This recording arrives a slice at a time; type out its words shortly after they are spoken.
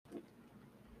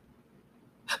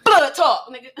But talk,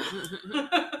 nigga.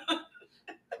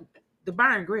 The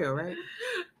Bar and Grill, right?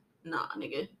 Nah,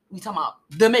 nigga. We talking about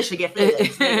the Michigan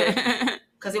floods, nigga.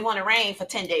 Because it wanted rain for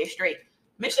 10 days straight.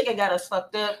 Michigan got us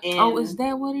fucked up. And is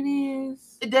that what it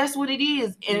is? That's what it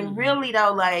is. And really,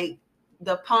 though, like,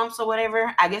 the pumps or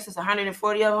whatever, I guess it's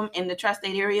 140 of them in the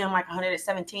tri-state area, and like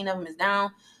 117 of them is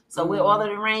down. So with all of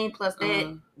the rain plus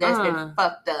that's been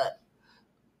fucked up.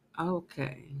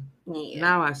 Okay. Yeah.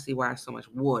 Now I see why there's so much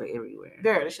water everywhere.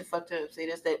 Girl, this shit fucked up. See,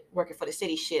 that's that working for the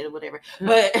city shit or whatever.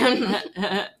 But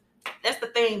that's the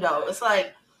thing, though. It's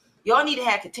like, y'all need to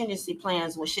have contingency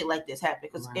plans when shit like this happen.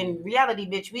 Because in reality,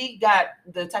 bitch, we got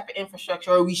the type of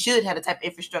infrastructure, or we should have the type of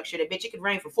infrastructure that, bitch, it could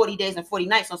rain for 40 days and 40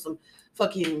 nights on some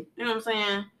fucking, you know what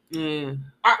I'm saying?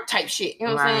 Art type shit. You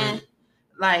know what I'm saying?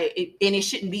 Like, it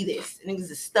shouldn't be this.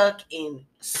 Niggas is stuck in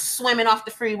swimming off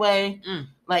the freeway.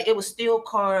 Like, it was still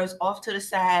cars off to the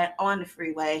side on the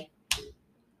freeway.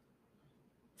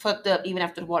 Fucked up even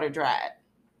after the water dried.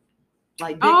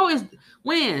 Like, it's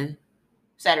when?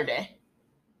 Saturday.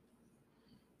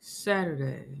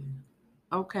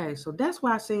 Okay, so that's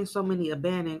why I seen so many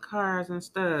abandoned cars and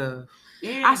stuff.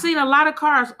 Yeah. I seen a lot of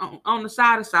cars on the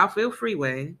side of Southfield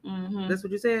Freeway. That's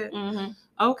what you said?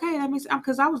 Okay, that makes sense.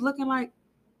 Because I was looking like,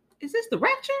 is this the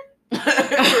rapture?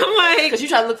 Like, because you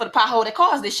try to look for the pothole that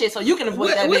caused this shit so you can avoid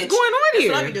that bitch. What's going on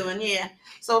here? That's what I'm doing, yeah.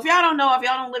 So if y'all don't know, if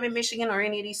y'all don't live in Michigan or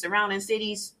any of these surrounding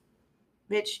cities,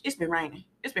 bitch, it's been raining.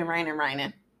 It's been raining.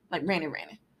 Like,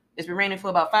 raining. It's been raining for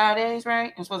about 5 days,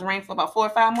 right? It's supposed to rain for about 4 or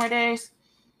 5 more days.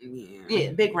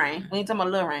 Yeah, big rain. We ain't talking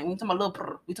about little rain. We ain't talking about little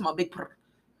prr. We talking about big prr.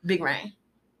 Big rain.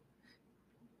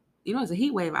 You know, it's a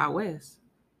heat wave out west.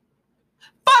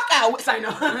 Fuck out west, I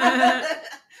know.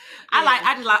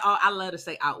 I love to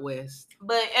say out west.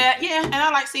 But yeah, and I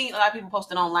like seeing a lot of people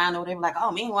posting online or whatever, like,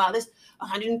 oh, meanwhile, it's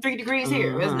 103 degrees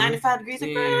here. It's 95 degrees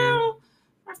here.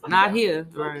 Not here.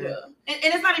 Right. And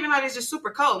it's not even like it's just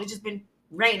super cold. It's just been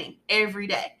raining every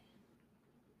day.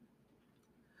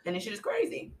 And this shit is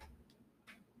crazy.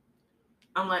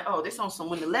 I'm like, oh, this on some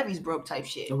when the levees broke type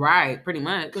shit. Right, pretty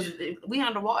much. Because we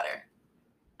underwater.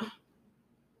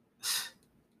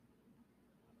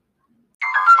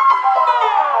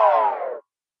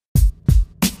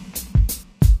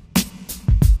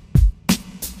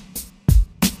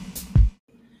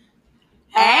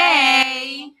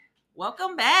 Hey,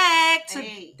 welcome back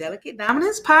to Delicate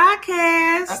Dominance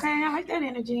Podcast. Okay, I like that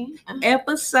energy.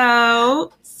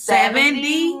 Episode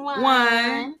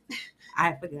 71.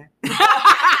 I forgot.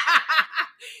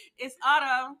 It's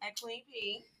Autumn at Queen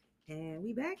P. And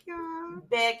we back, y'all.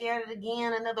 Back at it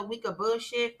again. Another week of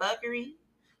bullshit, fuckery.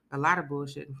 A lot of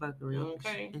bullshit and fuckery.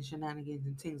 Okay. And shenanigans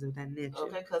and things of that nature.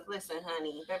 Okay, because listen,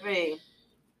 honey, baby.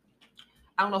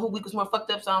 I don't know who week was more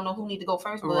fucked up, so I don't know who need to go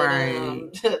first.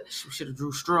 But, should have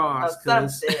drew straws. I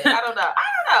don't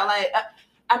know. Like,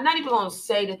 I'm not even going to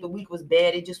say that the week was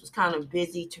bad. It just was kind of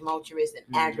busy, tumultuous,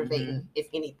 and aggravating, if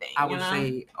anything. I would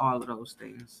say all of those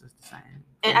things is the same.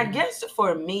 And I guess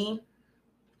for me,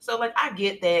 so, like, I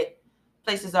get that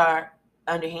places are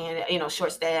underhand,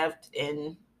 short-staffed,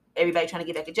 and everybody trying to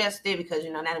get back adjusted because,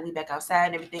 now that we back outside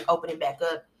and everything opening back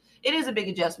up, it is a big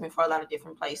adjustment for a lot of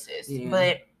different places. Yeah.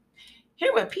 But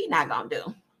here what P not gonna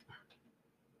do.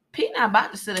 P not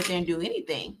about to sit up there and do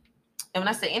anything. And when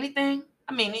I say anything,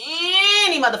 I mean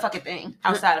any motherfucking thing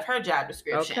outside of her job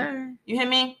description. Okay. You hear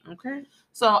me? Okay.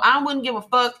 So I wouldn't give a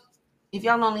fuck if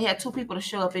y'all only had 2 people to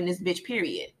show up in this bitch,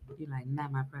 period. You're like,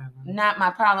 not my problem. Not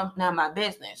my problem, not my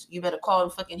business. You better call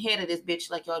the fucking head of this bitch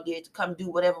like y'all did to come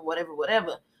do whatever.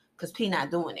 Because P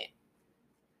not doing it.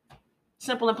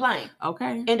 Simple and plain.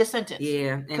 Okay. End of sentence.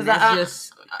 Yeah. And that's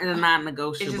just a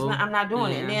non-negotiable. I'm not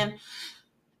doing it. And then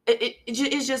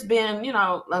it's just been, a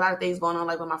lot of things going on,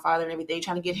 like with my father and everything,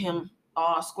 trying to get him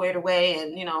all squared away.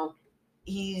 And,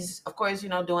 he's, of course,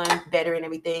 doing better and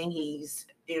everything. He's,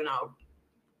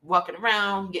 walking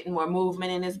around, getting more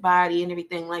movement in his body and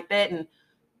everything like that, and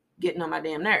getting on my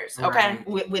damn nerves, okay?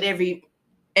 Right. With every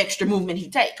extra movement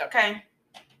he take, okay?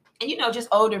 And, just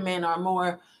older men are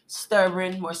more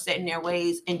stubborn, more set in their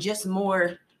ways, and just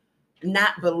more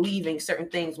not believing certain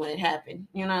things when it happened,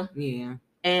 Yeah.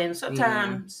 And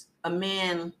sometimes a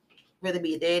man, whether it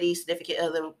be a daddy, significant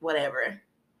other, whatever,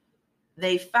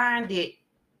 they find it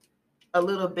a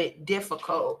little bit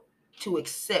difficult to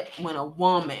accept when a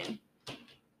woman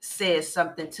says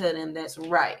something to them that's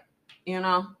right,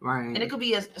 Right. And it could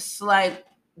be a slight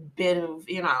bit of,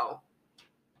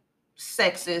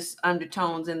 sexist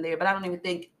undertones in there, but I don't even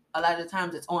think a lot of the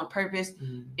times it's on purpose.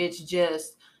 Mm-hmm. It's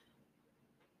just,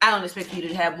 I don't expect you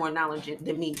to have more knowledge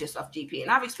than me just off GP.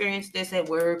 And I've experienced this at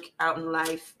work, out in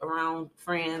life, around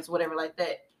friends, whatever like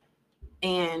that.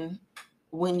 And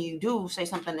when you do say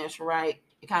something that's right,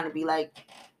 it kind of be like,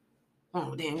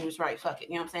 oh damn, you was right, fuck it.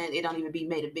 You know what I'm saying? It don't even be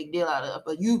made a big deal out of.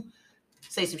 But you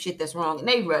say some shit that's wrong and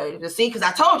they right to see, because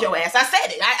I told your ass, I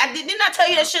said it. I didn't I tell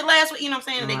you that shit last week? You know what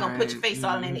I'm saying? They gonna put your face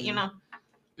all in it, you know.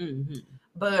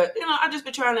 But you know, I just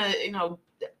been trying to, you know,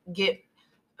 get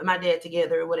my dad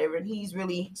together or whatever, and he's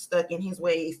really stuck in his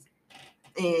ways,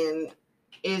 and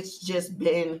it's just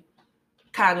been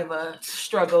kind of a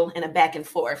struggle and a back and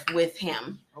forth with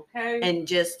him. Okay. And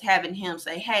just having him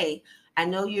say, hey, I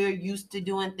know you're used to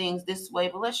doing things this way,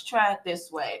 but let's try it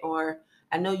this way. Or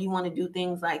I know you want to do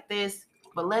things like this,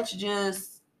 but let's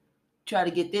just try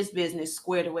to get this business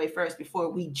squared away first before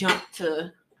we jump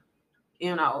to,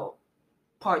 you know,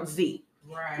 part Z.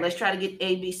 Right. Let's try to get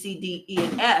A, B, C, D, E,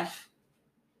 and F,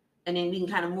 and then we can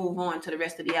kind of move on to the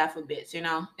rest of the alphabets. You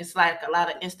know, it's like a lot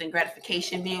of instant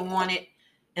gratification being wanted,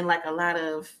 and like a lot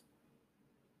of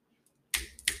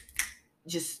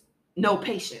just no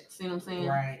patience. You know what I'm saying?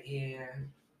 Right. Yeah.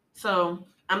 So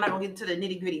I'm not gonna get into the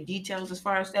nitty gritty details as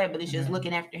far as that, but it's just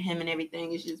looking after him and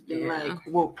everything. It's just been like,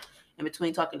 whoa. In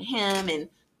between talking to him and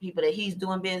people that he's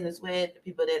doing business with, the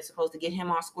people that's supposed to get him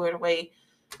all squared away,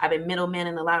 I've been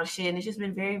middlemaning a lot of shit, and it's just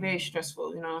been very, very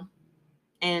stressful, you know.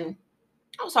 And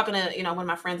I was talking to, you know, one of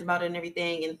my friends about it and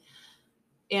everything, and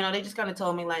you know, they just kind of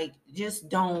told me like, just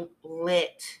don't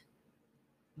let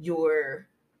your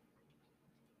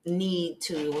need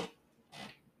to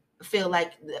feel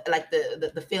like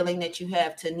the feeling that you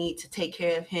have to need to take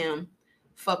care of him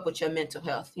fuck with your mental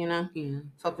health, you know.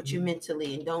 Fuck with you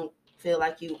mentally, and don't feel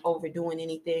like you overdoing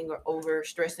anything or over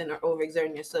stressing or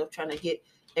overexerting yourself trying to get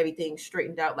everything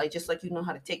straightened out. Like, just like you know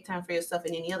how to take time for yourself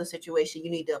in any other situation,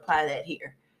 you need to apply that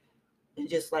here. And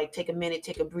just like take a minute,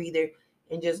 take a breather,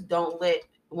 and just don't let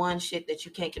one, shit that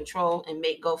you can't control and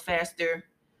make go faster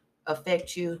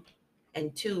affect you,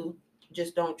 and two,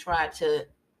 just don't try to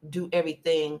do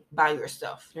everything by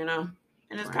yourself, you know.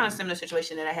 And it's kind of similar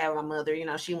situation that I have with my mother. You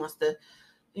know, she wants to,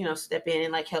 you know, step in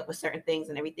and like help with certain things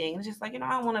and everything. And it's just like, you know,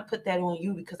 I don't want to put that on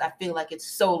you because I feel like it's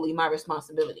solely my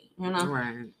responsibility, you know.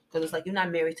 Right. Because it's like, you're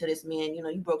not married to this man, you know,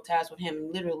 you broke ties with him,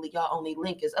 and literally y'all only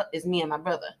link is me and my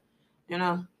brother, you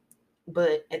know.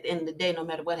 But at the end of the day, no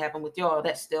matter what happened with y'all,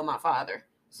 that's still my father.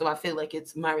 So I feel like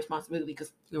it's my responsibility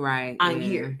because I'm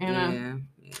here, you know.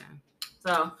 Yeah.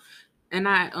 So, and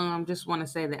I just want to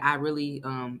say that I really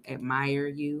admire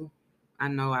you. I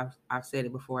know I've said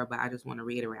it before, but I just want to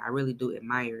reiterate. I really do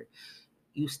admire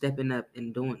you stepping up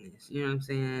and doing this. You know what I'm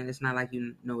saying? It's not like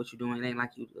you know what you're doing. It ain't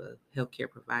like you a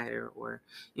healthcare provider, or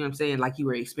you know what I'm saying, like you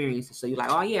were experiencing. So you're like,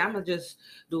 oh yeah, I'm gonna just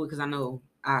do it because I know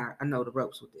the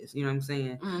ropes with this. You know what I'm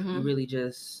saying? You really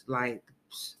just like,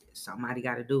 somebody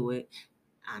got to do it.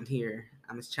 I'm here.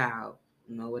 I'm his child.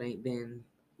 You know, it ain't been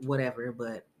whatever,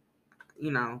 but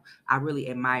you know, I really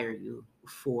admire you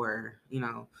for, you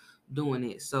know, doing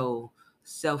it so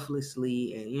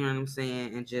selflessly, and you know what I'm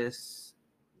saying, and just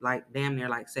like damn near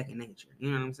like second nature. You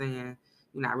know what I'm saying?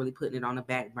 You're not really putting it on the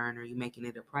back burner. You're making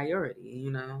it a priority,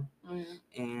 you know?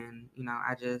 And, you know,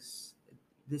 this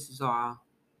is all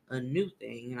a new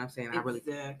thing, you know what I'm saying? I really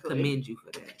commend you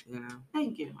for that, you know?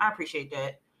 Thank you. I appreciate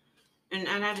that. And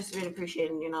I just really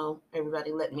appreciate, you know,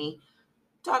 everybody let me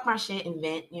talk my shit and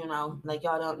vent, you know. Like,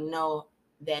 y'all don't know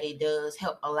that it does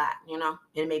help a lot, you know.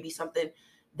 It may be something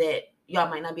that y'all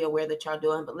might not be aware that y'all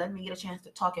doing, but letting me get a chance to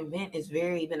talk and vent is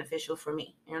very beneficial for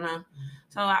me, you know.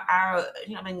 So I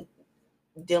you know, I've been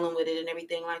dealing with it and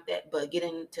everything like that, but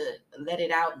getting to let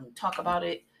it out and talk about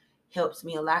it helps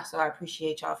me a lot. So I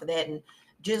appreciate y'all for that. And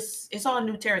just, it's all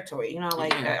new territory, you know.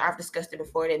 Like, I've discussed it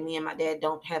before that me and my dad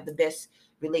don't have the best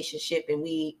relationship, and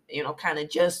we, you know, kind of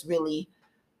just really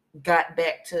got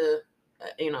back to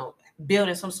you know,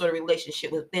 building some sort of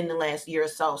relationship within the last year or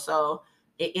so. So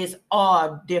it is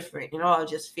all different. It all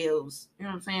just feels, you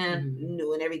know what I'm saying,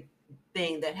 new, and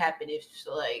everything that happened is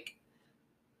like,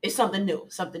 it's something new,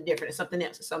 something different, it's something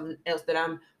else that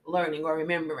I'm learning or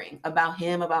remembering about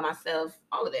him, about myself,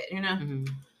 all of that, you know.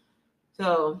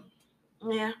 So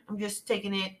yeah, I'm just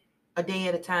taking it a day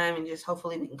at a time, and just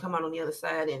hopefully we can come out on the other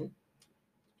side and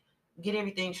get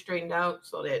everything straightened out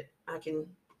so that I can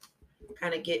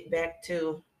kind of get back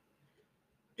to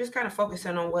just kind of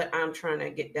focusing on what I'm trying to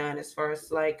get done as far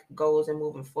as like goals and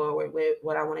moving forward with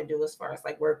what I want to do as far as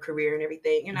like work, career, and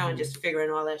everything, you know, and just figuring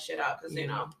all that shit out, because you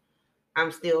know,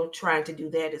 I'm still trying to do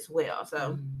that as well.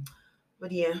 So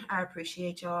but yeah, I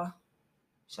appreciate y'all.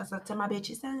 Shouts out to my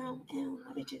bitches. My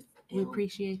bitches. We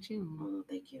appreciate you. Oh,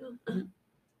 thank you.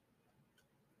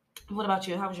 What about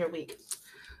you? How was your week?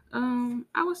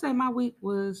 I would say my week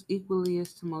was equally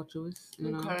as tumultuous,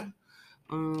 you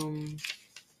know.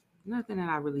 Nothing that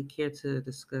I really care to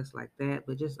discuss like that,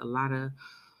 but just a lot of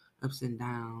ups and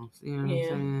downs. You know what Yeah. I'm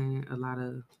saying? A lot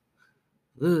of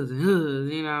uhs and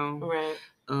uhs, you know. Right.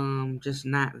 Just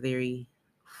not very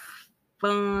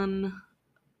fun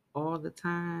all the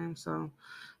time. So,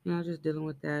 you know, just dealing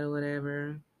with that or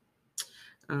whatever.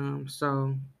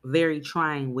 So very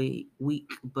trying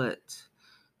week, but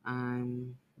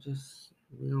I'm just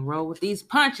we gonna roll with these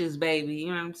punches, baby. You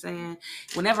know what I'm saying?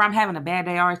 Whenever I'm having a bad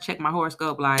day, I always check my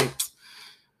horoscope. Like,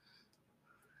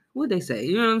 what they say?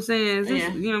 You know what I'm saying? Is this,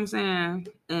 Yeah. you know what I'm saying?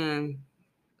 And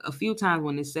a few times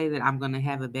when they say that I'm gonna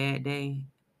have a bad day,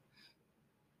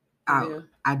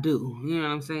 I do. You know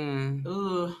what I'm saying?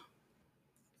 Ooh.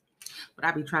 But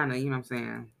I be trying to, you know what I'm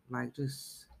saying? Like,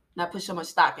 just not put so much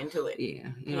stock into it.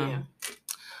 Yeah, you Yeah.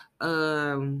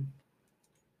 know.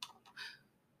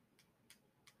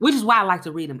 Which is why I like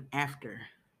to read them after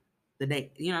the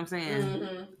day. You know what I'm saying?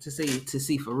 Mm-hmm. To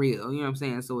see for real. You know what I'm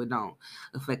saying? So it don't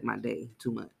affect my day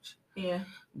too much. Yeah.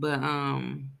 But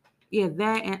yeah,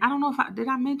 that, and I don't know if did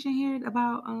I mention here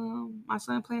about my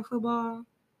son playing football?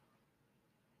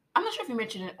 I'm not sure if you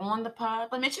mentioned it on the pod,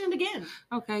 but mention it again.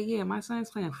 Okay, yeah, my son's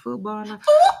playing football now.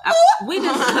 We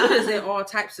just in all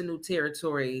types of new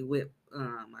territory with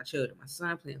my children. My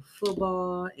son playing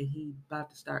football, and he about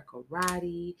to start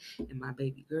karate, and my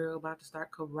baby girl about to start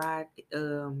karate,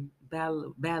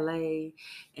 ballet,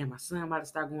 and my son about to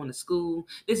start going to school.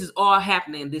 This is all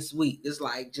happening this week. It's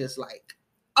like just like,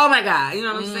 oh my God, you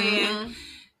know what I'm saying?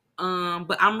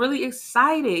 But I'm really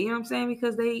excited, you know what I'm saying,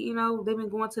 because they, you know, they've been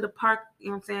going to the park, you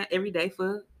know what I'm saying, every day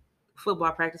for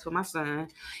football practice for my son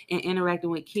and interacting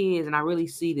with kids, and I really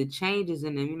see the changes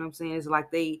in them. You know what I'm saying? It's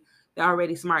like they're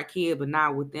already smart kids, but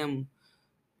now with them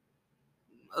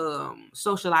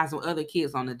socializing with other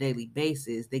kids on a daily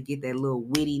basis, they get that little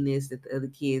wittiness that the other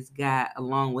kids got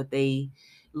along with they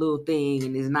little thing,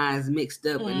 and it's not as mixed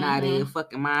up, but now they a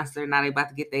fucking monster. Now they about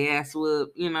to get their ass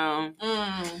whooped, you know.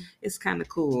 It's kind of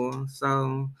cool.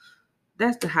 So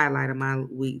that's the highlight of my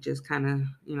week, just kind of,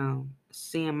 you know,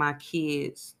 seeing my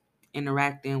kids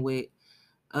interacting with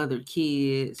other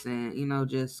kids, and, you know,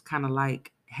 just kind of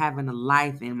like having a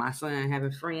life, and my son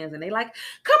having friends, and they like,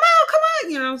 come on,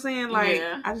 you know what I'm saying? Like,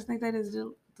 Yeah. I just think that is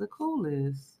the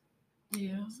coolest.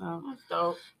 Yeah. So that's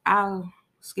dope. I'll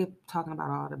skip talking about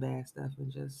all the bad stuff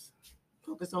and just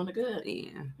focus on the good.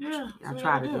 Yeah. I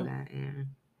try to do that.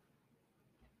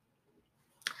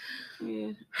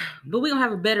 Yeah. But we're gonna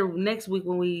have a better next week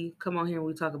when we come on here and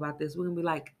we talk about this. We're gonna be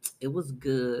like, it was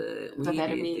good. We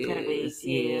better be kind of base.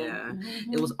 Yeah.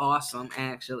 It was awesome,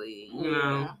 actually. You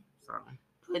know. So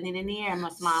putting it in the air,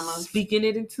 my mama. Speaking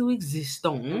it into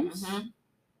existence.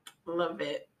 Love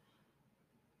it.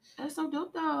 That's so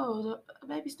dope, though. The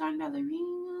baby starting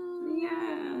ballerina.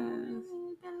 Yes.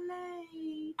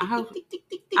 Ballet.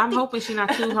 I'm hoping she's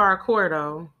not too hardcore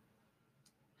though.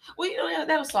 Well, you know,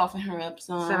 that'll soften her up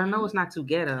some. So I know it's not too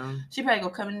ghetto. She probably go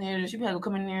come in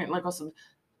there like on some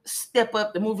Step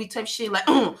Up the movie type shit, like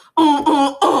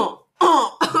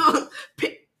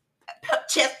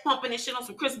chest pumping and shit on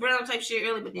some Chris Brown type shit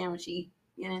early. But then when she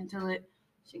get into it,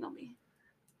 she gonna be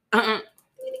You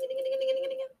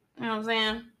know what I'm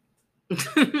saying?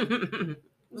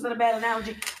 Was that a bad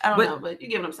analogy? I don't know, but you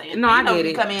get what I'm saying. No, I get it.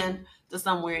 You come in to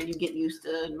somewhere and you get used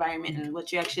to the environment and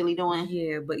what you're actually doing.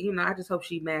 Yeah, but you know, I just hope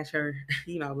she match her,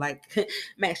 you know, like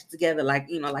match together, like,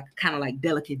 you know, like kind of like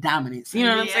delicate dominance. You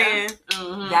know what I'm saying?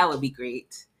 That would be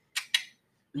great.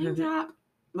 Drop.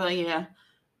 But yeah,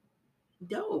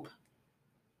 dope.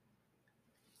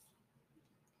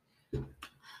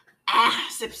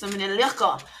 Sip some of the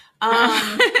liquor.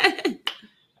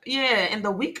 Yeah, in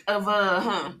the week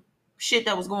of shit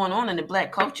that was going on in the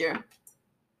black culture.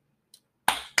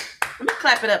 Let me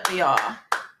clap it up for y'all.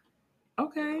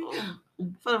 Okay.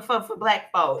 For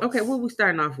black folks. Okay, what we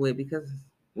starting off with? Because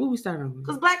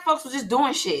black folks was just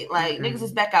doing shit. Like niggas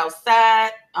is back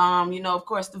outside. You know, of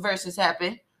course the verses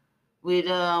happened with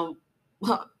Mr.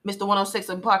 106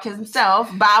 and Park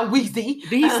himself by Weezy. Did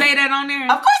he say that on there?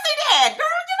 Of course he did, girl.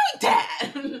 You know he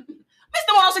did.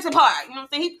 Mr. 106 and Park. You know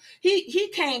what I'm saying? He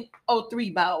came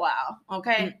 03 Bow Wow.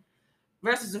 Okay.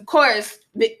 Versus, of course,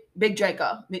 Big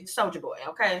Draco, Big Soulja Boy.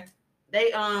 Okay. They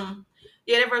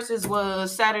their versus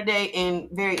was Saturday and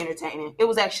very entertaining. It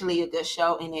was actually a good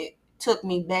show, and it took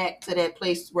me back to that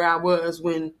place where I was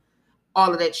when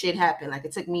all of that shit happened. Like,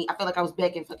 it took me, I feel like I was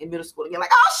back in fucking middle school again.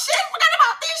 Like, oh shit, forgot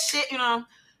about this shit, you know.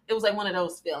 It was like one of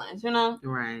those feelings, you know.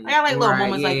 Right. Like, I like little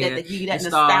moments like that give you that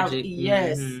nostalgia.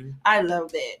 Yes, I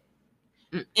love that.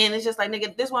 And it's just like,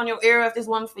 nigga, this one your era, if this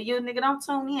one for you, nigga, don't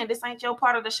tune in. This ain't your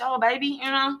part of the show, baby. You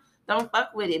know, don't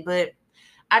fuck with it. But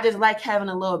I just like having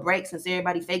a little break since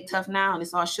everybody fake tough now and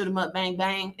it's all shoot 'em up, bang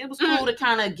bang. It was cool to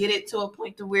kind of get it to a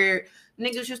point to where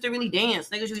niggas used to really dance.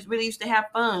 Niggas really used to have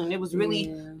fun. It was really,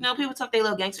 you know, people talk their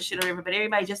little gangster shit or whatever, but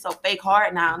everybody just so fake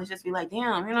hard now. And it's just be like,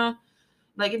 damn, you know,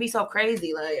 like it'd be so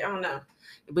crazy. Like, I don't know.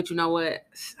 But you know what?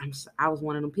 I was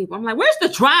one of them people. I'm like, where's the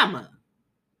drama?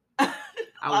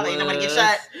 Ain't nobody get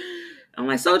shot. I'm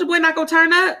like, Soulja Boy not gonna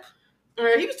turn up.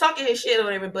 He was talking his shit or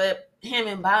whatever, but him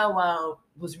and Bow Wow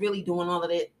was really doing all of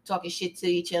that, talking shit to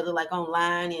each other, like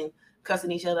online and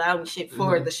cussing each other out and shit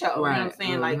for the show. Right. You know what I'm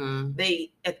saying? Like,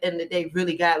 they, at the end of the day,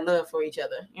 really got love for each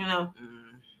other, you know?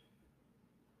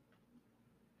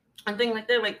 And things like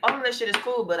that. Like, all of that shit is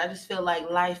cool, but I just feel like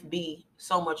life be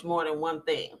so much more than one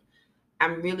thing.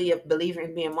 I'm really a believer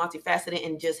in being multifaceted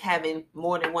and just having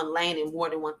more than one lane and more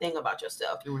than one thing about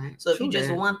yourself. Right. So if you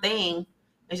just one thing,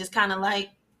 it's just kind of like,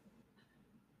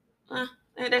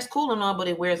 that's cool and all, but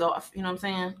it wears off. You know what I'm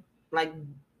saying? Like,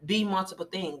 be multiple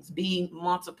things, be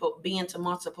into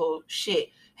multiple shit,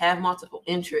 have multiple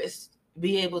interests,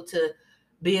 be able to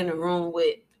be in a room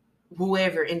with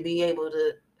whoever and be able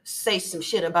to say some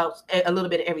shit about a little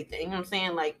bit of everything. You know what I'm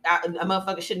saying? Like, a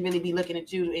motherfucker shouldn't really be looking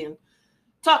at you and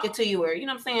talking to you, or, you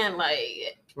know what I'm saying?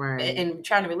 Like, right. And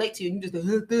trying to relate to you. And you just,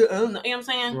 you know what I'm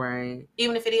saying? Right.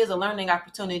 Even if it is a learning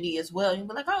opportunity as well, you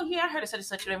be like, oh yeah, I heard of such and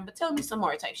such, but tell me some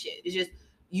more type shit. It's just,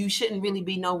 you shouldn't really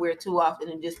be nowhere too often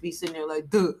and just be sitting there like,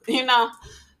 duh, you know?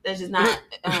 That's just not,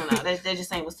 I don't know. That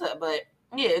just ain't what's up. But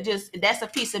yeah, that's a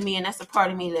piece of me, and that's a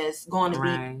part of me that's going to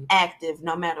be active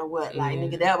no matter what. Like,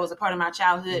 nigga, that was a part of my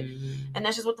childhood, and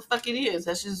that's just what the fuck it is.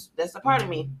 That's a part of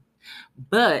me.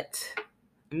 But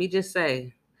let me just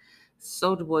say,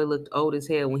 Soulja Boy looked old as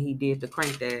hell when he did the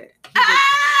Crank That.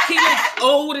 He looked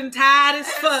old and tired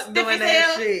as fuck doing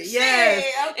that shit. Yes.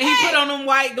 Okay. And he put on them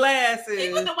white glasses.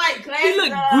 He put the white glasses on. He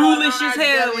looked ghoulish as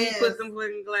hell when he put them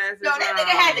fucking glasses on. No, that nigga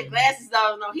had the glasses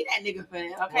on. No, he that nigga for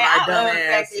that. Okay, I love the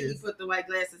fact that he put the white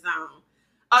glasses on.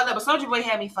 Oh, no, but Soulja Boy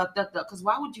had me fucked up, though, because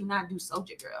why would you not do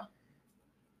Soulja Girl?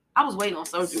 I was waiting on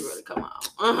Soulja Girl to come out.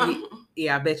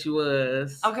 Yeah, I bet you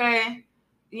was. Okay.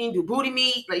 You didn't do Booty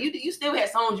Meat. Like, you still had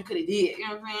songs you could have did. You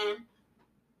know what I'm saying?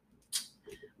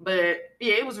 But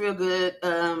yeah, it was real good.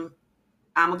 I'm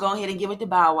gonna go ahead and give it to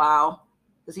Bow Wow,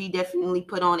 because he definitely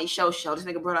put on a show. This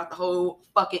nigga brought out the whole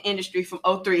fucking industry from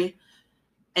 03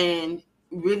 and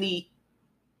really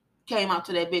came out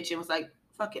to that bitch and was like,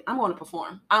 fuck it, I'm gonna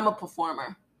perform. I'm a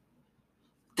performer.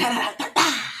 You know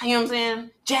what I'm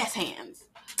saying? Jazz hands.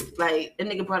 Like, that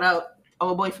nigga brought out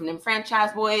old boy from them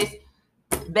Franchise Boys,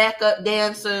 backup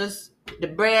dancers, the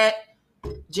Brat,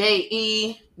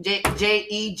 J.E.,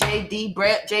 J.D.,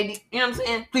 Brett, J.D., you know what I'm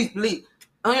saying? Please believe. You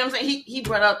know what I'm saying? He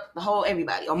brought up the whole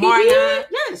everybody. Omarion.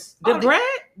 Yes. The Brat?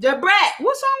 The Brat.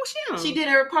 What song was she on? She did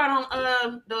her part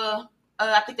on the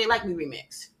I Think They Like Me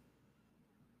remix.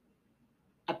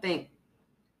 I think.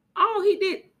 Oh, he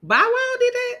did. Bow Wow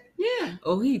did that? Yeah.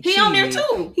 Oh, he cheated. He on there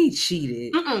too. He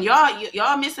cheated.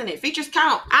 Y'all missing it. Features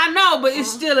count. I know, but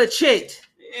it's still a cheat.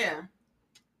 Yeah.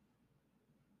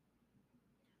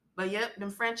 But yep, them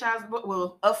Franchise Boy.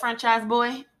 Well, a Franchise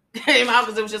Boy came out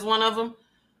because it was just one of them.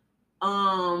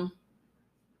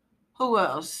 Who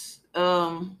else?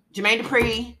 Jermaine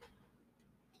Dupri,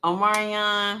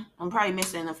 Omarion. I'm probably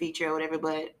missing a feature or whatever,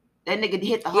 but that nigga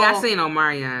hit the whole. Yeah, I seen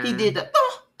Omarion. He did the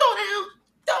throw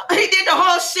down. He did the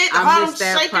whole shit. The Harlem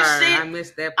shaking shit. I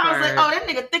missed that part. I was like, oh, that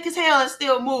nigga thick as hell is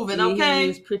still moving. Okay, he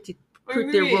was pretty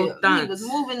rotant. He was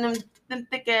moving them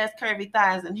thick ass curvy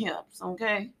thighs and hips.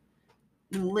 Okay.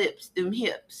 Them lips, them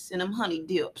hips, and them honey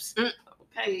dips.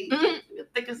 Okay,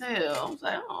 thick as hell. I was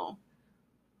like, oh,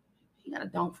 he got a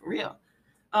dome for real.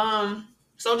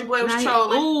 Soulja Boy was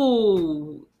trolling.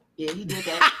 Ooh, yeah, he did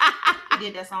that. He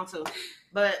did that song too.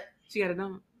 But she got a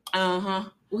dome.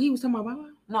 Well, he was talking about Bow Wow?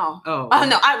 No. Oh,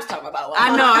 no, I was talking about Bow Wow.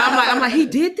 I know. I'm like, he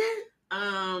did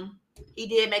that. He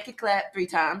did Make It Clap 3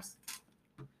 times.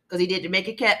 Because he did the Make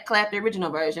It Clap, the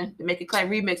original version, the Make It Clap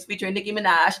remix featuring Nicki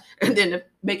Minaj, and then the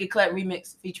Make It Clap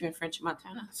remix featuring French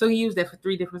Montana. So he used that for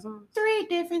 3 different songs? 3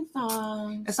 different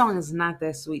songs. That song is not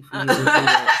that sweet for you to do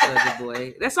that, Soulja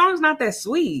Boy. That song is not that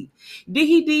sweet. Do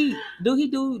he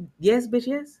do Yes, Bitch,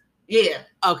 Yes? Yeah.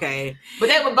 Okay. But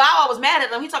then when Bow Wow was mad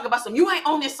at him, he talking about some, you ain't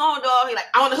on this song, dog. He like,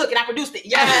 I on the hook and I produced it.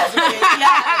 Yes, man.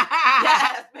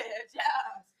 Yes, bitch.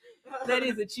 Yes. That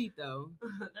is a cheat, though.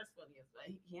 That's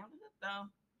funny. He on the hook, though.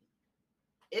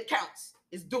 It counts.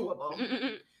 It's doable.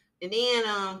 And then,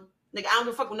 nigga, I don't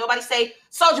give a fuck when nobody say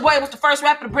Soulja Boy was the first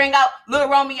rapper to bring out Lil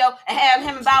Romeo and have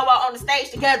him and Bow Wow on the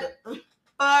stage together.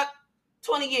 Fuck,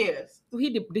 20 years.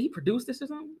 Did he produce this or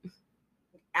something?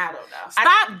 I don't know.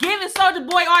 Stop giving Soulja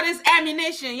Boy all this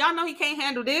ammunition. Y'all know he can't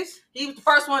handle this. He was the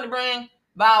first one to bring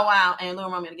Bow Wow and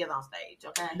Lil Romeo together on stage.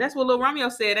 Okay, that's what Lil Romeo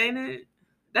said, ain't it?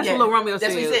 That's what Lil Romeo said.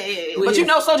 That's what he said. Yeah. With But his- you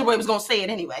know Soulja Boy was gonna say it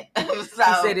anyway. So, He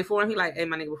said it for him. He like, hey,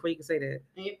 my nigga, before you can say that.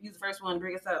 You the first one to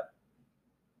bring us up.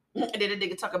 And then the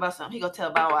nigga talk about something. He gonna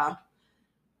tell Bow Wow.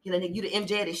 He like, nigga, you the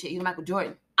MJ of this shit. You the Michael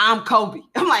Jordan. I'm Kobe.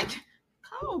 I'm like,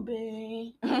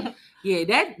 Kobe.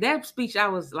 Yeah, that speech, I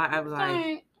was like,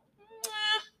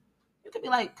 You could be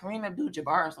like Kareem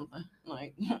Abdul-Jabbar or something.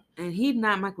 Like, and he's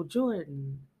not Michael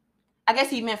Jordan. I guess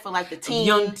he meant for like the teen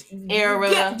Young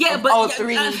era. Yeah, of but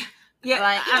 03. Yeah,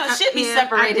 Like, you know, it should be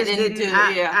separated into.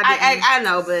 I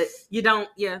know, but you don't.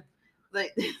 Yeah,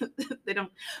 like they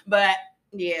don't. But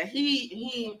yeah,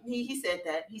 he said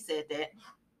that. He said that.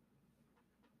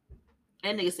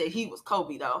 That nigga said he was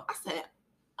Kobe though. I said,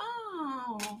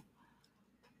 oh,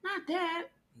 not that.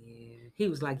 Yeah, he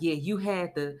was like, yeah, you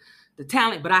had the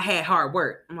talent, but I had hard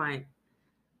work. I'm like,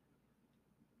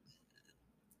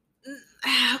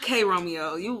 okay,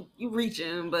 Romeo, you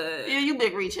reaching, but Yeah, you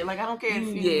big reaching. Like, I don't care if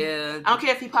you. Yeah, I don't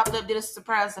care if he popped up, did a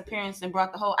surprise appearance, and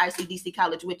brought the whole ICDC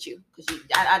college with you. Because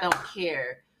I don't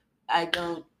care. I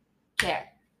don't care.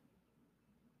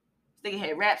 This nigga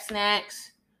had rap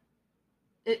snacks.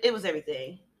 It was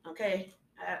everything. Okay?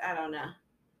 I don't know.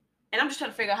 And I'm just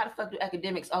trying to figure out how the fuck do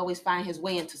academics always find his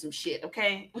way into some shit,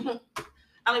 okay? I'm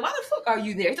like, why the fuck are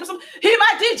you there? He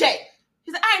my DJ.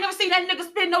 He's like, I ain't never seen that nigga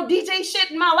spin no DJ shit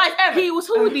in my life ever. He was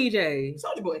who DJ?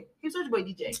 Soulja Boy. He was Soulja Boy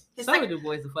DJ. Soulja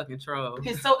Boy's a fucking troll.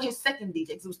 His second DJ,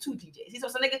 because it was two DJs. He's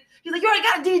like, you already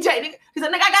got a DJ, nigga. He's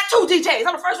like, nigga, I got two DJs.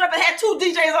 I'm the first rapper that had two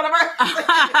DJs on the verse. I'm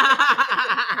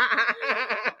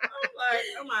like,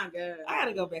 oh my God. I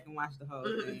gotta go back and watch the whole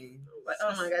thing. Like,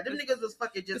 oh my God. Them niggas was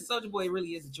fucking just. Soulja Boy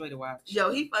really is a joy to watch.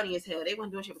 Yo, he funny as hell. They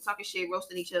wasn't doing shit but talking shit,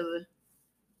 roasting each other,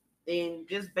 and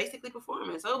just basically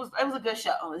performing. So it was a good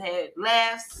show. It had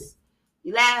laughs.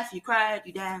 You laughed, you cried,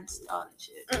 you danced, all that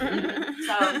shit.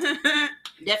 So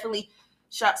definitely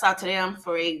shouts out to them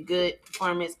for a good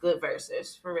performance, good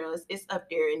verses. For real, it's up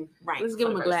there in rank. Let's give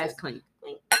them a glass clink.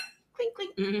 Clink, clink,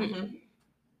 clink. Mm-hmm.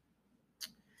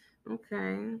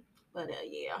 Okay. But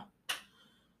yeah,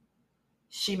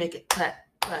 she make it clap,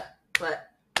 clap,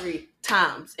 clap 3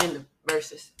 times in the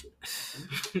verses.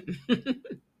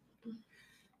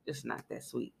 It's not that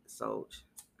sweet, Soulja.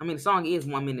 I mean, the song is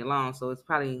 1 minute long, so it's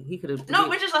probably he could have. No,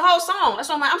 but just a whole song. That's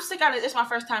why I'm like, I'm sick of it. It's my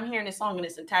first time hearing this song in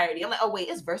its entirety. I'm like, oh wait,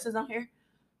 it's verses on here.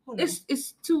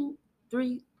 It's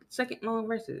 2-3 second long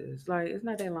verses. Like, it's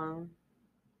not that long.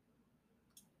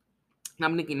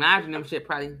 I'm Nicki Minaj and them shit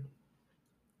probably.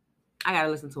 I gotta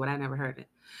listen to it. I never heard it.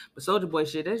 But Soulja Boy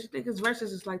shit, that shit, his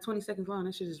verses is like 20 seconds long.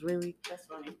 That shit is really That's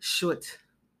funny. short.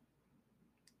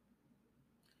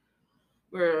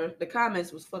 Where the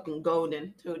comments was fucking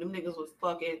golden too. Them niggas was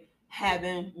fucking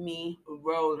having me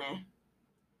rolling.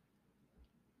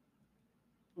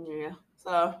 Yeah.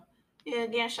 So yeah,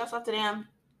 again, shouts out to them.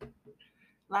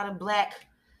 A lot of black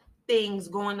things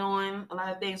going on. A lot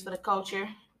of things for the culture.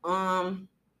 BET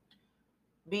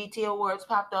Awards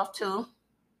popped off too.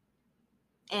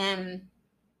 And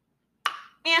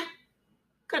yeah,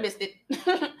 could have missed it.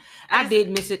 I did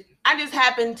miss it. I just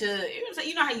happened to,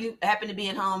 you know how you happen to be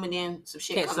at home and then some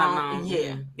shit comes on.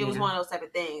 Yeah, it was one of those type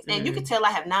of things. And you could tell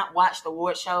I have not watched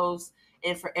award shows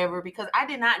in forever because I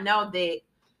did not know that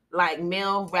like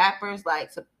male rappers,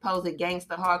 like supposed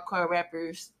gangster hardcore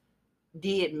rappers,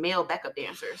 did male backup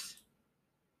dancers.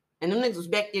 And them niggas was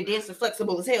back there dancing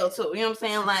flexible as hell too. You know what I'm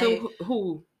saying? Like So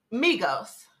who?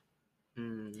 Migos.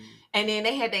 And then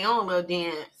they had their own little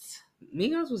dance.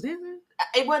 Migos was dancing?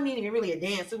 It wasn't even really a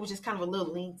dance. It was just kind of a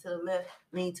little lean to the left,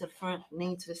 lean to the front,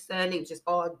 lean to the side. They was just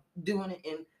all doing it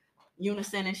in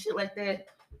unison and shit like that.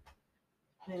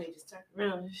 And then they just turned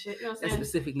around and shit. You know what I'm saying? That's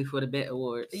specifically for the BET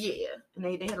Awards. Yeah. And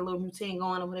they had a little routine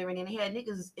going or whatever. And then they had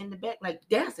niggas in the back like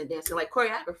dancing, like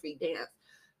choreography dance.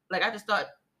 Like I just thought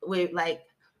with like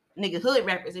nigga hood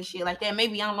rappers and shit like that.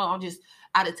 Maybe, I don't know, I'm just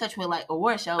out of touch with like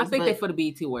award shows. I think they for the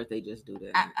BET Awards, they just do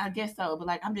that. I guess so. But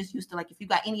like I'm just used to like if you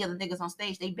got any other niggas on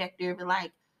stage, they back there with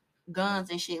like guns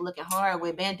and shit looking hard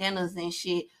with bandanas and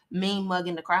shit, mean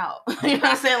mugging the crowd. You know what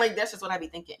I'm saying? Like that's just what I be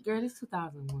thinking. Girl, it's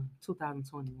 2001,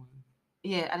 2021.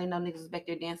 Yeah, I didn't know niggas was back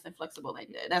there dancing flexible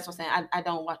like that. That's what I'm saying. I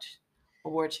don't watch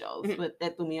award shows, but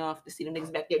that threw me off to see the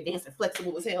niggas back there dancing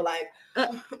flexible as hell. Like,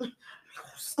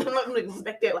 niggas was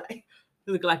back there like.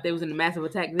 It looked like they was in the Massive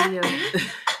Attack video. Like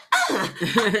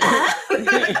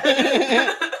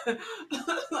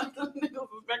them niggas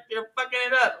was back there fucking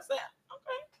it up. So,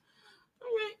 okay. All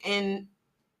right. And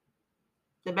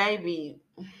the baby,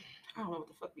 I don't know what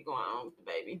the fuck be going on with the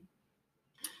baby.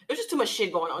 There's just too much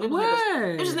shit going on. It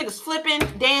was just niggas flipping,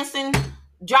 dancing,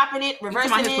 dropping it,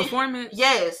 reversing it. His performance?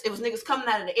 Yes. It was niggas coming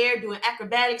out of the air doing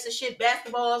acrobatics and shit,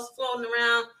 basketballs floating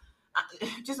around.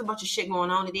 just a bunch of shit going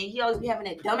on. And then he always be having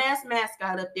that dumbass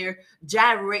mascot up there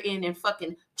gyrating and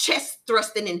fucking chest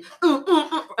thrusting and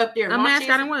up there. A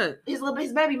mascot and what? His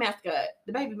baby mascot,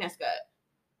 the baby mascot.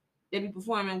 They be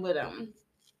performing with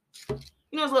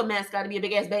you know his little mascot to be a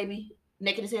big ass baby,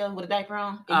 naked as hell with a diaper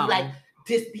on, and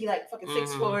he like fucking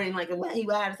 6'4" and like he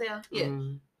wide as hell. Yeah,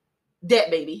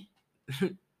 that baby.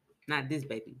 Not this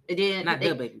baby. And then not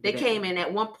the baby. They came in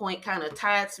at one point, kind of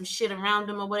tied some shit around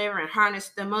him or whatever, and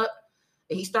harnessed them up.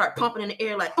 And he started pumping in the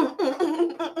air like,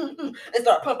 and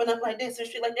start pumping up like this and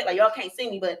shit like that. Like y'all can't see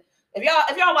me, but if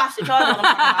y'all watched it, y'all know what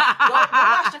I'm talking about. Go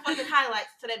watch the fucking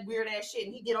highlights to that weird ass shit.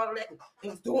 And he did all of that. And he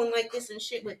was doing like this and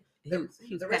shit with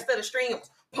the rest of the string,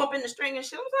 pumping the string and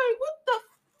shit. I was like, what the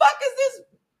fuck is this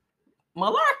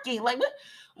malarkey? Like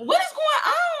what is going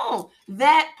on?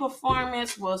 That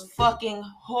performance was fucking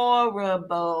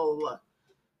horrible.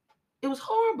 It was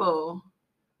horrible.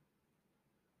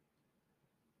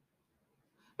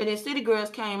 And then City Girls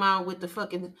came out with the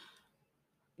fucking,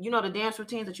 you know, the dance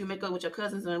routines that you make up with your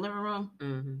cousins in the living room?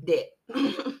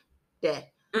 Mm-hmm.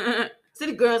 That.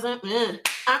 City Girls, pop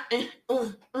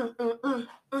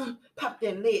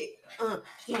that leg,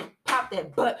 pop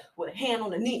that butt with a hand on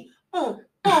the knee,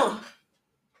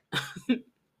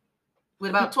 with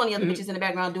about 20 other bitches in the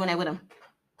background doing that with them.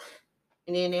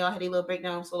 And then they all had their little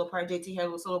breakdown solo part. JT had a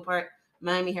little solo part.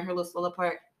 Miami had her little solo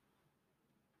part.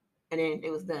 And then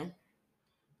it was done.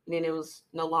 And then it was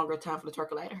no longer time for the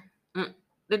twerkulator.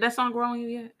 Did that song grow on you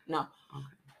yet? No.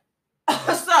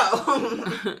 Okay.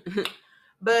 So,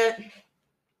 but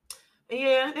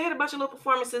yeah, they had a bunch of little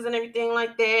performances and everything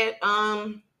like that.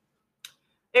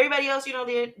 Everybody else, you know,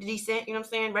 they're decent. You know what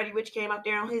I'm saying? Reddy Rich came out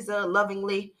there on his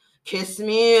lovingly kiss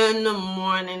me in the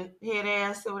morning head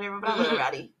ass or whatever. But I love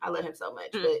Roddy. I love him so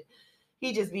much. But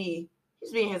he's be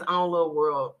in his own little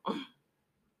world.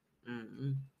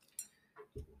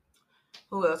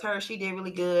 Who else? Her, she did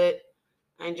really good.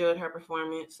 I enjoyed her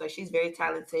performance. Like, she's very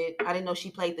talented. I didn't know she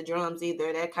played the drums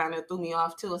either. That kind of threw me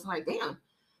off too. It's like, damn.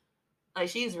 Like,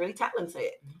 she's really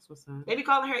talented. That's what's up. They be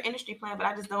calling her industry plant, but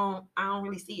I don't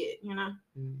really see it, you know?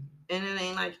 And it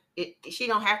ain't like, she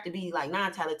don't have to be like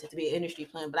non-talented to be an industry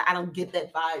plant, but I don't get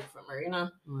that vibe from her, you know?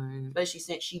 Right. Especially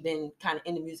since she been kind of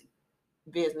in the music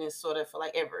business sort of for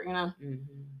like ever, you know?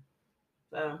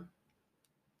 So.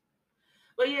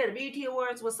 But yeah, the BET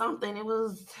Awards was something. It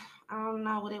was, I don't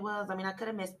know what it was. I mean, I could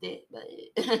have missed it, but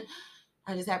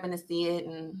I just happened to see it,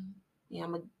 and yeah,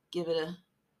 I'm gonna give it a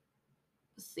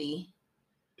C.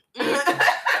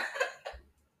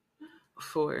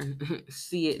 For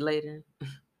see it later.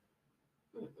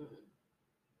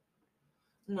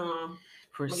 No.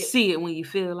 For see it when you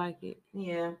feel like it.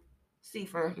 Yeah. C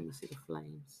for. Let me see the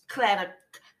flames.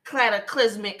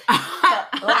 Cataclysmic,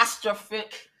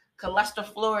 claustrophic,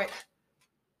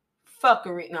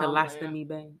 fuckery. No, colostomy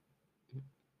bag.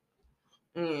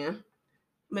 Yeah.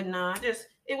 But no,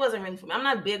 it wasn't really for me. I'm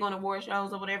not big on award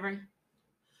shows or whatever.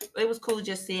 But it was cool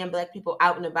just seeing black people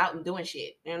out and about and doing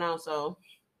shit, you know, so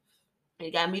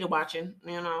it got me to watching,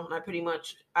 you know.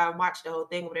 I watched the whole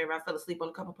thing or whatever. I fell asleep on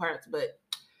a couple parts, but,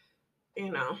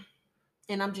 you know,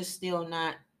 and I'm just still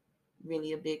not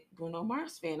really a big Bruno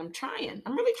Mars fan. I'm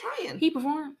really trying. He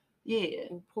performed? Yeah.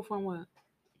 Perform what?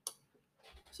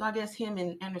 So I guess him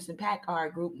and Anderson .Paak are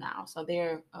a group now. So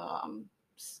they're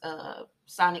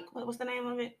Sonic. What's the name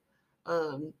of it?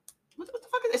 What the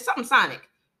fuck is it? Something Sonic.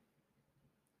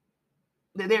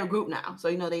 They're a group now. So,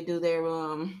 you know, they do their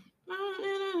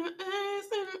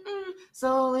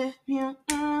so if you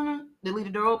they leave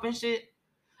the door open shit.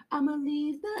 I'ma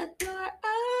leave the door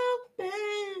open.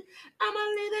 I'ma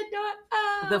leave the door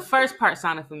open. The first part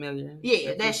sounded familiar.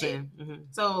 Yeah, that shit.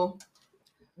 So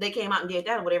they came out and did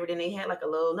that or whatever. Then they had like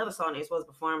another song they were supposed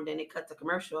to perform. Then they cut to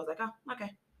commercial. I was like, oh,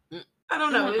 okay. I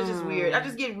don't know. It's just weird. I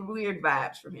just get weird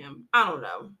vibes from him. I don't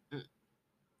know.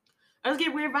 I just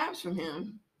get weird vibes from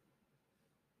him.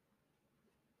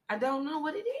 I don't know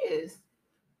what it is.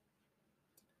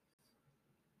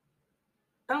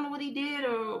 I don't know what he did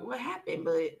or what happened,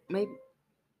 but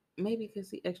maybe because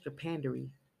he extra pandery.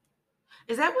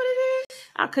 Is that what it is?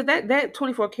 Because that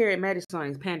 24 karat magic song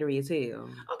is pandery as hell.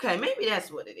 Okay, maybe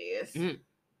that's what it is.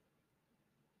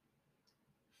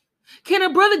 Can a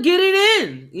brother get it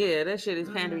in? Yeah, that shit is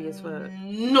pandery as fuck.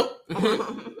 No.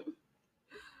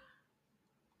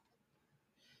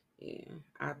 Yeah,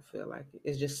 I feel like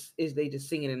they just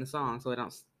sing it in the song, so it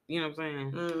don't. You know what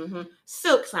I'm saying?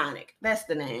 Silk Sonic. That's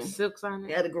the name. Silk Sonic?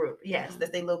 Yeah, the group. Yes,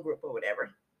 that's their little group or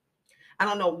whatever. I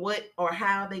don't know what or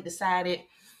how they decided.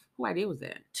 Who idea was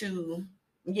that? To,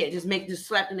 just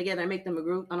slap them together and make them a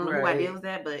group. I don't know who idea was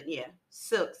that, but yeah.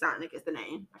 Silk Sonic is the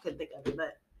name. I couldn't think of it,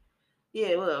 but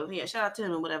Yeah, well, yeah, shout out to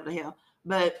him or whatever the hell.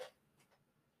 But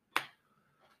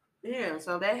yeah,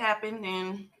 so that happened,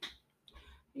 and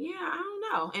yeah, I don't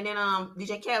know. And then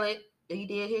DJ Khaled, he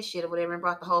did his shit or whatever and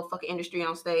brought the whole fucking industry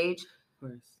on stage. Of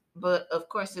course. But of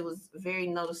course, it was very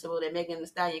noticeable that Megan Thee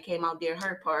Stallion came out, did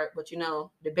her part. But you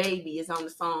know, the baby is on the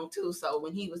song too. So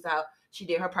when he was out, she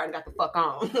did her part and got the fuck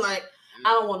on. Like,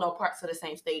 I don't want no parts of the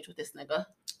same stage with this nigga.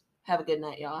 Have a good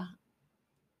night, y'all.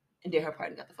 And did her part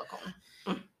and got the fuck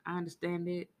on. I understand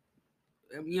it.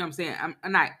 You know what I'm saying?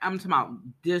 I'm talking about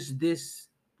this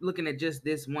looking at just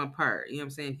this one part. You know what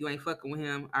I'm saying? If you ain't fucking with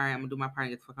him, all right, I'm gonna do my part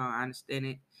and get the fuck on. I understand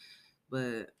it.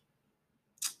 But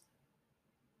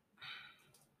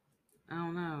I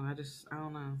don't know. I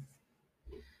don't know.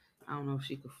 I don't know if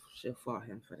she'll fault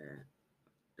him for that.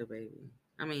 The baby.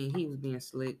 I mean, he was being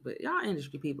slick, but y'all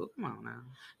industry people, come on now.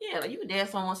 Yeah, like you could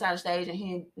dance on one side of the stage and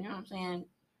he, you know what I'm saying,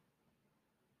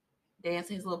 dance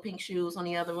his little pink shoes on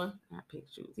the other one. Not pink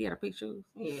shoes. He had a pink shoes.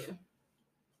 Yeah.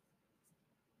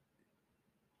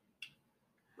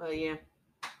 But yeah.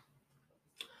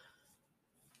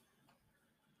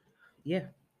 Yeah.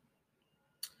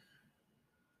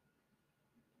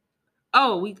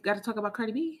 Oh, we got to talk about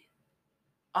Cardi B.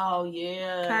 Oh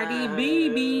yeah. Cardi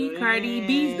B.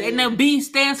 And the B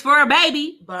stands for a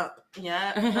baby. But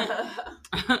yeah.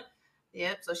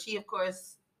 Yep. So she of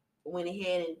course went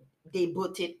ahead and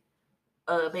debuted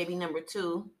baby number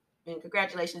 2. And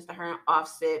congratulations to her and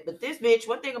Offset. But this bitch,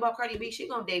 one thing about Cardi B, she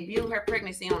gonna debut her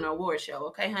pregnancy on an award show,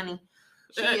 okay, honey?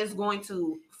 She is going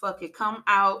to fucking come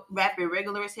out rapping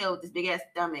regular as hell with this big ass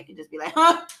stomach and just be like,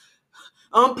 huh?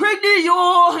 I'm pregnant,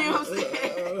 y'all. You know what I'm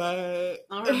saying?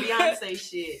 On her Beyonce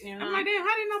shit. You know? I'm like, damn,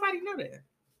 how did nobody know that?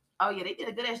 Oh yeah, they did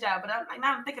a good ass job. But I'm like,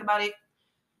 now I'm thinking about it.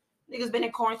 Niggas been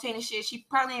in quarantine and shit. She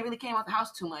probably ain't really came out the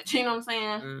house too much. You know what I'm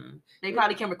saying? They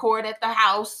probably can record at the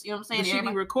house. You know what I'm saying? She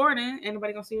be recording. Ain't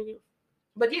nobody gonna see her.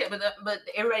 But yeah, but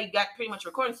everybody got pretty much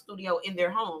recording studio in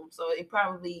their home, so it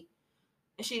probably.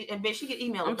 And she get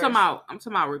email. I'm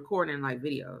talking about recording like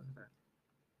videos.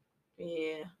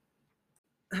 Yeah.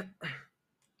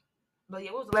 But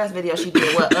yeah, what was the last video she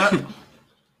did? What?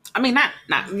 I mean, not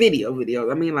videos.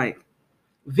 I mean, like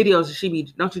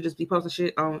videos. Don't you just be posting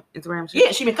shit on Instagram? Shit?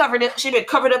 Yeah, she been covered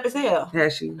up as hell.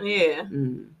 Has she? Yeah.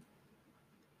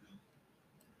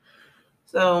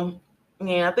 So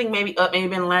yeah, I think maybe been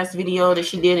the last video that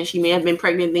she did, and she may have been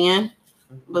pregnant then,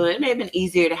 but it may have been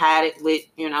easier to hide it with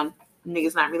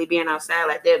niggas not really being outside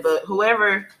like that. But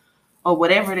whoever or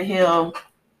whatever the hell.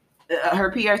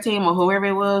 Her PR team or whoever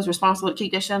it was responsible to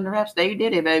keep that shit under wraps, they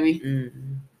did it, baby.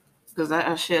 Because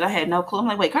I had no clue. I'm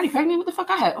like, wait, Cardi pregnant? What the fuck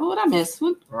I had? What I miss?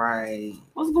 Right.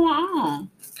 What's going on?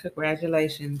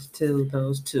 Congratulations to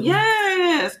those two.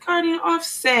 Yes, Cardi and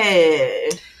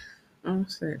Offset.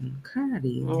 Offset and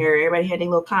Cardi. Everybody had their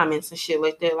little comments and shit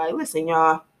like that. Like, listen,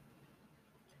 y'all,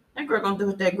 that girl gonna do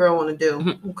what that girl want to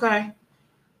do. Okay?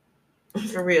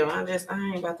 For real. I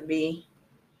ain't about to be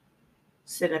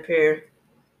sitting up here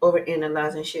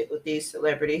overanalyzing shit with these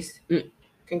celebrities.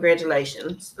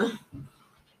 Congratulations.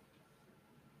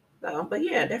 So, but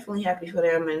yeah, definitely happy for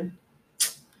them and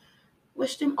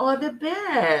wish them all the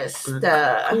best.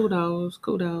 Kudos.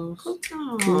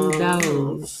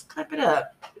 Clap it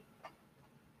up.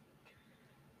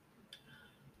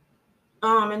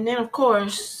 And then of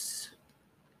course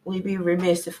we'd be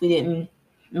remiss if we didn't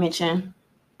mention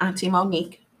Auntie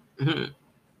Monique.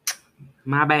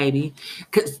 My baby,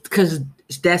 cause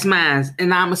that's mine,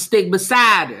 and I'ma stick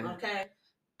beside her. Okay.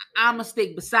 I'ma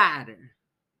stick beside her.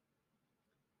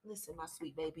 Listen, my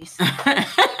sweet babies.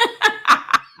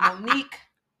 Monique,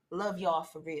 love y'all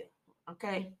for real.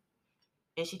 Okay.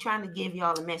 And she trying to give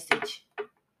y'all a message.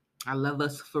 I love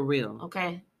us for real.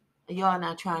 Okay. Y'all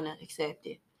not trying to accept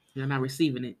it. You're not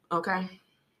receiving it. Okay.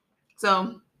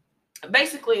 So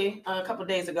basically, a couple of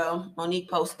days ago, Monique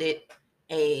posted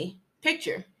a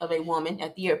picture of a woman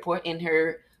at the airport in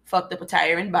her fucked up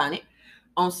attire and bonnet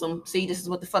on some, see, this is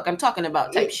what the fuck I'm talking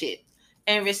about type shit.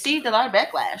 And received a lot of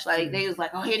backlash. Like, they was like,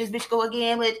 oh, here this bitch go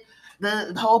again with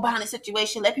the whole bonnet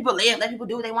situation. Let people live. Let people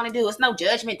do what they want to do. It's no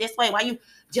judgment this way. Why you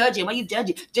judging? Why you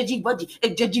judging? Judgy Budgie.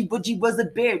 If Judgy Budgie was a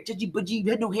bear. Judgy Budgie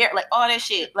had no hair. Like, all that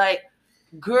shit. Like,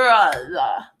 girl.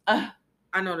 I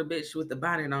know the bitch with the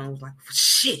bonnet on was like,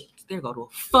 shit. There go to a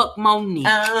fuck Monique.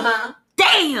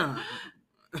 Damn.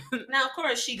 Now, of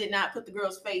course, she did not put the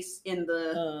girl's face in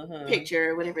the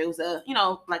picture or whatever. It was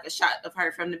like a shot of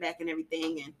her from the back and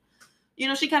everything. And,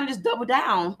 she kind of just doubled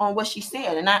down on what she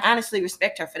said. And I honestly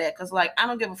respect her for that. Because, like, I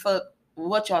don't give a fuck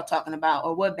what y'all talking about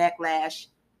or what backlash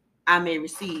I may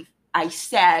receive. I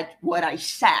said what I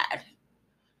said. And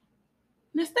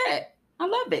that's that. I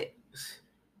love it.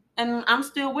 And I'm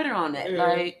still with her on that.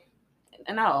 Like,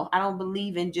 no, I don't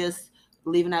believe in just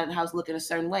leaving out of the house looking a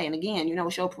certain way. And again,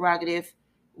 it's your prerogative.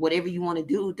 Whatever you want to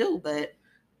do. But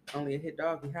only a hit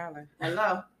dog be hollering.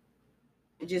 Hello,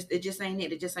 it just ain't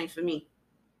it. It just ain't for me.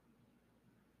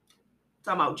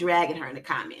 Talking about dragging her in the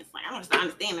comments. Like, I don't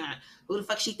understand her. Who the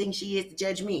fuck she thinks she is to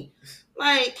judge me?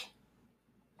 Like,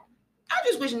 I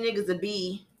just wish niggas would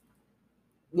be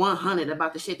 100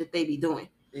 about the shit that they be doing.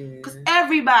 Because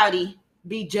everybody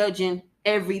be judging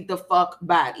every the fuck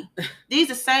body. These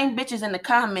are the same bitches in the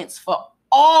comments for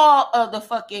all of the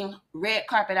fucking red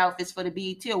carpet outfits for the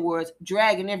BET Awards,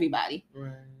 dragging everybody.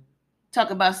 Right. Talk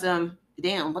about some,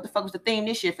 damn, what the fuck was the theme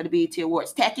this year for the BET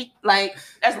Awards? Tacky? Like,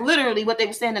 that's literally what they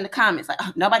were saying in the comments.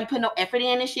 Like, nobody put no effort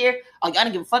in this year. Oh, y'all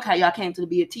didn't give a fuck how y'all came to the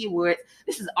BET Awards.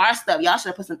 This is our stuff. Y'all should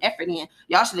have put some effort in.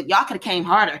 Y'all could have came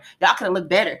harder. Y'all could have looked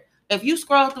better. If you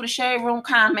scroll through the Shade Room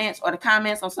comments or the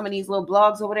comments on some of these little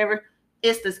blogs or whatever,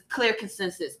 it's this clear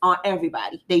consensus on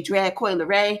everybody. They drag Coi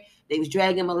Leray. They was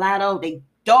dragging Mulatto. They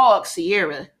dog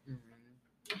Sierra.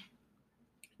 Mm-hmm.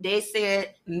 They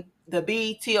said the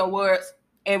BET Awards,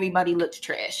 everybody looks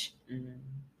trash. Mm-hmm.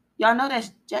 Y'all know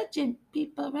that's judging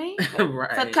people, right?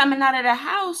 Right. For coming out of the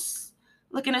house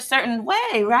looking a certain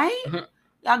way, right?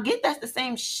 Y'all get that's the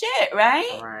same shit,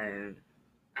 right? Right.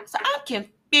 So I'm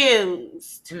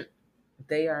confused.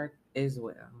 They are as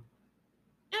well.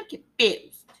 I'm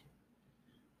confused.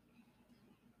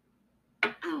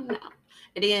 I don't know.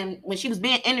 And then when she was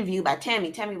being interviewed by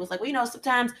Tammy was like, well,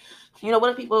 sometimes, what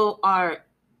if people are,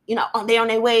 they on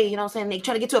their way, they trying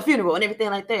to get to a funeral and everything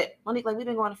like that. Monique, like, we've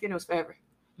been going to funerals forever.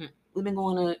 We've been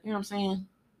going to,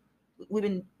 we've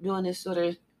been doing this sort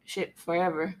of shit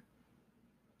forever.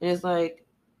 And it's like,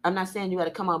 I'm not saying you got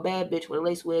to come out bad bitch with a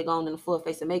lace wig on and a full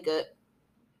face of makeup.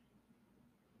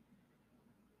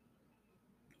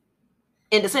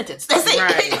 In the sentence. That's it.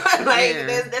 Right. Like,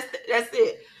 yeah. That's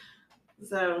it.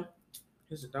 So.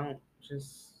 I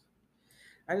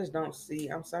just don't see.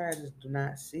 I'm sorry, I just do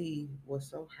not see what's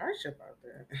so harsh about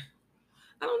that.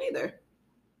 I don't either.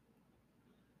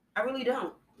 I really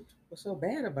don't. What's so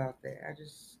bad about that? I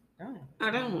just don't. I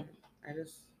don't. I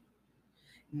just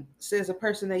says a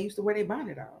person that used to wear their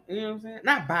bonnet out. You know what I'm saying?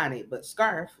 Not bonnet, but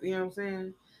scarf. You know what I'm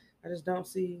saying? I just don't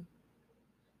see.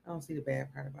 I don't see the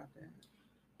bad part about that.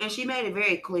 And she made it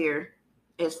very clear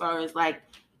as far as like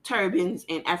turbans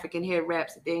and African hair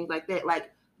wraps and things like that.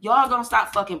 Like, y'all gonna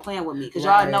stop fucking playing with me because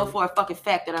y'all know for a fucking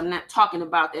fact that I'm not talking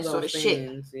about that sort of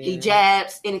shit. Yeah.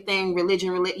 Hijabs, anything,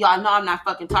 religion. Y'all know I'm not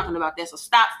fucking talking about that. So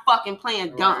stop fucking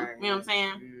playing dumb. Right. You know what I'm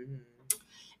saying? Mm-hmm.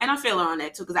 And I feel her on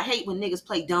that too because I hate when niggas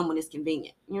play dumb when it's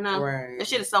convenient. Right. That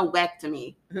shit is so whack to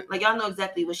me. Like, y'all know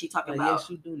exactly what she talking about. Yes,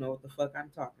 you do know what the fuck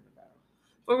I'm talking about.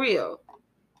 For real.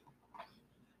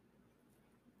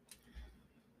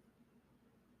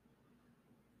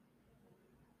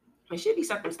 It should be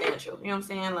circumstantial. You know what I'm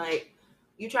saying? Like,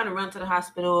 you trying to run to the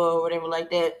hospital or whatever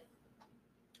like that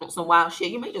on some wild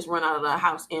shit. You may just run out of the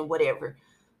house and whatever.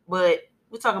 But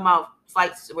we're talking about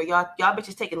flights where y'all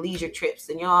bitches taking leisure trips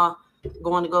and y'all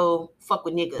going to go fuck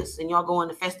with niggas and y'all going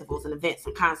to festivals and events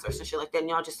and concerts and shit like that. And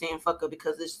y'all just saying fuck up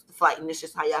because it's the flight and it's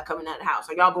just how y'all coming out of the house.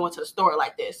 Or y'all going to the store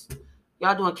like this.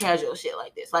 Y'all doing casual shit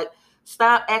like this. Like,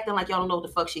 stop acting like y'all don't know what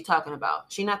the fuck she talking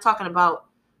about. She not talking about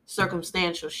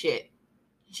circumstantial shit.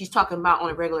 She's talking about on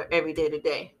a regular, everyday to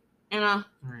day. Right.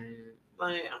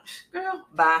 Like, girl,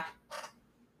 bye.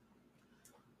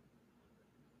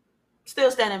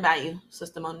 Still standing by you,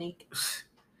 Sister Monique.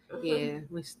 Yeah,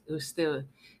 we still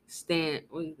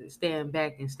stand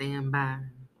back and stand by.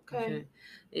 Okay.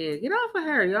 Yeah, get off of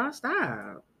her, y'all.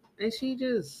 Stop. And she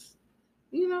just,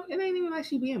 it ain't even like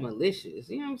she being malicious.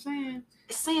 You know what I'm saying?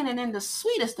 Saying it in the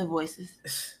sweetest of voices.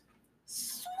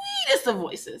 Sweetest of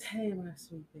voices. Hey, my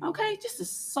sweet baby. Okay, just as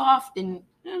soft and, you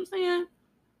know what I'm saying?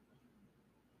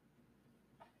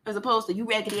 As opposed to you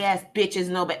raggedy ass bitches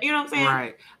know better. You know what I'm saying?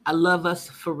 Right. I love us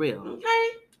for real. Okay.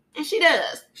 And she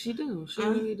does. She do. She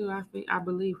really do. I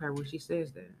believe her when she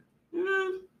says that.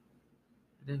 I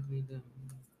definitely do.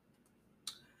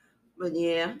 But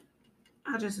yeah,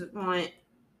 I just want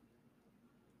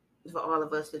for all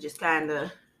of us to just kind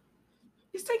of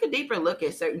just take a deeper look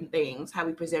at certain things, how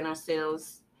we present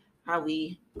ourselves, how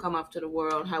we come off to the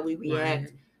world, how we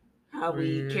react, how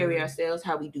we carry ourselves,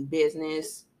 how we do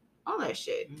business, all that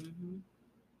shit. Mm-hmm.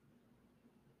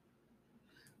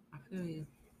 I feel you.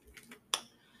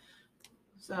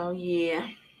 So yeah.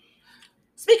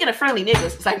 Speaking of friendly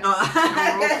niggas, it's like, no.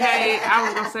 Okay, I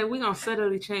was gonna say we're gonna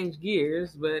subtly change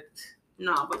gears, but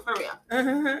no, but for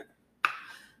real.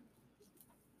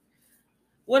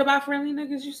 What about friendly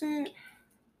niggas? You said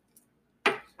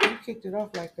you kicked it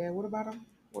off like that. What about them?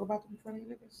 What about them friendly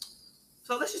niggas?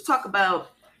 So let's just talk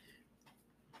about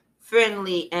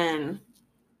friendly and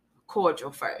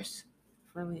cordial first.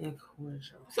 Friendly and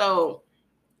cordial. So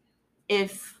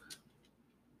if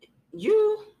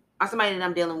you are somebody that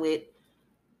I'm dealing with,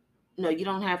 no, you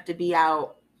don't have to be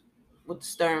out with the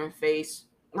stern face.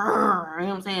 You know what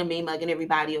I'm saying? Being mugging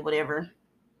everybody or whatever.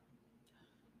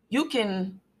 You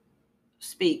can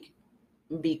speak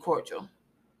and be cordial.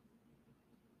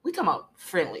 We talking about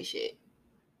friendly shit.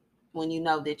 When you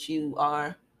know that you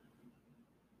are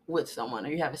with someone or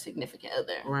you have a significant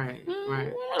other. Right,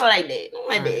 right. I like that. I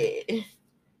like Right. that.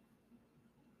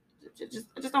 I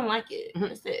just don't like it.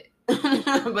 That's it.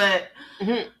 But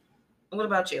what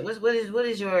about you? What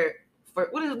is your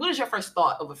first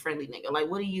thought of a friendly nigga? Like,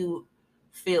 what do you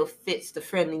feel fits the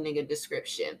friendly nigga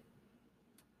description?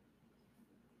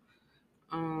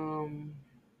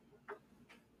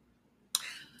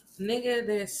 Nigga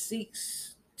that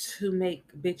seeks to make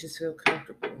bitches feel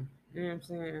comfortable. You know what I'm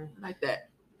saying? Like that.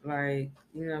 Like,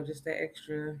 you know, just that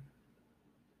extra, you know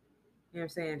what I'm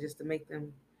saying? Just to make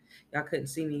them, y'all couldn't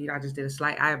see me. I just did a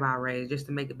slight eyebrow raise just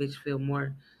to make a bitch feel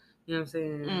more, you know what I'm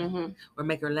saying? Mm-hmm. Or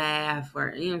make her laugh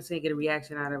or, you know what I'm saying? Get a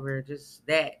reaction out of her. Just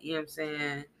that, you know what I'm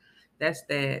saying? That's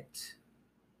that.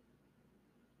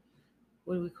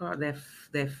 What do we call it?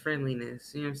 That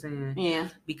friendliness? You know what I'm saying? Yeah.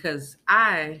 Because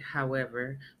I,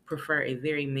 however, prefer a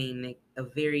very mean,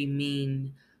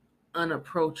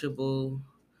 unapproachable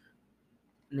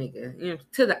nigga. You know,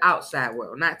 to the outside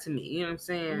world, not to me. You know what I'm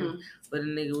saying? Mm-hmm. But a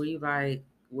nigga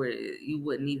where you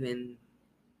wouldn't even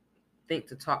think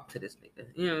to talk to this nigga.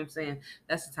 You know what I'm saying?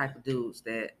 That's the type of dudes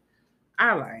that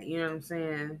I like. You know what I'm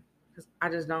saying? Because I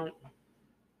just don't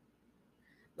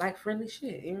like friendly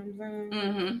shit. You know what I'm saying?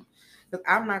 Mm-hmm. Because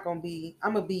I'm gonna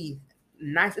be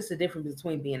nice. It's a difference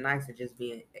between being nice and just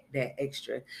being that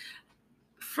extra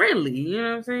friendly. You know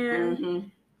what I'm saying? Mm-hmm.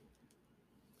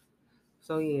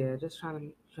 So yeah, just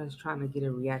trying to get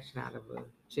a reaction out of a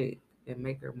chick and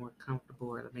make her more comfortable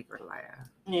or to make her laugh.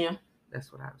 Yeah.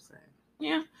 That's what I would say.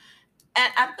 Yeah.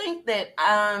 And I think that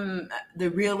the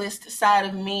realist side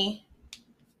of me.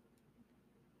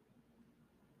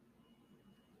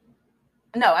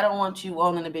 No, I don't want you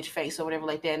all in the bitch face or whatever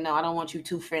like that. No, I don't want you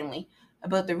too friendly.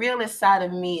 But the realist side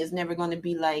of me is never going to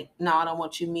be like, no, I don't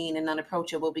want you mean and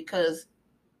unapproachable, because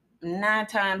 9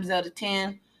 times out of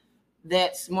 10,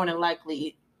 that's more than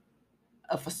likely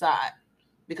a facade.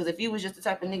 Because if you was just the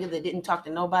type of nigga that didn't talk to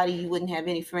nobody, you wouldn't have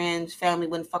any friends, family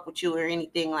wouldn't fuck with you or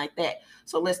anything like that.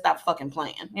 So let's stop fucking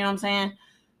playing. You know what I'm saying?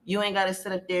 You ain't got to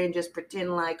sit up there and just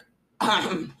pretend like, you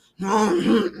know what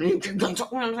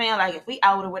I'm saying? Like, if we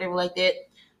out or whatever like that,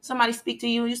 somebody speak to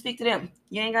you, you speak to them.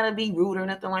 You ain't got to be rude or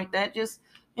nothing like that. Just,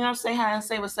 you know, say hi and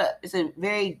say what's up. It's a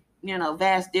very,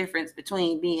 vast difference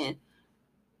between being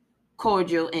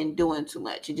cordial and doing too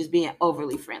much and just being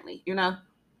overly friendly,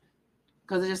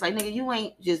 Because it's just like, nigga, you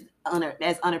ain't just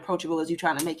as unapproachable as you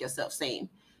trying to make yourself seem.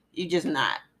 You just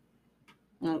not.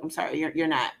 I'm sorry, you're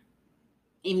not.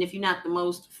 Even if you're not the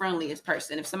most friendliest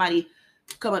person. If somebody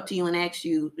come up to you and ask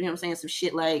you, you know what I'm saying, some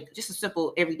shit like, just a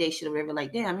simple everyday shit or whatever,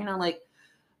 like, damn, like,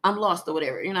 I'm lost or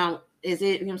whatever, is it,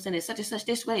 you know what I'm saying, it's such and such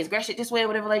this way, it's Gresham this way or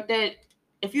whatever like that.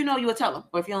 If you know, you will tell them.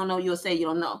 Or if you don't know, you'll say you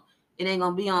don't know. It ain't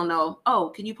gonna be on no, oh,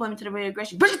 can you point me to the red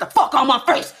aggression? Bitch, get the fuck on my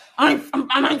face. I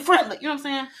ain't friendly. You know what I'm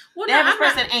saying? Well, the average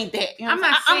person ain't that. You know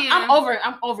what I'm saying?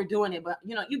 I'm overdoing it, but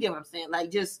you get what I'm saying.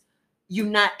 Like, just you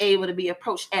not able to be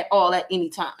approached at all at any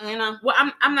time. Well,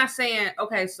 I'm not saying,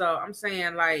 okay, so I'm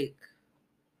saying, like,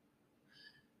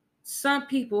 some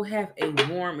people have a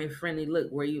warm and friendly look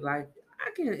where you like,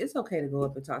 it's okay to go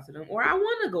up and talk to them, or I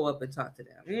want to go up and talk to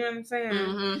them. You know what I'm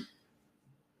saying?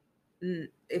 Mm-hmm.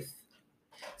 If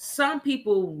some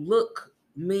people look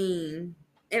mean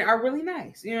and are really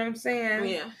nice, you know what I'm saying?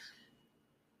 Yeah.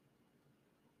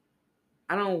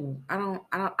 I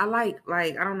like,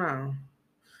 I don't know.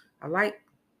 I like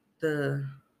the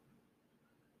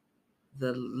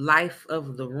life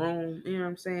of the room, you know what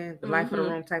I'm saying? The life of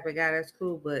the room type of guy, that's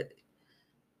cool, but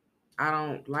I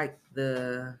don't like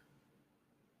the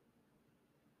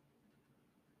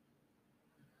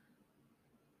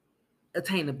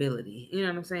attainability. You know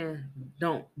what I'm saying?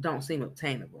 Don't seem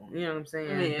obtainable. You know what I'm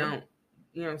saying? Yeah. Don't,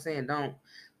 you know what I'm saying? Don't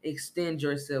extend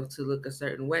yourself to look a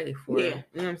certain way for Yeah. You know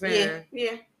what I'm saying?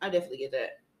 Yeah. I definitely get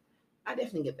that.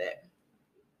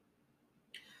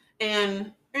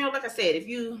 And like I said, if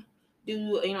you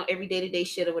do every day-to-day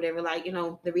shit or whatever, like,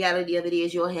 the reality of it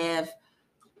is you'll have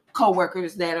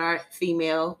co-workers that are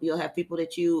female, you'll have people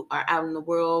that you are out in the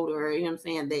world, or you know what I'm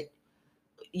saying, that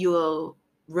you'll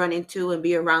run into and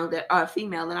be around that are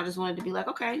female. And I just wanted to be like,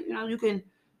 okay, you can,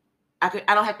 I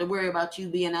don't have to worry about you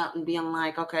being out and being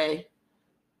like, okay,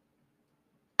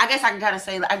 I guess I can kind of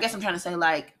say, I guess I'm trying to say,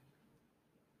 like,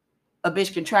 a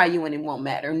bitch can try you and it won't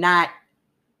matter. Not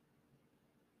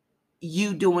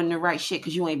you doing the right shit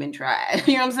because you ain't been tried.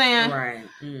 You know what I'm saying? Right.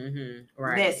 Mm-hmm.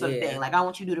 Right. That sort of thing. Like, I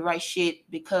want you to do the right shit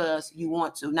because you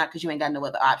want to, not because you ain't got no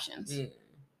other options. Yeah.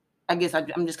 I guess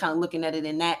I'm just kind of looking at it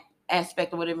in that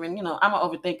aspect or whatever. And, I'm an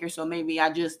overthinker, so maybe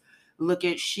I just look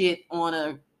at shit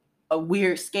on a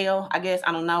weird scale, I guess.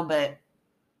 I don't know, but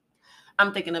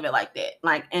I'm thinking of it like that.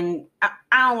 Like, and I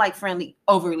don't like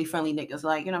overly friendly niggas.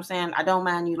 Like, you know what I'm saying? I don't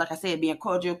mind you, like I said, being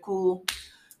cordial, cool,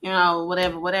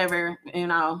 whatever,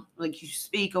 like you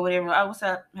speak or whatever. Oh, what's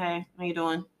up? Hey, how you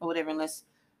doing? Or whatever. And let's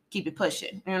keep it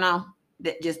pushing,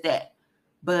 that.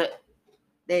 But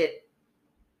that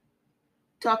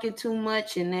talking too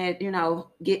much and that,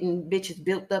 getting bitches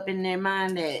built up in their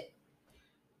mind that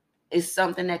is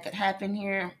something that could happen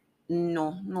here.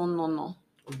 No.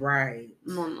 Right.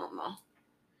 No.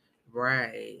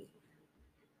 Right.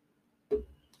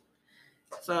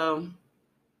 So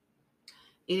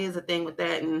it is a thing with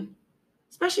that, and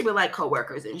especially with like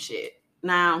coworkers and shit.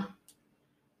 Now,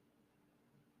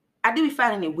 I do be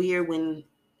finding it weird when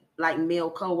like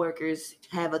male coworkers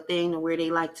have a thing where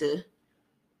they like to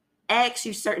ask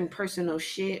you certain personal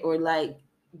shit or like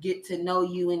get to know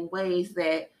you in ways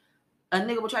that a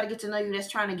nigga will try to get to know you that's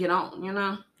trying to get on,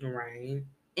 Right.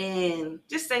 And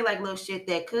just say like little shit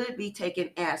that could be taken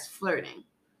as flirting,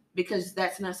 because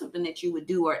that's not something that you would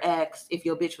do or ask if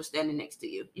your bitch was standing next to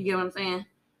you. You get what I'm saying?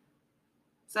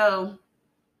 So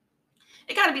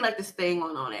it got to be like this thing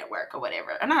going on at work or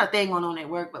whatever. Or not a thing going on at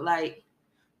work, but like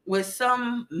with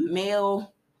some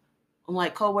male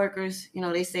like coworkers,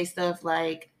 they say stuff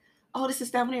like, "Oh, this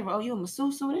is that whatever. Oh, you a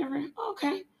masseuse or whatever?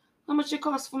 Okay. How much it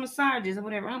costs for massages or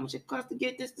whatever? How much it costs to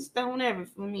get this, that, whatever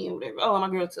for me or whatever? Oh, my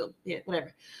girl too. Yeah,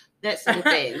 whatever. That sort of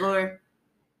thing." Or,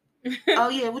 "Oh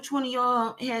yeah, which one of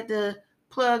y'all had to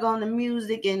plug on the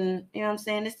music and you know what I'm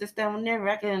saying? This, that, whatever.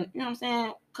 I can, you know what I'm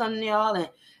saying, come to y'all and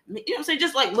you know what I'm saying,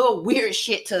 just like little weird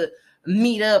shit to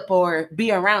meet up or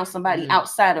be around somebody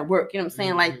outside of work. You know what I'm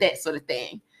saying, like that sort of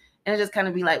thing." And it just kind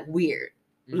of be like weird,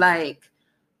 like,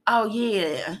 oh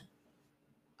yeah,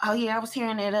 I was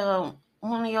hearing that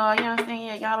one of y'all, you know what I'm saying,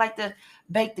 yeah, y'all like to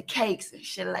bake the cakes and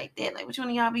shit like that. Like, which one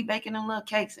of y'all be baking them little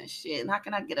cakes and shit? And how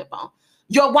can I get up on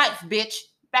your wife, bitch?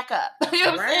 Back up. You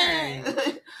know what I'm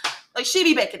saying? Like, she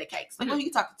be baking the cakes. Like, who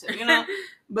you talking to?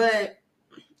 But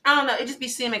I don't know. It just be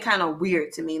seeming kind of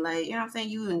weird to me. Like, you know what I'm saying?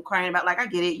 You inquiring about, like, I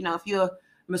get it. If you're a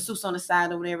masseuse on the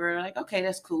side or whatever, like, okay,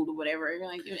 that's cool or whatever.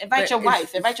 Like, invite your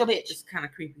wife, invite your bitch. It's kind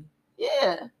of creepy.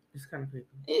 Yeah. It's kind of creepy.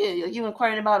 Yeah, you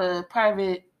inquiring about a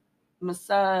private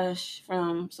massage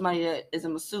from somebody that is a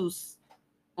masseuse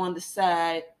on the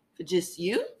side for just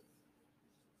you?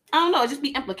 I don't know. It just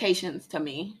be implications to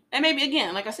me. And maybe,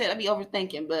 again, like I said, I'd be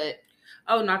overthinking, but...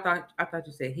 Oh, no, I thought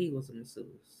you said he was a masseuse.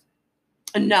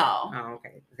 No. Oh,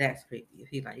 okay. That's creepy. If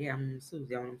he's like, yeah, I'm a masseuse.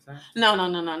 Y'all want a massage?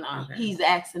 No. Okay. He's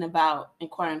asking about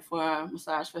inquiring for a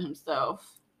massage for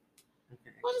himself.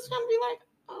 Okay. I'm just gonna be like,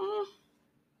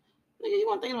 nigga, you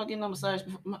weren't thinking about getting a massage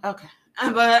before? Okay.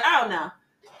 But I don't know.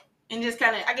 And just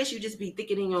kind of, I guess you just be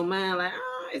thinking in your mind, like,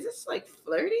 is this like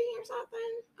flirty or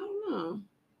something? I don't know.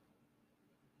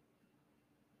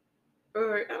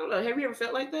 Or, I don't know. Have you ever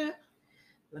felt like that?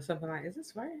 Or something like, is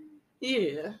this flirty?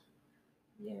 Yeah.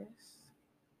 Yes.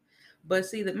 But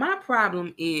see, that my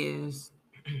problem is,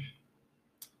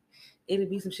 it'd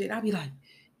be some shit. I'd be like,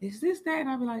 is this that? And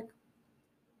I'd be like,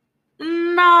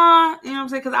 nah. You know what I'm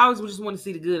saying? Because I always just want to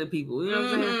see the good in people. You know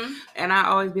what I'm saying? And I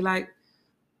always be like,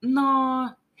 no,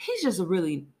 he's just a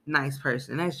really nice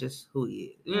person. That's just who he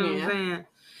is. You know what I'm saying?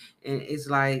 And it's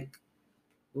like,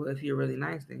 well, if you're really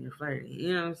nice, then you're flirty.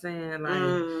 You know what I'm saying?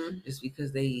 Like, just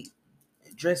because they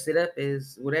dress it up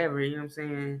as whatever, you know what I'm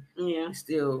saying? Yeah. It's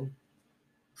still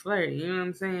flirty. You know what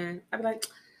I'm saying? I'd be like,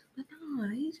 but no,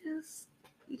 he's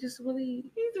a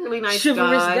really nice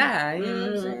chivalrous guy. You know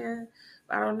what I'm saying?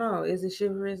 I don't know. Is it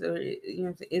chivalrous or you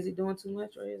know? Is he doing too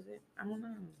much or is it? I don't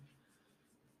know.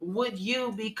 Would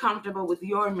you be comfortable with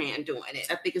your man doing it?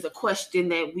 I think it's a question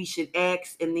that we should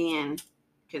ask and then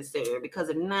consider. Because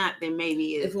if not, then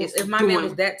maybe if my man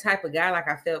was that type of guy, like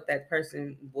I felt that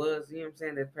person was, you know what I'm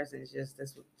saying? That person is just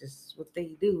what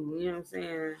they do. You know what I'm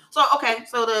saying? So okay,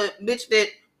 so the bitch that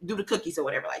do the cookies or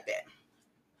whatever like that.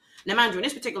 Now, mind you, in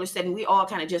this particular setting, we all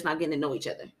kind of just not getting to know each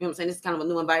other. You know what I'm saying? This is kind of a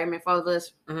new environment for all of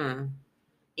us. And,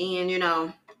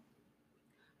 the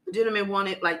gentleman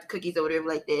wanted, like, the cookies or whatever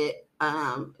like that,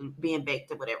 being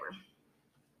baked or whatever.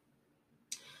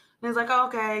 And it's like, oh,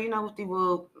 okay,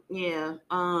 well, yeah,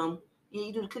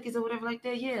 you do the cookies or whatever like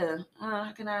that? Yeah.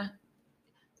 How can I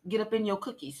get up in your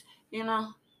cookies?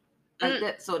 Like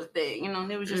that sort of thing.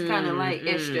 And it was just kind of, like,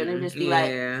 extra. And it would just be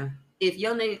like, if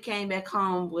your nigga came back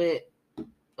home with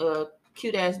a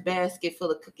cute ass basket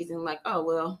full of cookies and like, oh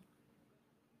well,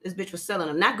 this bitch was selling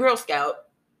them, not Girl Scout,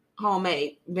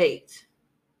 homemade, baked,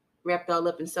 wrapped all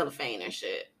up in cellophane and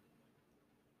shit.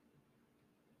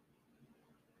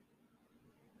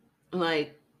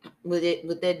 Like, would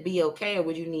that be okay, or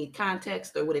would you need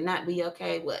context, or would it not be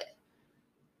okay? What?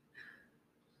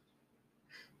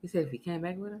 You said if he came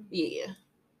back with him? Yeah.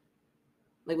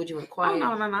 Like, would you Oh require?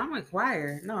 no, I'm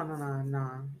inquire. No.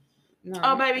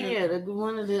 Oh baby, yeah.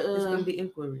 One of It's the gonna be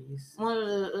inquiries. one of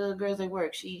the girls at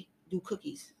work, she do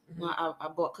cookies. Mhm. Well, I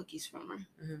bought cookies from her.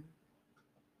 Mhm.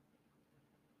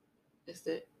 That's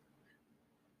it.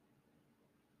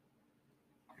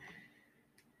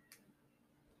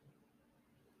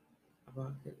 I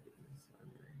bought cookies.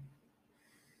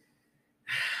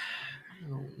 I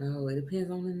don't know. It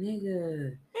depends on the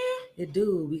nigga. It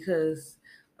do, because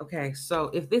okay, so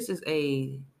if this is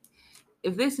a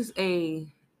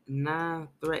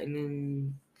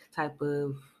non-threatening type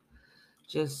of,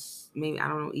 just maybe, I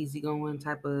don't know, easygoing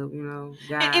type of,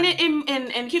 guy.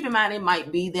 And keep in mind, it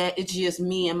might be that it's just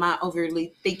me and my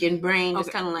overly thinking brain. It's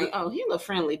Okay. kind of like, oh, he look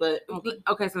friendly, but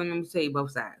Okay, so let me tell you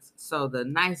both sides. So the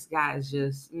nice guy is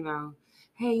just,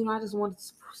 hey, I just wanted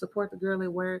to support the girl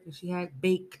at work, and she had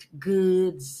baked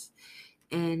goods,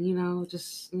 and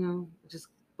just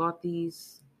bought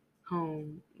these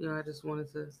home. I just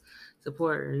wanted to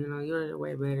support her. You're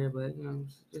way better, but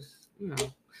just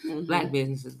Mhm. black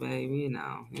businesses, baby. You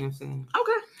know what I'm saying?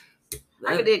 Okay,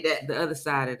 I could dig that. The other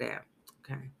side of that.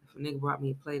 Okay, if a nigga brought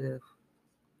me a plate of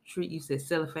treat, you said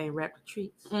cellophane wrapped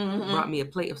treats. Mhm. Brought me a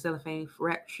plate of cellophane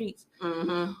wrapped treats.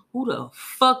 Mhm. Who the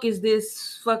fuck is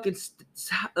this fucking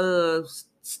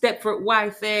Stepford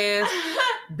wife ass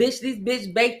bitch? This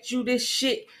bitch baked you this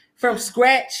shit from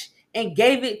scratch and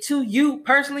gave it to you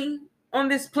personally on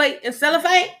this plate in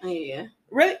cellophane? Yeah.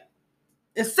 Really?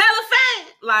 In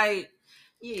cellophane? Like,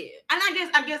 yeah. And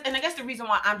I guess the reason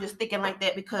why I'm just thinking like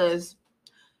that, because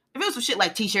if it was some shit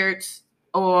like t-shirts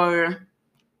or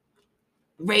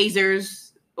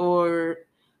razors or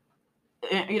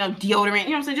deodorant, you know what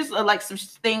I'm saying, just like some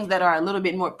things that are a little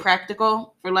bit more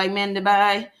practical for like men to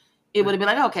buy, it would have been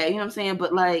like, okay, you know what I'm saying.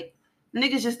 But like,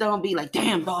 niggas just don't be like,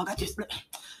 damn dog,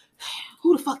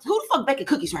 who the fuck baking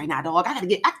cookies right now, dog? I gotta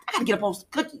get up on some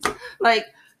cookies. Like,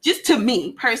 just to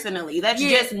me personally, that's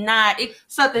just not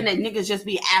something that niggas just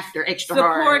be after extra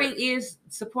hard.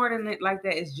 Supporting it like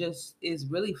that is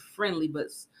really friendly,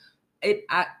 but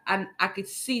I could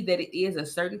see that it is a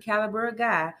certain caliber of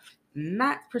guy,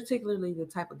 not particularly the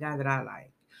type of guy that I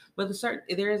like, but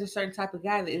there is a certain type of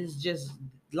guy that is just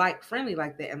like friendly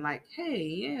like that, and like, hey,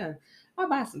 yeah, I'll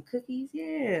buy some cookies,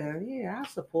 yeah, I'll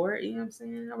support, you know what I'm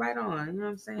saying, right on, you know what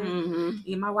I'm saying. Mm-hmm.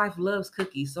 Yeah, my wife loves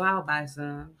cookies, so I'll buy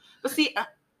some. But see,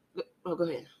 go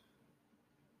ahead.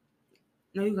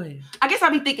 No, you go ahead. I guess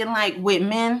I'll be thinking like with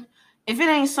men, if it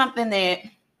ain't something that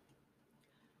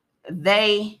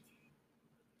they,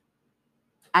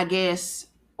 I guess,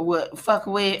 would fuck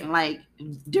with like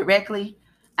directly,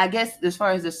 I guess as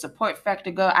far as the support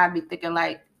factor go, I'd be thinking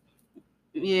like,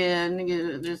 yeah,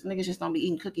 niggas just don't be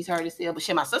eating cookies hard as hell. But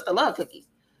shit, my sister love cookies.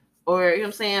 Or, you know what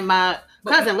I'm saying, my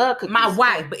cousin love cookies. My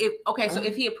wife. But so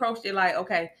if he approached it like,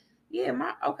 okay, yeah,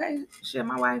 my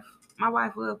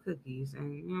wife love cookies,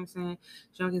 and you know what I'm saying,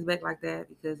 she don't get back like that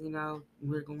because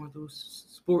we're going through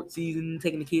sports season,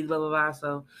 taking the kids, blah blah blah.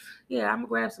 So yeah, I'm gonna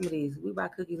grab some of these. We buy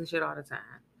cookies and shit all the time.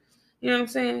 You know what I'm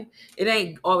saying? It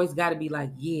ain't always got to be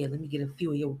like, yeah, let me get a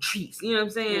few of your treats. You know what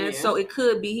I'm saying? Yeah. So it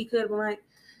could be, he could have been like,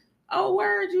 oh,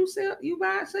 word, you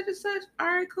buy such and such. All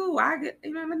right, cool. I get,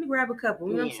 let me grab a couple.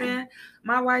 You know what I'm saying?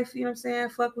 My wife, you know what I'm saying,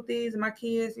 fuck with these, and my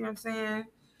kids, you know what I'm saying,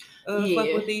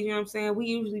 fuck with these, you know what I'm saying. We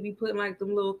usually be putting like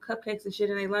them little cupcakes and shit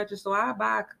in their lunches, so I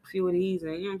buy a few of these,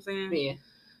 and you know what I'm saying.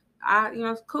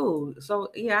 Yeah. It's cool.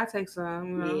 So yeah, I take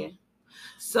some. Yeah.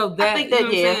 So that, I think that,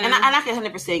 and I can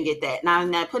 100% get that.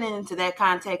 Now putting it into that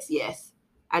context, yes,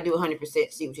 I do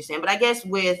 100% see what you're saying. But I guess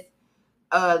with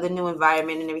the new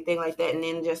environment and everything like that, and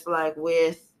then just like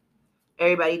with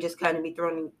everybody just kind of be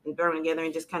thrown together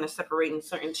and just kind of separating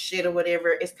certain shit or whatever,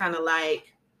 it's kind of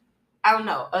like, I don't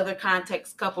know, other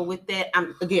context coupled with that.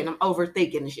 I'm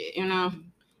overthinking the shit,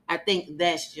 I think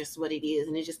that's just what it is,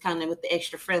 and it's just kind of with the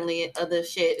extra friendly and other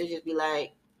shit, it just be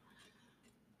like,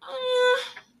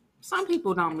 some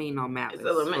people don't mean no malice.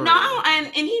 No, and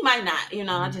he might not,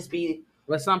 I just be.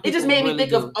 But some people, it just made really me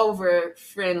think do. of over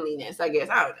friendliness, I guess.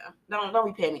 I don't know. Don't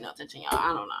be paying me no attention, y'all.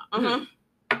 I don't know.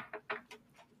 Mm-hmm.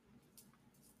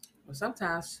 Well,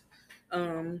 sometimes,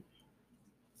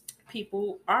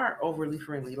 people are overly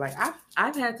friendly. Like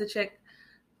I've had to check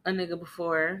a nigga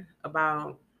before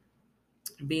about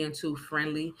being too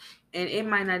friendly, and it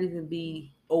might not even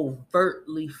be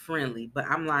overtly friendly. But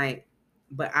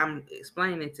I'm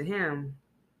explaining it to him.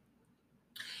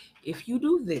 If you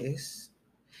do this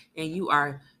and you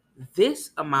are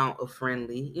this amount of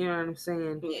friendly, you know what I'm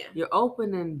saying? Yeah. You're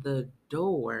opening the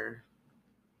door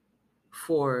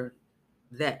for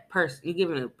that person. You're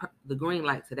giving the green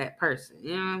light to that person.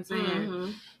 You know what I'm saying?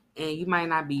 Mm-hmm. And you might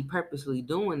not be purposely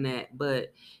doing that,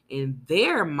 but in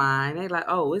their mind, they're like,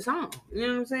 "Oh, it's on." You know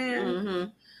what I'm saying? Mm-hmm.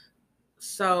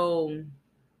 So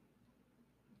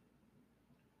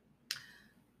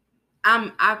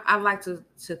I like to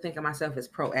think of myself as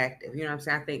proactive. You know what I'm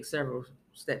saying? I think several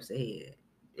steps ahead.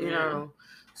 You know,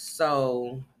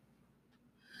 so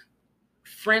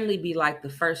friendly be like the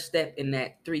first step in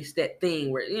that 3-step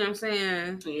thing where, you know what I'm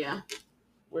saying? Yeah.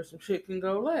 Where some shit can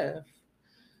go left.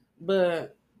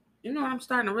 But you know what I'm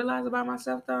starting to realize about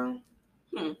myself though?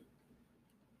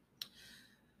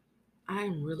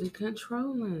 I'm really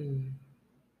controlling.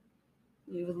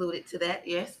 You've alluded to that,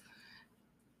 yes.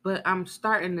 But I'm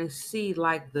starting to see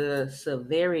like the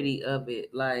severity of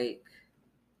it. Like,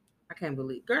 I can't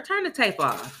believe, girl, turn the tape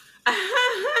off.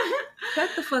 Cut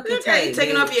the fucking Okay, tape.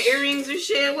 taking bitch. off your earrings and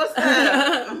shit. What's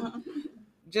up?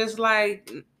 Just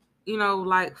like, you know,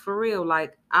 like for real,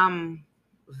 like I'm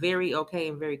very okay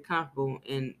and very comfortable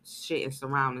in shit and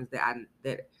surroundings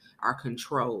that are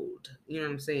controlled. You know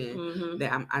what I'm saying? Mm-hmm.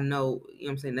 That I know, you know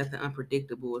what I'm saying, nothing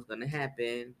unpredictable is gonna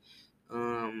happen. You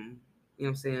know what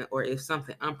I'm saying? Or if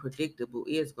something unpredictable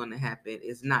is gonna happen,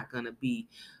 it's not gonna be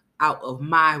out of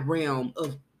my realm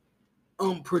of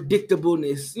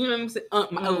unpredictableness. You know what I'm saying?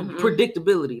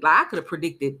 Predictability. Like I could have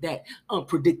predicted that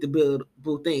unpredictable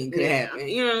thing could happen.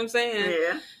 You know what I'm saying?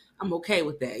 Yeah. I'm okay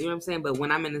with that. You know what I'm saying? But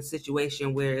when I'm in a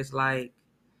situation where it's like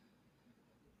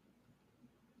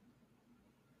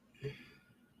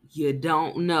you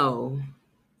don't know,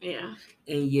 Yeah.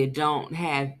 and you don't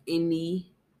have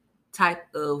any type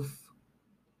of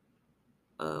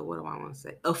what do I want to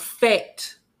say?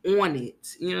 Effect on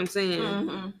it. You know what I'm saying?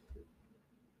 Mm-hmm.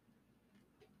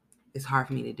 It's hard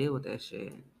for me to deal with that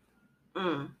shit.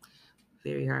 Mm.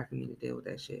 Very hard for me to deal with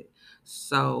that shit.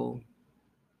 So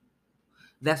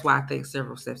that's why I think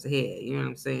several steps ahead. You know what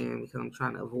I'm saying? Because I'm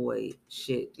trying to avoid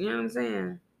shit. You know what I'm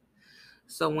saying?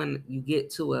 So when you get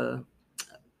to a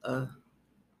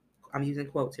I'm using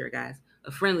quotes here, guys,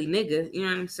 a friendly nigga, you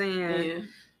know what I'm saying? Yeah.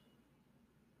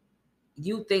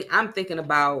 I'm thinking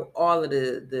about all of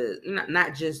the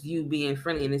not just you being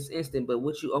friendly in this instant, but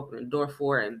what you open the door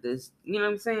for and this, you know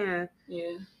what I'm saying?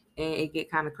 Yeah. And it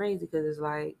get kind of crazy because it's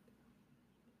like,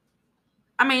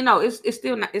 I mean, no, it's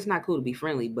still not, it's not cool to be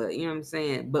friendly, but you know what I'm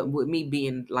saying? But with me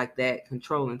being like that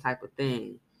controlling type of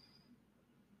thing,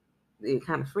 it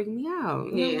kind of freaked me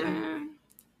out. You know what I'm saying?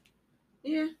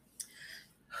 Yeah.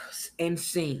 It's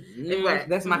insane. You know, Right.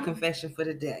 that's my confession for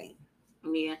the day.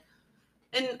 Yeah.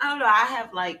 And I don't know, I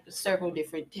have like several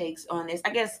different takes on this.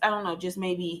 I guess, I don't know, just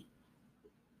maybe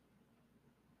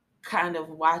kind of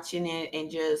watching it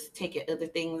and just taking other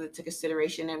things into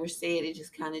consideration that were said. It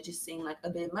just kind of just seemed like a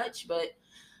bit much. But,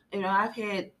 you know, I've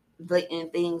had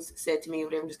blatant things said to me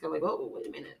where I'm just kind of like, oh, wait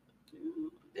a minute.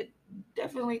 I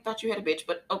definitely thought you had a bitch,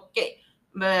 but okay.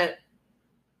 But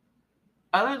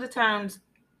a lot of the times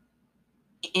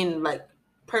in like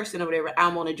person or whatever, I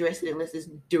won't address it unless it's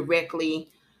directly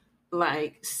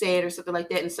like said or something like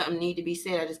that and something need to be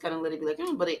said. I just kind of let it be like,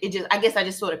 but it just, I guess I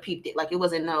just sort of peeped it. Like it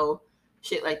wasn't no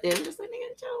shit like that. I'm just like,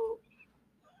 nigga, Joe,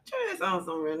 try this on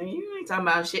somewhere, nigga. You ain't talking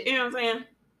about shit. You know what I'm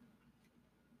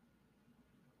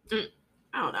saying?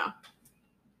 I don't know.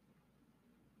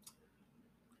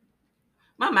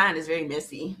 My mind is very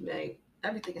messy. Like, I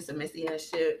be thinking some messy ass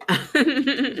shit.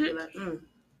 Be like,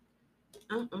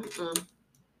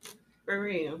 For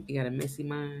real. You got a messy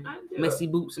mind. I do. Messy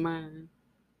boots mind.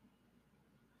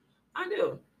 I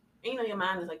do. And you know, your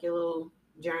mind is like your little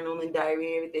journal and diary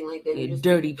and everything like that. Your You just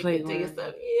dirty think to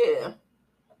yourself, yeah.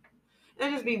 They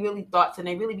just be really thoughts and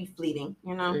they really be fleeting,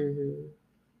 you know? Mm-hmm.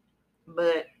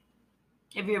 But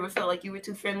have you ever felt like you were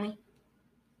too friendly?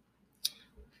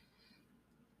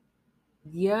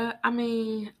 Yeah, I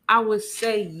mean, I would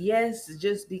say yes,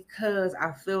 just because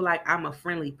I feel like I'm a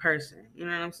friendly person. You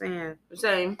know what I'm saying?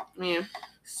 Same, yeah.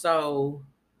 So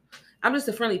I'm just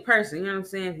a friendly person. You know what I'm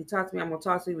saying? If you talk to me, I'm gonna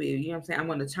talk to you. You know what I'm saying? I'm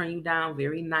gonna turn you down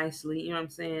very nicely. You know what I'm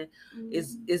saying?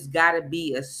 It's gotta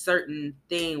be a certain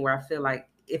thing where I feel like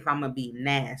if I'm gonna be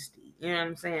nasty, you know what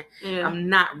I'm saying? Yeah. I'm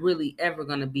not really ever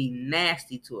gonna be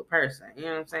nasty to a person. You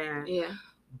know what I'm saying? Yeah.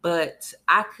 But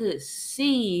I could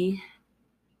see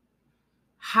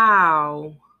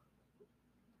how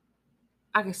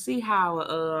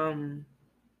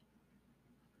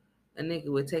a nigga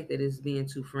would take that as being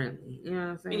too friendly. You know what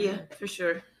I'm saying? Yeah, for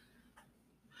sure.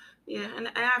 Yeah, and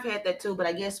I've had that too, but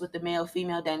I guess with the male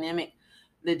female dynamic,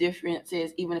 the difference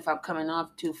is even if I'm coming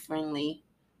off too friendly,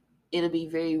 it'll be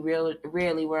very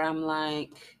rarely where I'm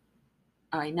like,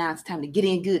 all right, now it's time to get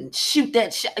in good and shoot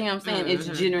that shot. You know what I'm saying? It's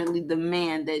generally the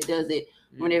man that does it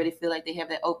whenever they feel like they have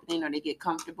that opening or they get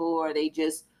comfortable or they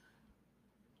just.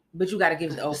 But you got to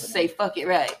give the opening. Say fuck it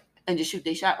right and just shoot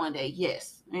their shot one day.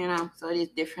 Yes, so it is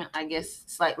different, I guess,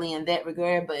 slightly in that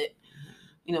regard, but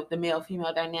the male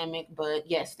female dynamic. But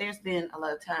yes, there's been a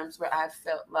lot of times where I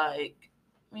felt like,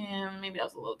 maybe that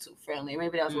was a little too friendly,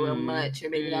 maybe that was a little much, or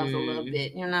maybe that was a little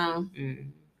bit,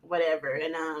 whatever.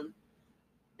 And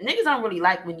niggas don't really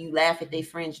like when you laugh at their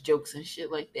friends' jokes and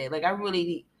shit like that. Like I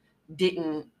really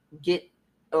didn't get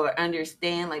or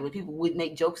understand like when people would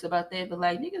make jokes about that, but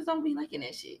like niggas don't be liking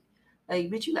that shit. Like,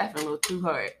 bitch, you laughing a little too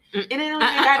hard. It don't even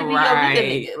gotta be your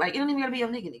nigga. Like, it don't even gotta be your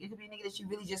nigga. It could be a nigga that you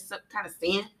really just kind of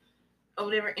seeing or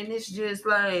whatever. And it's just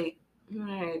like, all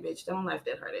right, bitch, don't laugh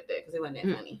that hard at that because it wasn't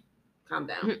that funny. Calm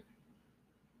down. If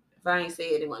I ain't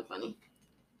say it, it wasn't funny.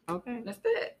 Okay. That's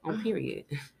that. On period.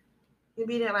 You'd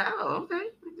be there like, oh, okay.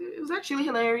 It was actually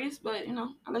hilarious, but,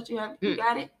 I'll let you have it. You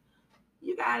got it.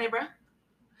 You got it, bro.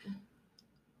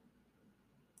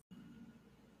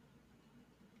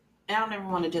 I don't ever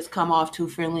want to just come off too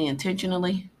friendly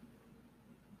intentionally.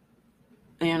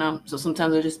 So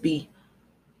sometimes it'll just be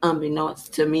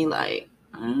unbeknownst to me, like,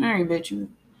 all right, bitch, you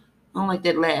don't like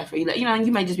that laugh. Or you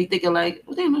you might just be thinking like,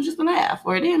 well, damn, it was just a laugh.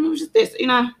 Or damn, it was just this,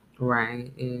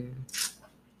 Right, yeah.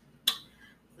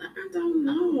 I don't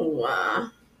know.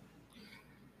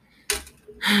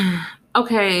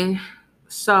 Okay,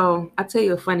 so I'll tell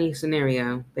you a funny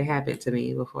scenario that happened to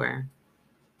me before.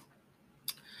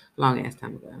 Long ass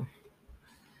time ago.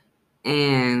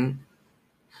 And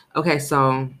okay,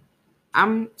 so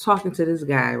I'm talking to this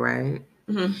guy, right?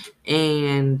 Mm-hmm.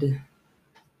 And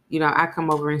I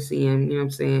come over and see him, you know what I'm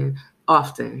saying,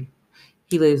 often.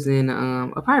 He lives in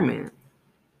apartment.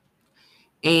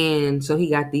 And so he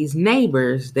got these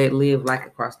neighbors that live like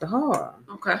across the hall.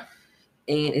 Okay.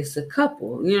 And it's a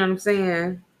couple, you know what I'm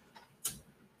saying?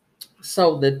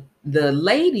 So the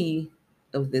lady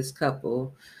of this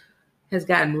couple has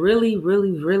gotten really,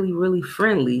 really, really, really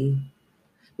friendly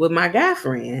with my guy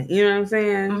friend. You know what I'm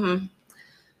saying? Mm-hmm.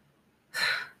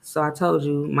 So I told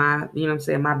you my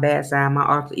bad side, my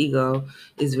alter ego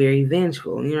is very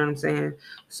vengeful. You know what I'm saying?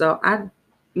 So I,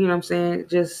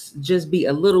 just be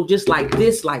a little, just like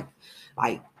this, like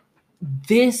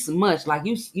this much, like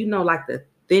like the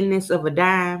thinness of a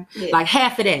dime, like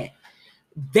half of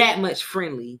that much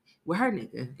friendly with her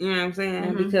nigga. You know what I'm saying?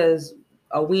 Mm-hmm. Because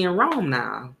we in Rome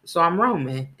now, so I'm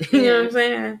roaming. You know what I'm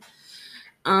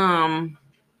saying?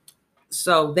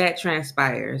 So that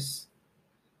transpires.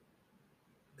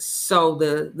 So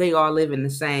they all live in the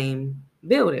same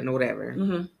building or whatever.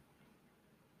 Mm-hmm.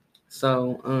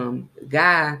 So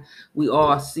guy, we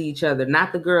all see each other,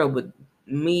 not the girl, but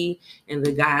me and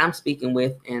the guy I'm speaking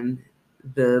with, and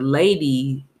the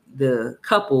lady, the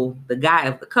couple, the guy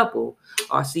of the couple,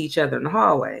 all see each other in the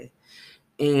hallway.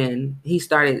 And he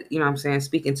started,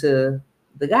 speaking to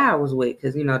the guy I was with,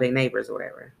 because they neighbors or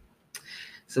whatever.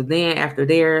 So then after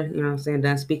they're,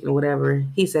 done speaking or whatever,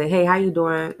 he said, "Hey, how you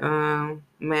doing,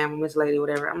 ma'am, Miss Lady,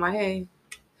 whatever?" I'm like, "Hey,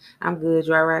 I'm good.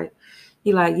 You all right?"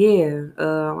 He like, "Yeah,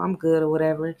 I'm good or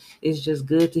whatever. It's just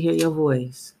good to hear your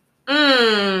voice."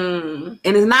 And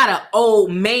it's not an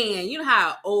old man. You know how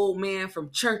an old man from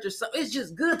church or something. It's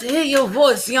just good to hear your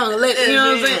voice, young lady. You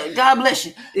know what I'm saying? God bless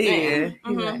you. Yeah.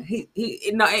 Mm-hmm.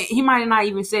 He might have not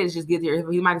even said it's just good to hear.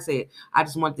 He might have said, "I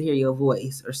just want to hear your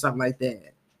voice" or something like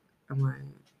that. I'm like,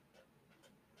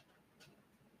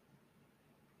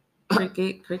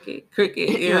 cricket.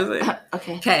 You know what I'm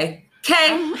saying?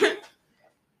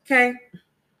 Okay.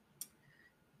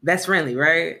 That's friendly,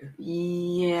 right?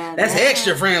 Yeah. That's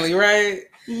extra friendly, right?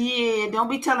 Yeah. Don't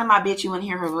be telling my bitch you want to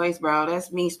hear her voice, bro.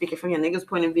 That's me speaking from your nigga's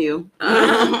point of view.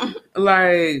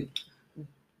 Like,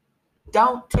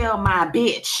 don't tell my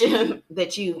bitch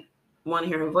that you want to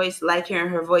hear her voice, like hearing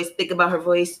her voice, think about her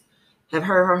voice, have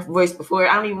heard her voice before.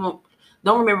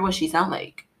 Don't remember what she sound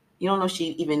like. You don't know she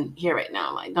even here right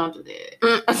now. Like, don't do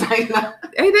that. It's like, no.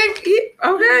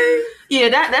 Okay. Yeah,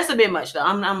 that's a bit much though.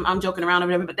 I'm joking around or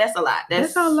whatever, but that's a lot.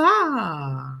 That's a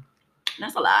lot.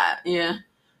 That's a lot. Yeah.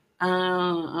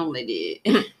 I'm like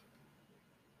it.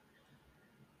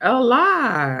 A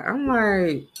lot. I'm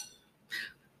like,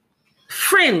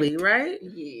 friendly, right?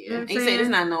 Yeah. He said it's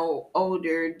not no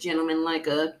older gentleman, like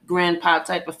a grandpa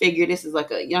type of figure. This is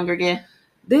like a younger guy.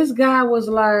 This guy was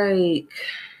like,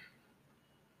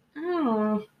 I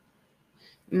don't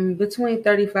know, between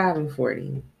 35 and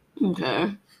 40.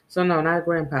 Okay. So no, not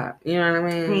grandpa. You know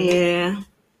what I mean? Yeah.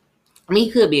 I mean,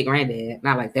 he could be a granddad,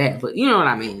 not like that, but you know what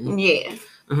I mean. Yeah.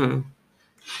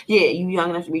 Yeah, you young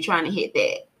enough to be trying to hit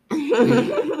that.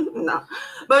 No.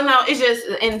 But no, it's just,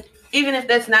 and even if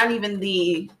that's not even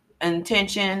the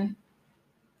intention,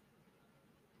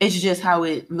 it's just how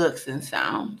it looks and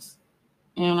sounds.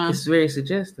 You know? It's very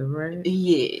suggestive, right?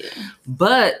 Yeah.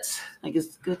 But like,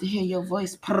 it's good to hear your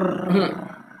voice.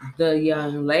 The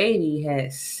young lady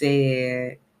had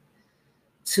said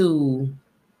to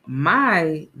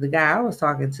the guy I was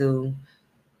talking to,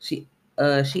 she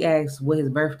asked what his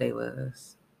birthday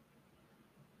was.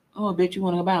 Oh, bitch, you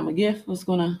want to buy him a gift? What's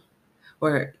gonna?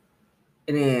 Or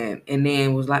and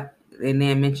then was like, and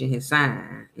then mention his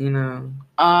sign, you know.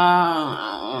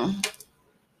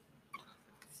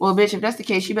 Well, bitch, if that's the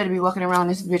case, you better be walking around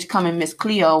this bitch coming Miss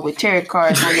Cleo with tarot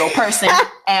cards on your person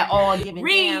at all given.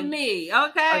 Read me,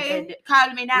 okay? Call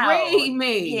me now. Read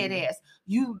me. Head ass.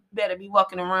 You better be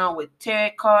walking around with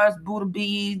tarot cards, Buddha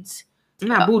beads,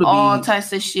 not Buddha all beads,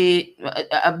 types of shit,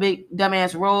 a big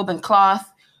dumbass robe and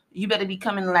cloth. You better be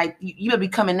coming you better be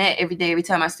coming that every day, every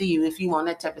time I see you. If you want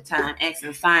that type of time,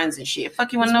 asking signs and shit.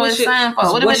 Fuck, you want to know what it's sign for?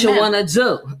 What you want to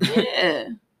do? Yeah.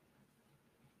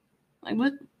 Like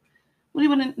what?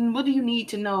 What do you need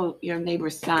to know your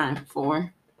neighbor's sign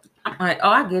for? I'm like, oh,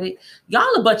 I get it.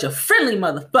 Y'all a bunch of friendly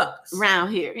motherfuckers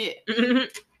around here, yeah.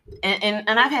 And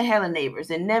I've had hella neighbors,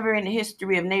 and never in the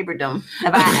history of neighbordom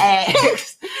have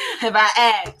I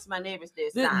asked my neighbors their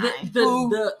sign.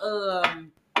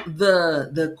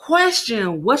 The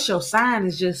question, what's your sign,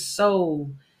 is just so.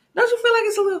 Don't you feel like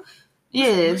it's a little?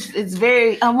 Yeah, it's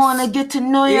very. I want to get to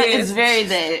know you. Yeah, it's very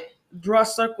that. Draw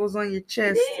circles on your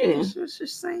chest. Yeah. What's your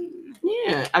saying?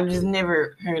 Yeah, I've just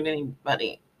never heard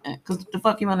anybody. Because the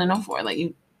fuck you want to know for? Like,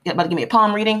 you about to give me a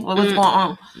palm reading? What's going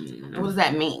on? What does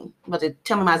that mean? About to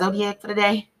tell me my zodiac for the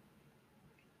day?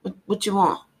 What you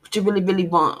want? What you really, really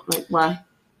want? Like, why?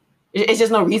 It's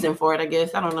just no reason for it, I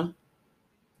guess. I don't know.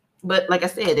 But like I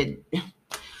said, it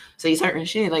say certain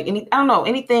shit. Like, I don't know.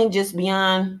 Anything just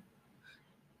beyond,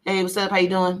 hey, what's up? How you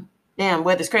doing? Damn,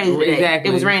 weather's crazy today. Exactly.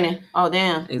 It was raining. Oh,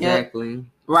 damn. Exactly. Yep.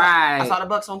 Right. I saw the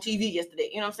Bucks on TV yesterday.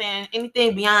 You know what I'm saying?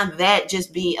 Anything beyond that,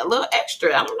 just be a little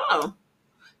extra. I don't know.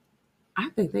 I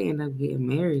think they end up getting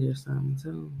married or something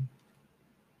too.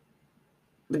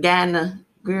 The guy and the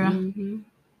girl. Mm-hmm.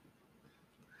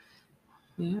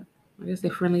 Yeah. I guess they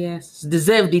friendly asses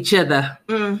deserved each other.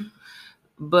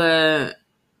 But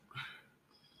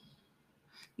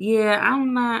yeah, I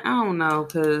don't know,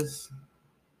 because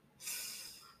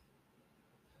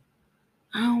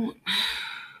I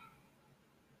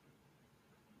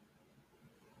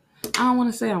don't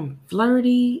want to say I'm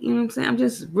flirty, you know what I'm saying? I'm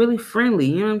just really friendly,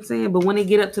 you know what I'm saying? But when it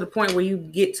get up to the point where you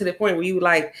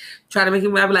like try to make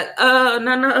him, I'll be like, no, you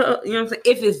know what I'm saying?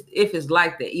 If it's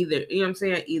like that, either, you know what I'm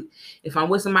saying? If I'm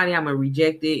with somebody, I'm gonna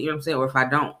reject it, you know what I'm saying? Or if I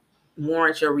don't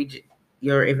warrant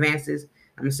your advances,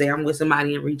 I'm gonna say I'm with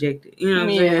somebody and reject it, you know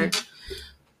what I'm saying?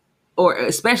 Or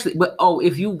especially, but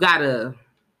if you got a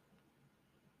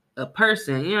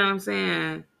person, you know what I'm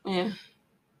saying? Yeah.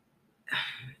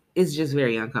 It's just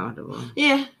very uncomfortable.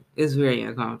 Yeah. It's very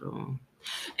uncomfortable.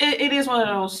 It is one of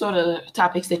those sort of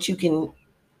topics that you can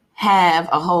have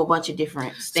a whole bunch of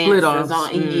different stances on.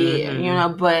 Mm-hmm. Yeah, you know,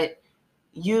 but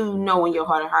you know in your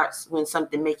heart of hearts when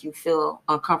something makes you feel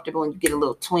uncomfortable and you get a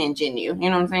little twinge in you. You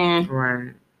know what I'm saying?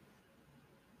 Right.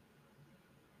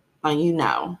 Like, you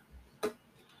know.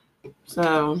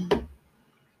 So,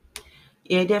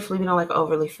 yeah, definitely we don't like an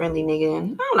overly friendly nigga.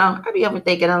 And I don't know. I be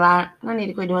overthinking a lot. I need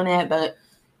to quit doing that, but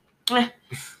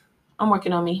I'm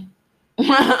working on me.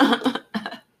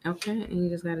 Okay, and you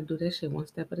just gotta do that shit one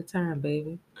step at a time,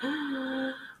 baby.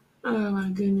 Oh my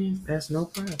goodness. That's no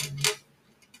problem.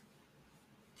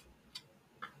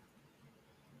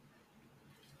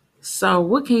 So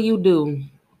what can you do?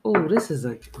 Oh, this is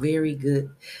a very good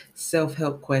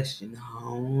self-help question.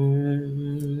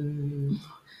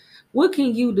 What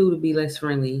can you do to be less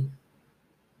friendly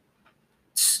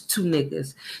to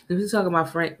niggas? If we're talking about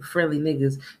friendly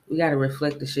niggas, we got to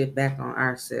reflect the shit back on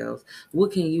ourselves.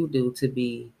 What can you do to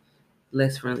be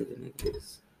less friendly to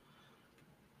niggas?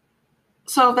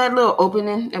 So that little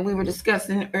opening that we were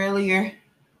discussing earlier,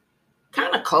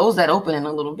 kind of close that opening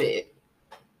a little bit,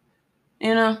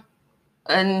 you know?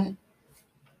 And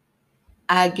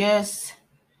I guess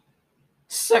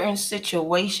certain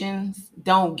situations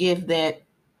don't give that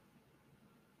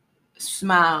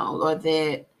smile or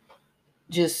that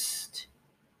just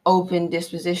open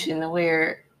disposition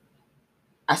where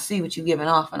I see what you're giving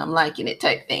off and I'm liking it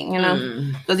type thing, you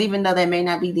know? Because even though that may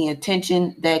not be the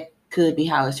intention, that could be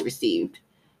how it's received,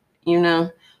 you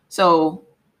know? So,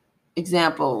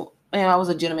 example, I was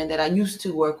a gentleman that I used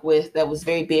to work with that was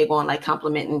very big on like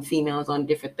complimenting females on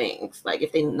different things. Like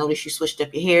if they notice you switched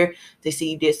up your hair, they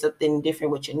see you did something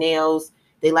different with your nails,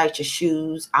 they liked your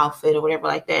shoes, outfit, or whatever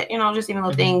like that. Just even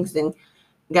little things, and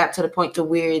got to the point to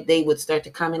where they would start to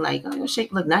comment like, "Oh, your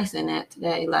shape look nice in that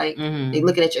today." Like they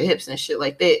looking at your hips and shit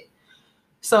like that.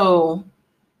 So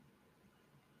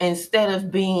instead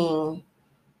of being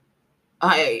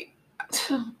like,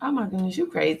 oh my goodness, you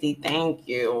crazy, thank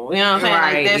you. You know what I'm saying?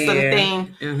 Right, like that sort of yeah.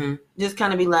 thing. Just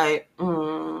kind of be like,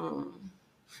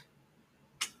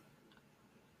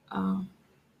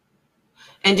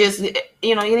 and just, you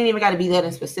didn't even got to be that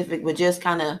in specific, but just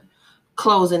kind of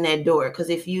closing that door. Because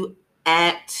if you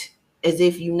act as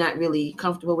if you're not really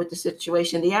comfortable with the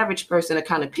situation, the average person will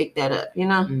kind of pick that up,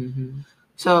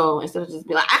 So instead of just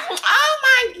be like, oh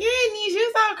my goodness,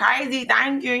 you're so crazy,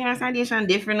 thank you. You know what I'm saying? You're something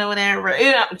different or whatever.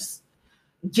 Just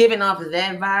giving off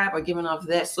that vibe or giving off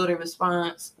that sort of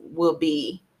response will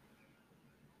be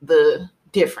the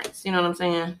difference. You know what I'm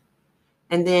saying?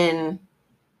 And then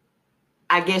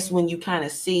I guess when you kind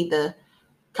of see the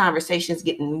conversations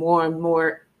getting more and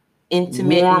more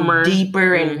intimate, warmer, and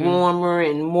deeper and warmer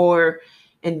and more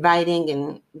inviting,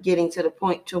 and getting to the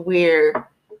point to where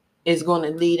it's going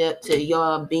to lead up to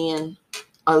y'all being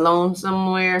alone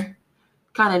somewhere,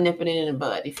 kind of nipping it in the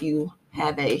bud if you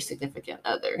have a significant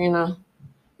other,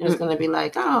 It's going to be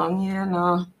like, oh, yeah,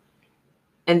 no.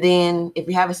 And then if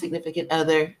you have a significant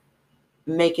other,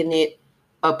 making it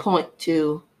a point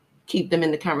to keep them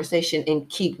in the conversation and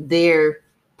keep their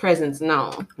presence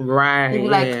known. Right. You'd be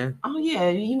like, oh, yeah,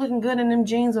 you looking good in them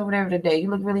jeans or whatever today. You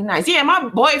look really nice. Yeah, my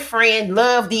boyfriend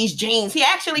loved these jeans. He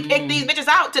actually picked these bitches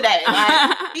out today.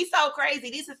 Like, he's so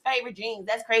crazy. These his favorite jeans.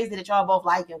 That's crazy that y'all both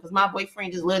like him because my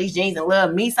boyfriend just love these jeans and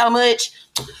love me so much.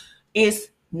 It's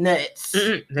nuts.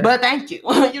 But thank you.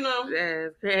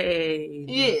 That's crazy.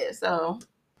 Yeah, so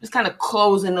just kind of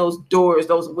closing those doors,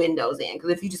 those windows in.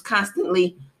 Because if you just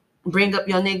constantly bring up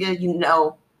your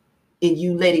nigga, and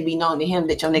you let it be known to him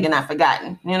that your nigga not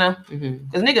forgotten,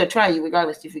 Because nigga will try you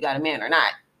regardless if you got a man or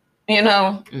not, a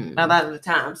lot of the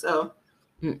time. So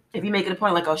if you make it a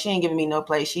point like, oh, she ain't giving me no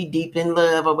play, she deep in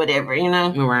love or whatever,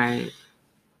 Right.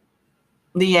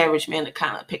 The average man to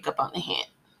kind of pick up on the hint.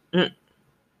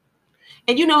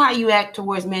 And you know how you act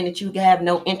towards men that you have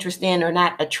no interest in or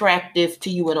not attractive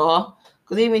to you at all.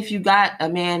 Because even if you got a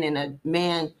man and a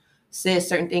man says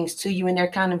certain things to you and they're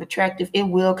kind of attractive, it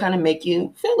will kind of make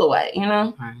you feel away,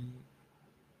 Right.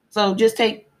 So just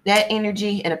take that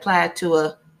energy and apply it to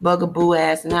a bugaboo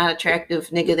ass, not attractive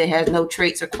nigga that has no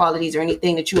traits or qualities or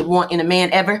anything that you would want in a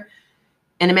man ever.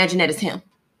 And imagine that is him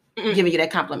giving you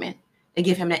that compliment. And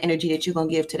give him that energy that you're going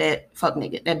to give to that fuck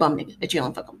nigga, that bum nigga that you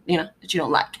don't fuck him, that you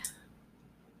don't like.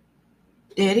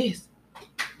 There it is.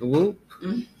 Whoop.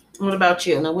 What about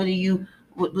you? Now, what do you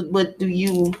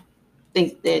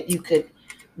think that you could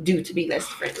do to be less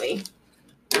friendly?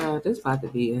 This about to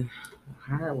be a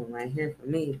hard one right here for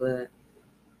me, but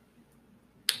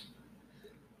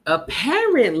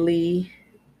apparently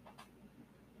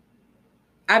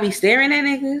I be staring at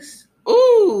niggas.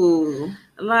 Ooh,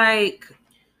 like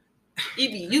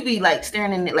you be like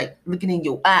staring in it, like looking in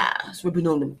your eyes, ripping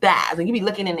on them thighs, and you be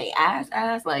looking in their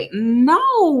eyes, like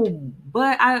no.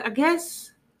 But I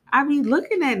guess I be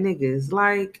looking at niggas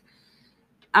like.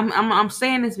 I'm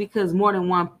saying this because more than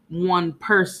one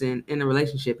person in a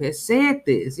relationship has said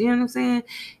this. You know what I'm saying?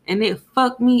 And it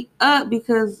fucked me up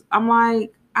because I'm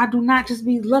like, I do not just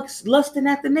be lusting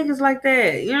at the niggas like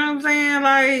that. You know what I'm saying?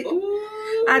 Like,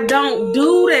 I don't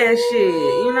do that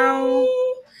shit.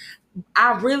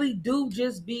 I really do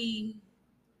just be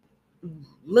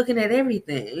looking at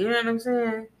everything. You know what I'm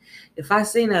saying? If I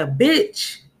seen a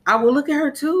bitch, I will look at her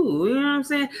too. You know what I'm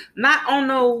saying? Not on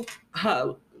no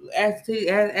ass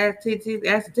titties, you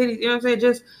know what I'm saying?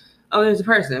 Just, oh, there's a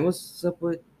person. What's up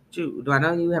with you? Do I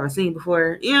know you? Haven't seen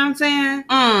before? You know what I'm saying?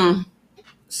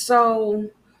 So,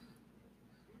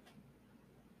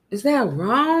 is that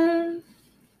wrong?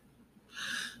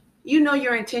 You know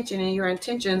your intention, and your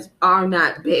intentions are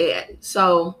not bad.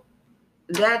 So,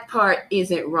 that part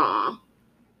isn't wrong.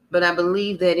 But I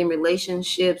believe that in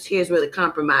relationships, here's where the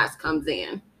compromise comes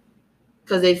in.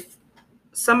 Because if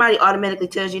somebody automatically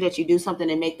tells you that you do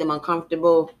something and make them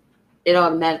uncomfortable, it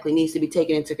automatically needs to be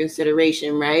taken into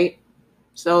consideration, right?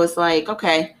 So it's like,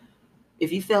 okay,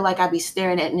 if you feel like I be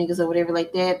staring at niggas or whatever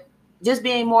like that, just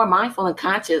being more mindful and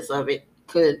conscious of it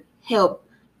could help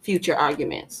future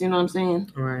arguments. You know what I'm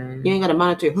saying? Right. You ain't got to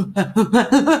monitor. You know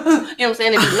what I'm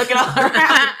saying? If you look it all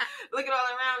around. Looking all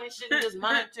around and shit, and just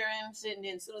monitoring shit, and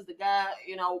then as soon as the guy,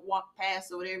 walk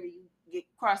past or whatever, you get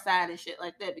cross-eyed and shit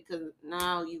like that because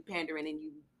now you pandering and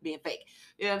you being fake.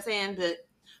 You know what I'm saying? But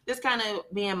just kind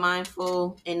of being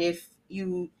mindful, and if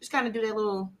you just kind of do that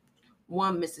little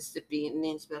one Mississippi, and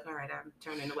then just be like, all right, I'm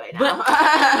turning away now.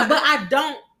 But I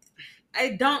don't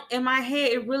in my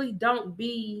head it really don't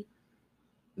be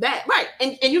bad, right?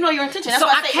 And you know your intention. That's so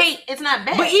why I can't. It's not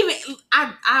bad. But even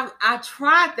I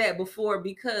tried that before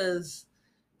because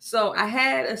so I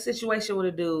had a situation with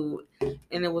a dude,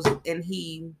 and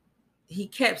he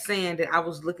kept saying that I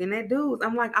was looking at dudes.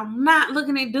 I'm like, I'm not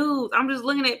looking at dudes. I'm just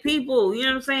looking at people. You know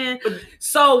what I'm saying?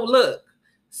 So look,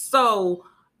 so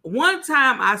one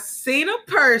time I seen a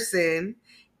person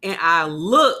and I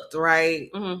looked right,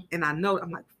 and I know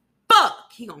I'm like,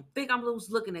 fuck, he gonna think I'm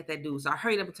looking at that dude. So I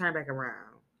hurried up and turned back around.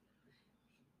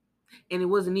 And it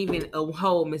wasn't even a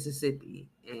whole Mississippi.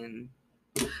 And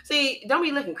see, don't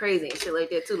be looking crazy and shit like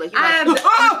that too. Like, you're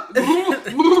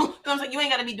like, you ain't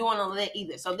got to be doing all of that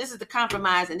either. So this is the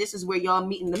compromise, and this is where y'all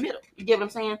meet in the middle. You get what I'm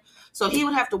saying? So he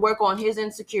would have to work on his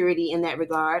insecurity in that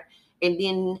regard, and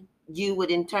then you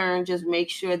would in turn just make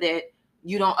sure that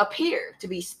you don't appear to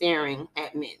be staring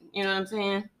at men. You know what I'm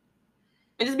saying?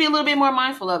 And just be a little bit more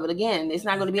mindful of it. Again, it's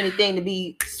not going to be anything to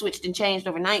be switched and changed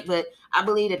overnight, but I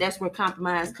believe that that's where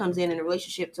compromise comes in a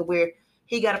relationship, to where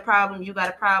he got a problem, you got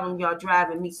a problem, y'all drive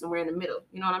and meet somewhere in the middle.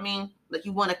 You know what I mean? Like,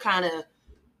 you want to kind of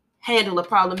handle a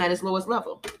problem at its lowest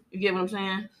level. You get what I'm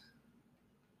saying?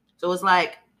 So it's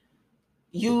like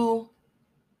you,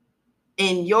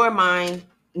 in your mind,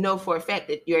 know for a fact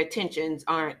that your intentions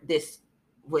aren't this,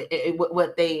 what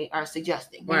they are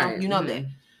suggesting. You know that.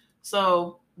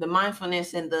 So the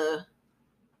mindfulness and the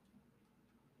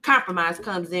compromise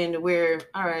comes in to where,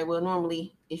 all right, well,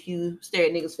 normally if you stare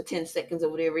at niggas for 10 seconds or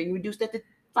whatever, you reduce that to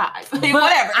 5.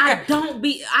 Whatever.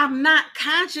 I'm not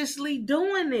consciously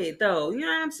doing it though. You know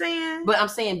what I'm saying? But I'm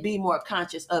saying be more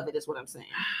conscious of it is what I'm saying.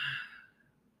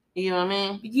 You know what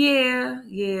I mean?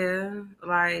 Yeah.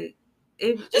 Like,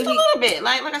 just a little bit.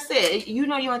 Like I said, you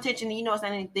know your intention, and you know it's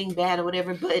not anything bad or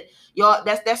whatever, but y'all,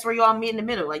 that's where y'all meet in the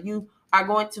middle. Like, you are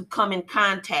going to come in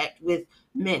contact with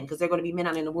men, because they're going to be men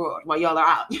out in the world while y'all are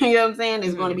out. You know what I'm saying?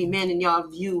 There's going to be men in y'all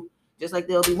view, just like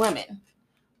there'll be women.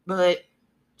 But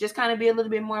just kind of be a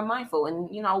little bit more mindful.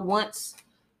 And, you know, once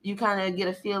you kind of get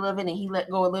a feel of it and he let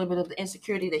go a little bit of the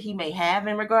insecurity that he may have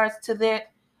in regards to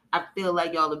that, I feel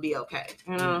like y'all will be okay.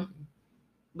 You know?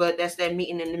 But that's that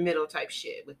meeting in the middle type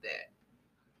shit with that.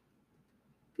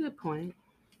 Good point.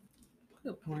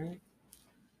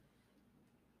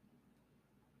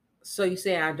 So you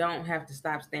say I don't have to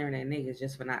stop staring at niggas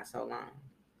just for not so long.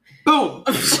 Boom.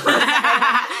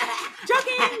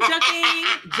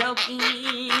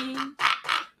 Joking.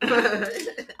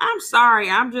 I'm sorry.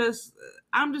 I'm just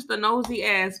a nosy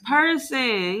ass person.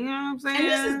 You know what I'm saying? And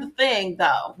this is the thing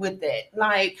though with that.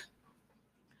 Like,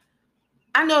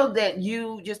 I know that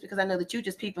you, just because I know that you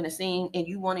just peeping the scene and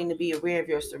you wanting to be aware of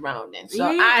your surroundings. So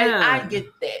I get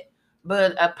that.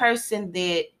 But a person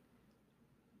that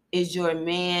is your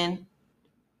man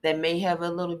that may have a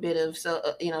little bit of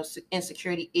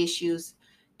insecurity issues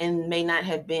and may not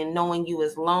have been knowing you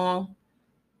as long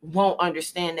won't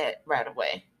understand that right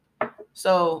away.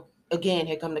 So again,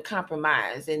 here come the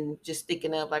compromise and just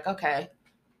thinking of like, okay,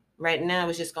 right now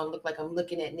it's just gonna look like I'm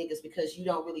looking at niggas because you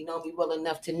don't really know me well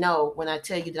enough to know when I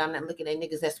tell you that I'm not looking at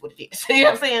niggas, that's what it is. You know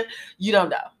what I'm saying? You don't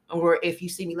know. Or if you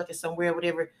see me looking somewhere or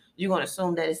whatever, you're gonna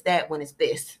assume that it's that when it's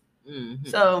this. Mm-hmm.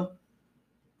 So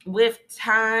with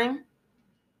time,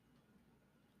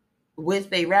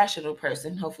 with a rational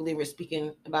person, hopefully we're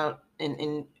speaking about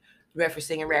and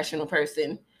referencing a rational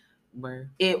person,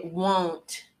 it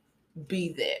won't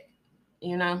be that,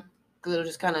 you know? Because it'll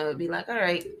just kind of be like, all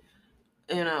right,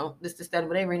 you know, this, that,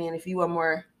 whatever. And if you are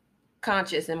more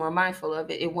conscious and more mindful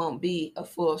of it, it won't be a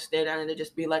full stare down. It'll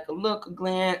just be like a look, a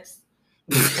glance,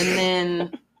 and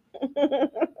then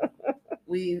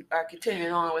we are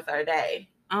continuing on with our day.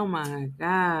 Oh my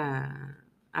God.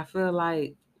 I feel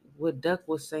like what Duck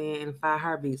was saying in 5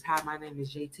 Heartbeats, hi, my name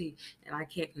is JT, and I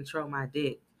can't control my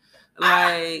dick.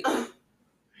 Like,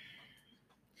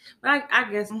 I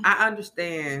guess I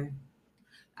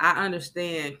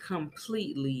understand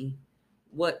completely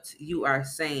what you are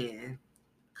saying,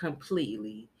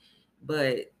 completely,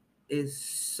 but it's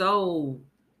so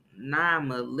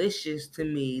non-malicious to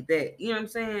me that, you know what I'm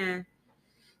saying,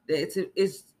 that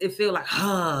it feel like,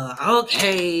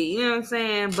 okay, you know what I'm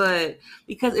saying, but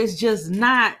because it's just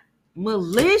not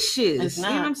malicious. It's not.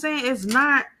 You know what I'm saying? It's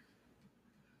not.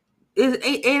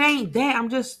 It ain't that. I'm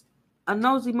just a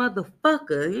nosy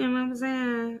motherfucker. You know what I'm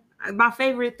saying? My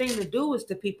favorite thing to do is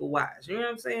to people watch. You know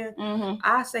what I'm saying? Mm-hmm.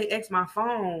 I say X my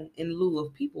phone in lieu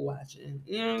of people watching.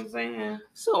 You know what I'm saying?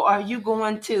 So are you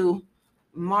going to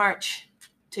march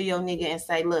to your nigga and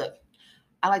say, look,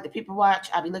 I like to people watch.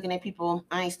 I be looking at people.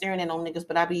 I ain't staring at no niggas,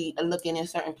 but I be looking in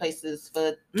certain places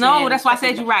for. No, that's why I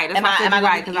said you right. That's why I said you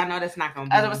right, because I know that's not gonna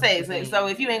be. I was gonna say, so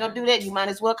if you ain't gonna do that, you might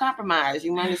as well compromise.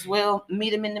 You might as well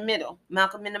meet him in the middle,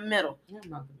 Malcolm in the middle.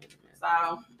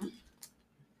 So.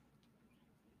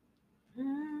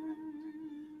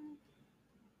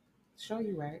 Show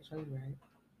you right.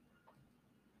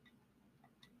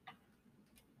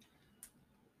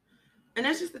 And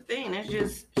that's just the thing. That's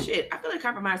just shit. I feel like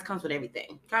compromise comes with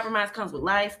everything. Compromise comes with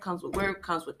life, comes with work,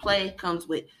 comes with play, comes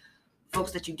with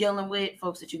folks that you're dealing with,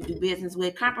 folks that you do business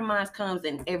with. Compromise comes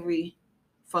in every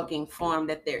fucking form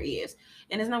that there is.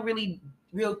 And there's no really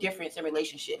real difference in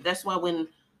relationship. That's why when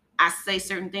I say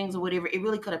certain things or whatever, it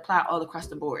really could apply all across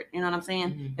the board. You know what I'm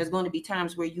saying? Mm-hmm. There's going to be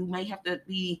times where you may have to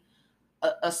be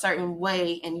a certain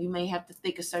way, and you may have to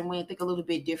think a certain way and think a little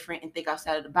bit different and think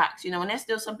outside of the box, and that's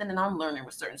still something that I'm learning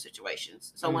with certain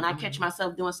situations. So when I catch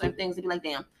myself doing certain things, to be like,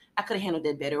 damn, I could have handled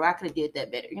that better, or I could have did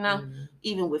that better,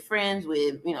 even with friends,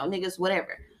 with, niggas,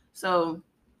 whatever. So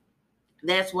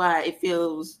that's why it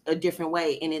feels a different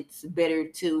way, and it's better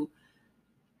to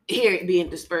hear it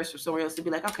being dispersed from somewhere else, to be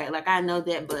like, okay, like I know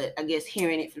that, but I guess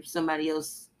hearing it from somebody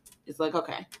else is like,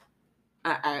 okay,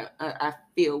 I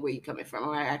feel where you're coming from,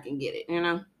 or I can get it,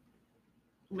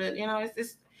 But it's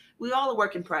just, we all a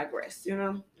work in progress,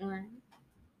 Right.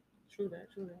 True that.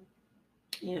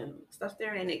 Yeah, stop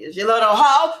staring at niggas, you little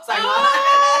hoe.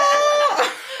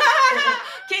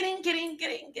 Kidding.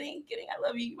 I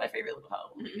love you, my favorite little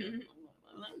hoe.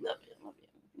 Love you.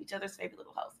 Each other's favorite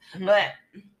little hoes. Mm-hmm. But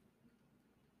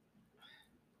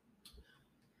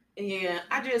yeah,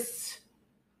 I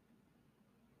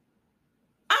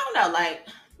don't know, like,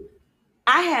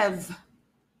 I have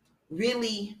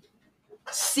really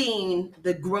seen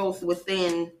the growth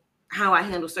within how I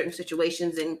handle certain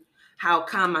situations and how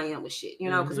calm I am with shit,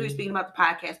 because we were speaking about the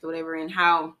podcast or whatever, and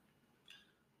how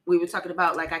we were talking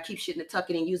about, like, I keep shit in the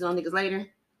tucking and using on niggas later,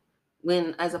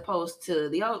 when as opposed to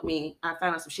the old me, I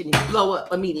found out some shit and blow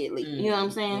up immediately. You know what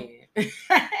I'm saying?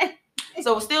 Yeah.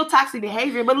 So it's still toxic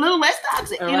behavior, but a little less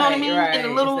toxic. You know what I mean? Right.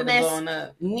 And a little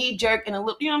less knee jerk, and a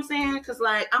little, you know what I'm saying? Because,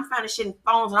 like, I'm finding shit in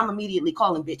phones and I'm immediately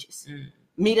calling bitches.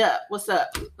 Meet up. What's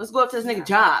up? Let's go up to this nigga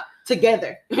job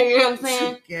together. You know what I'm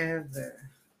saying? Together.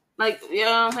 Like, you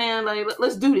know what I'm saying? Like,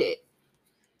 let's do that.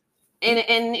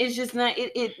 And it's just not,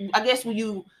 I guess when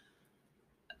you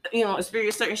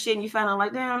experience certain shit and you find out,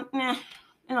 like, damn, it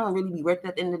don't really be worth it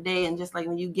at the end of the day. And just like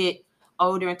when you get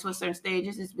older into a certain stage,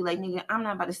 just be like, nigga, I'm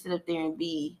not about to sit up there and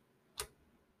be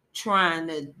trying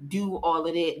to do all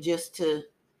of that just to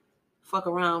fuck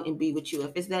around and be with you.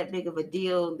 If it's that big of a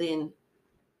deal, then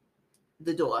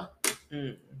the door.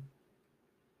 For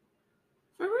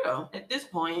real. At this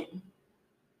point.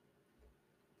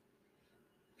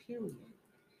 Period.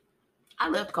 I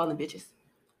love calling bitches.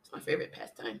 It's my favorite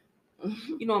pastime.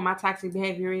 You know what my toxic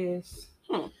behavior is?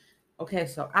 Okay,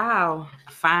 so I'll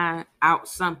find out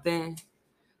something.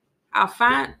 I'll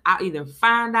either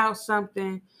find out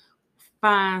something,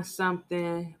 find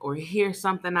something, or hear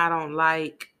something I don't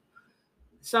like.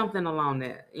 Something along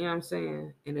that. You know what I'm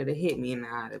saying? And it'll hit me in the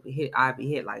eye. I'll be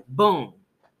hit like, boom,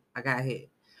 I got hit.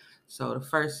 So the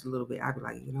first little bit, I'll be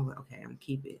like, you know what? Okay, I'm going to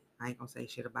keep it. I ain't going to say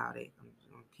shit about it. I'm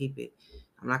going to keep it.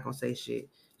 I'm not going to say shit.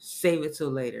 Save it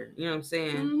till later. You know what I'm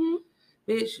saying? Mm-hmm.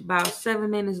 Bitch, about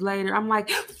 7 minutes later, I'm like,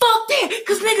 fuck that,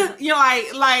 cause nigga,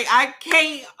 like I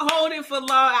can't hold it for long.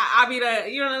 I'll be the,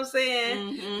 you know what I'm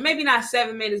saying? Mm-hmm. Maybe not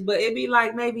 7 minutes, but it'd be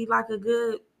like maybe like a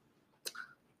good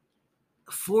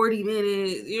 40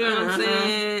 minutes. You know what I'm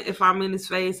saying? If I'm in his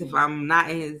face, if I'm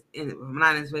not in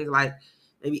his face, like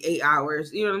maybe 8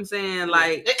 hours. You know what I'm saying?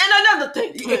 Like, and another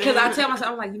thing, because I tell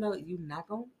myself, I'm like, you're not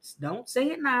gonna, don't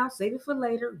say it now. Save it for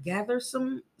later. Gather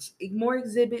some more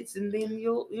exhibits, and then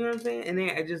you know what I'm saying? And then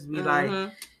I just be like,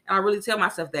 and I really tell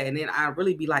myself that, and then I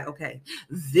really be like, okay,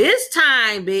 this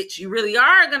time, bitch, you really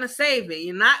are gonna save it.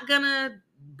 You're not gonna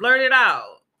blurt it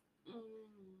out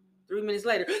 3 minutes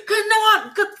later. Cause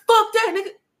fuck that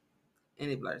nigga, and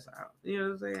it blurts out. You know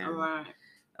what I'm saying? Right.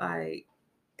 Like,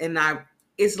 and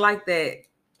it's like that.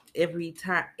 Every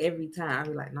time I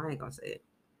be like, no, I ain't gonna say it.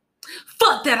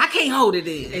 Fuck that, I can't hold it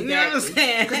in. Exactly. You know what I'm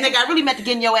saying? Because nigga, I really meant to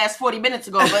get in your ass 40 minutes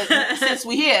ago, but since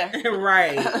we here.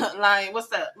 Right. Like, what's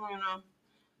up?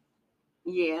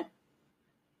 Yeah.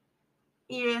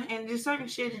 Yeah, and just certain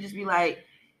shit to just be like,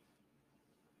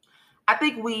 I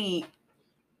think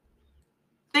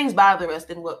things bother us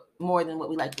more than what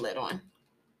we like to let on.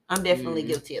 I'm definitely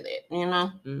guilty of that,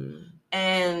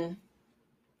 And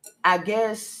I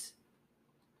guess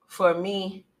for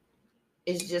me,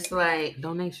 it's just like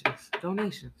donations.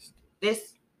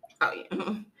 This, oh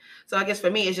yeah. So I guess for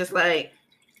me, it's just like,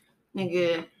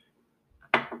 nigga,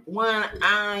 one,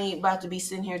 I ain't about to be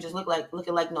sitting here just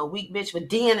looking like no weak bitch. But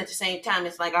then at the same time,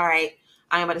 it's like, all right,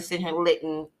 I ain't about to sit here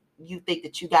letting you think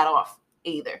that you got off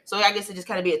either. So I guess it just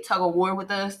kind of be a tug of war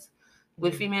with us,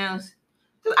 with females.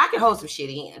 Cause I can hold some shit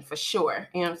in for sure.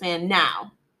 You know what I'm saying?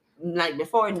 Now, like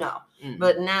before, no.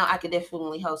 But now I can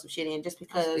definitely hold some shit in just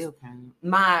because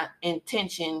my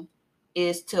intention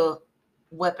is to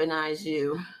weaponize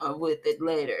you with it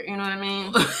later. You know what I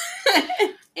mean?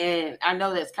 And I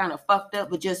know that's kind of fucked up,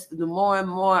 but just the more and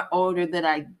more older that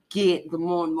I get, the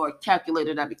more and more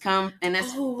calculated I become. And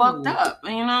that's fucked up,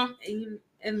 you know?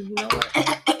 And you know what?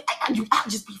 I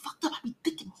just be fucked up. I be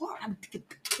thinking hard. I be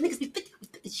thinking, niggas be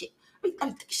thinking shit. I be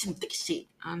thinking shit.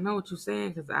 I know what you're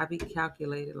saying because I be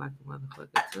calculated like a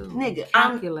motherfucker too. Nigga,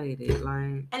 calculated like.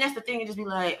 And that's the thing. It just be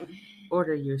like,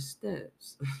 order your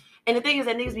steps. And the thing is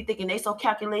that niggas be thinking they so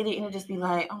calculated, and it just be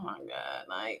like, oh my god,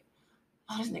 like,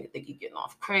 oh, this nigga think he getting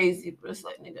off crazy, but it's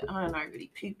like, nigga, I didn't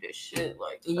already peep this shit.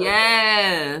 Like,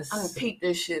 yes, I didn't peep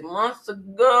this shit months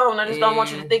ago, and I just don't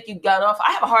want you to think you got off.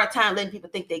 I have a hard time letting people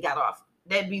think they got off.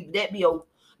 That'd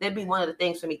be one of the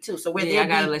things for me too. So whether I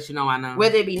gotta let you know I know.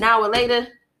 Whether it be now or later,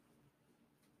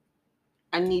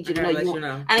 I need you to know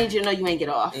I need you to know you ain't get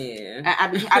off. Yeah,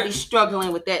 I be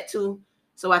struggling with that too.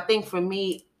 So I think for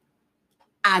me,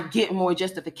 I get more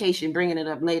justification bringing it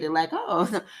up later, like, oh,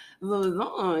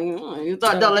 you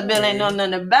thought Dollar Bill ain't know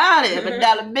nothing about it, but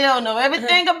Dollar Bill know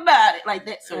everything about it, like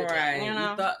that sort of thing, you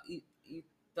know? You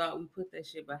thought we put that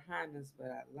shit behind us, but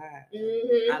I lied.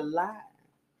 Mm-hmm. I lied.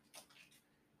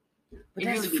 But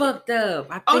that's really fucked up.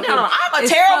 I'm a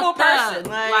terrible person.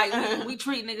 Like we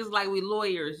treat niggas like we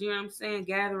lawyers, you know what I'm saying?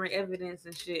 Gathering evidence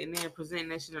and shit, and then presenting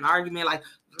that shit in an argument like,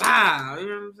 wow, you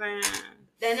know what I'm saying?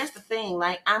 Then that's the thing.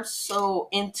 Like, I'm so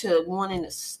into wanting to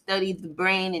study the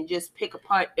brain and just pick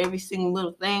apart every single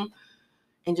little thing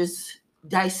and just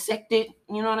dissect it.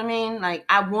 You know what I mean? Like,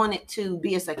 I wanted to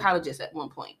be a psychologist at one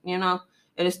point, you know?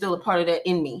 And it's still a part of that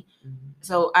in me. Mm-hmm.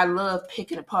 So I love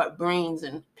picking apart brains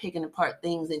and picking apart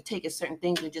things and taking certain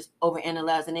things and just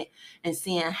overanalyzing it and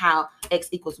seeing how X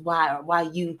equals Y or why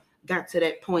you got to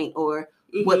that point or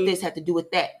what this had to do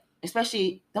with that.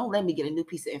 Especially, don't let me get a new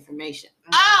piece of information.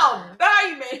 Oh,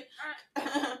 baby.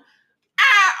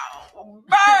 Ow,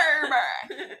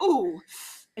 baby. Ooh.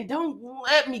 And don't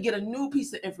let me get a new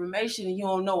piece of information and you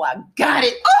don't know I got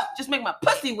it. Oh, just make my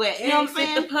pussy wet. You know what I'm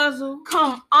saying? The puzzle.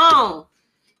 Come on.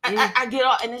 I get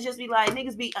off, and it just be like,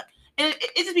 niggas be,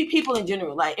 it just be people in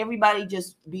general. Like, everybody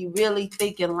just be really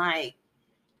thinking like,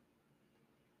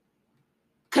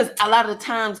 because a lot of the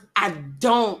times I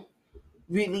don't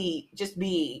really just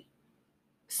be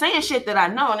saying shit that I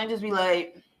know, and I just be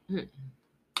like,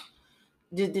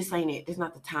 this ain't it. This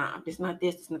not the time. This not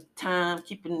the time.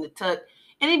 Keep it in the tuck.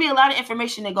 And it'd be a lot of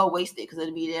information that go wasted because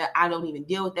it'd be that I don't even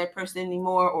deal with that person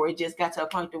anymore, or it just got to a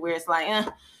point to where it's like,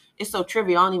 it's so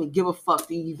trivial. I don't even give a fuck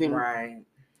to even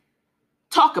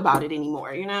talk about it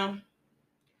anymore, you know?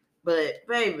 But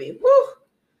baby, woo,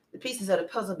 the pieces of the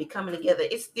puzzle be coming together.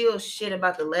 It's still shit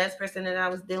about the last person that I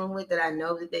was dealing with that I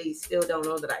know that they still don't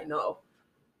know that I know.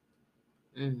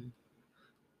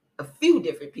 A few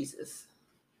different pieces.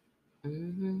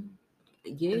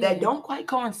 Yeah. That don't quite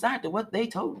coincide to what they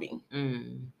told me.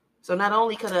 So not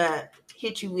only could I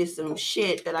hit you with some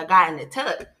shit that I got in the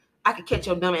tuck, I could catch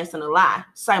your dumb ass in a lie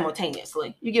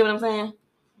simultaneously. You get what I'm saying?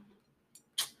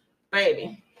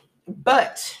 Baby.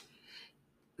 But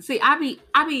see, I be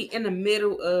in the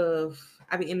middle of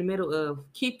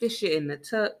keep this shit in the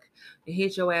tuck and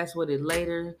hit your ass with it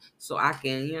later so I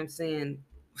can, you know what I'm saying,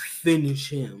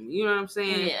 finish him. You know what I'm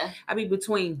saying? Yeah. I be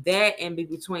between that and be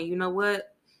between, you know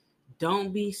what?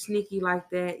 Don't be sneaky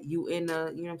like that. You in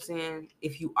a, you know what I'm saying,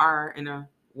 if you are in a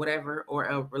whatever or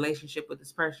a relationship with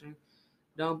this person,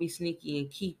 don't be sneaky and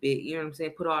keep it. You know what I'm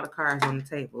saying? Put all the cards on the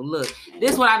table. Look,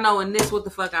 this what I know and this what the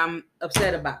fuck I'm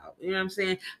upset about. You know what I'm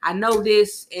saying? I know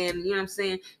this and you know what I'm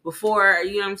saying? Before,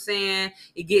 you know what I'm saying,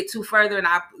 it get too further and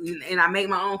I make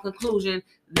my own conclusion,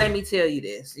 let me tell you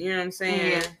this. You know what I'm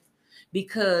saying? Yeah.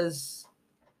 Because,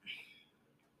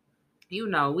 you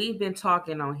know, we've been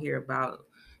talking on here about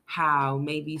how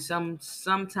maybe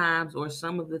sometimes or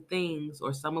some of the things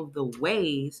or some of the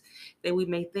ways that we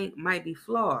may think might be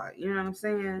flawed. You know what I'm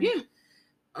saying? Yeah.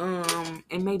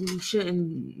 And maybe we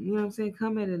shouldn't, you know what I'm saying,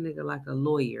 come at a nigga like a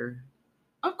lawyer.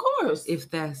 Of course. If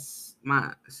that's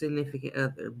my significant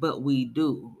other. But we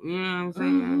do. You know what I'm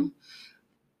saying?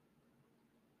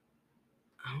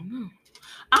 I don't know.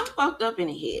 I'm fucked up in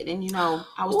the head. And you know,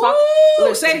 I was talking.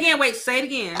 Look, say it again. Wait, say it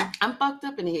again. I'm fucked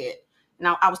up in the head.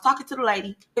 Now, I was talking to the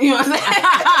lady. You know what I'm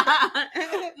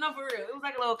saying? No, for real. It was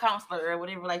like a little counselor or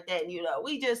whatever like that. And, you know,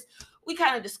 we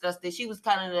kind of discussed it. She was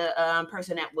kind of the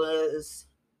person that was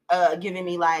giving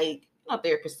me like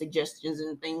therapist suggestions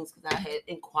and things because I had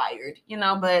inquired,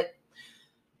 but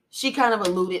she kind of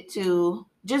alluded to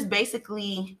just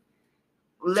basically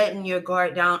letting your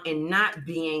guard down and not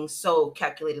being so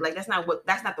calculated. Like that's not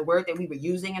the word that we were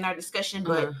using in our discussion,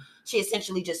 but she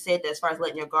essentially just said that as far as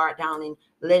letting your guard down and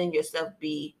letting yourself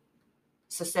be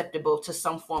susceptible to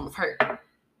some form of hurt,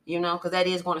 because that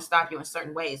is going to stop you in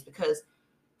certain ways. Because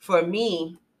for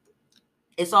me,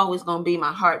 it's always going to be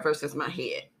my heart versus my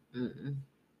head. Mm-hmm.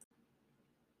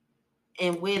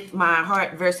 And with my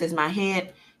heart versus my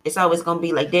head, it's always going to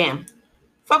be like, damn,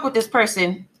 fuck with this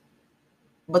person.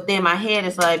 But then my head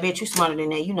is like, bitch, you smarter than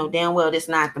that. You know damn well this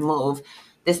not the move.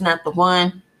 This not the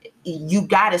one. You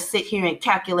got to sit here and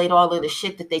calculate all of the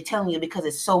shit that they telling you because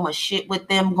it's so much shit with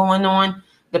them going on.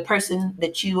 The person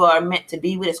that you are meant to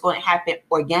be with is going to happen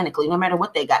organically, no matter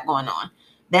what they got going on.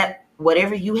 That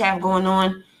whatever you have going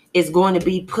on is going to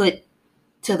be put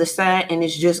to the side and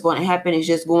it's just going to happen. It's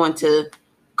just going to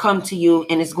come to you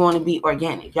and it's going to be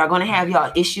organic. Y'all going to have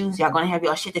y'all issues. Y'all going to have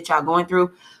y'all shit that y'all going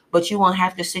through. But you won't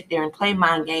have to sit there and play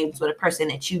mind games with a person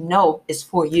that you know is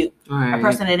for you. Right. A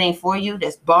person that ain't for you,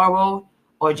 that's borrowed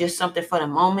or just something for the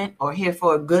moment or here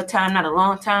for a good time, not a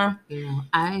long time. Yeah,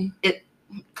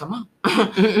 come on.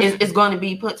 It's going to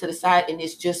be put to the side and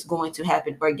it's just going to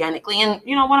happen organically. And,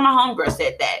 one of my homegirls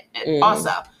said that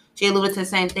also. She alluded to the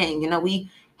same thing. We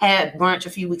had brunch a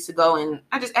few weeks ago and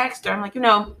I just asked her, I'm like,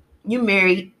 you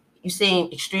married, you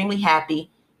seem extremely happy.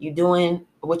 You doing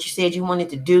what you said you wanted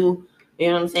to do. You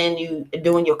know what I'm saying? You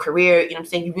doing your career, you know what I'm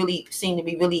saying? You really seem to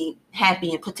be really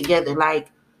happy and put together.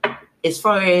 Like, as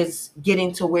far as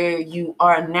getting to where you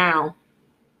are now,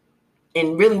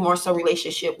 and really more so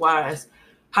relationship-wise,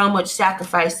 how much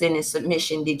sacrificing and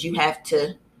submission did you have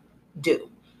to do?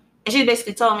 And she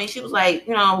basically told me, she was like,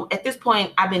 at this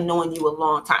point, I've been knowing you a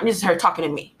long time. This is her talking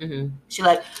to me. Mm-hmm. She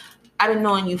like, I've been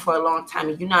knowing you for a long time,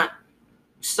 and you're not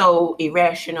so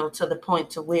irrational to the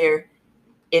point to where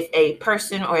if a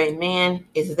person or a man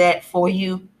is that for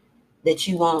you, that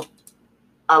you won't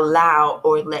allow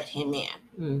or let him in.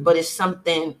 Mm. But it's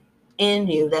something in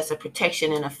you that's a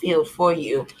protection and a field for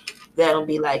you that'll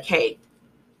be like, hey,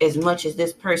 as much as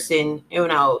this person,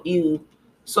 you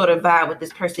sort of vibe with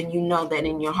this person, that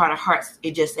in your heart of hearts,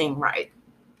 it just ain't right.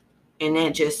 And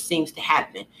that just seems to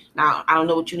happen. Now, I don't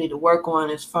know what you need to work on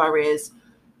as far as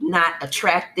not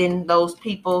attracting those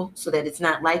people so that it's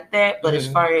not like that. But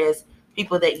as far as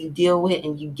people that you deal with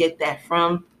and you get that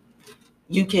from,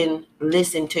 you can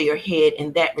listen to your head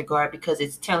in that regard because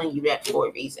it's telling you that for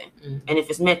a reason. Mm-hmm. And if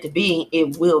it's meant to be,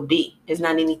 it will be. There's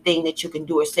not anything that you can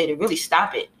do or say to really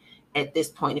stop it at this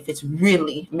point if it's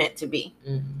really meant to be.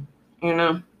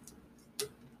 Mm-hmm.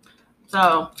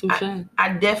 So I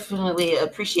definitely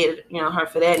appreciated, her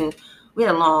for that. And we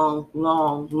had a long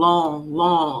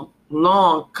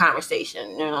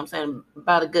conversation, what I'm saying,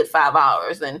 about a good 5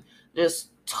 hours, and just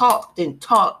talked at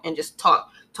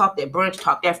brunch,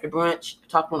 talked after brunch,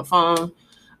 talked on the phone.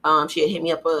 She had hit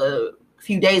me up a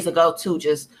few days ago too,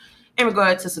 just in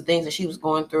regard to some things that she was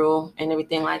going through and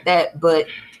everything like that. But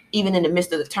even in the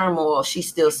midst of the turmoil, she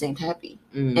still seemed happy.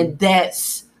 And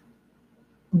that's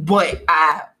what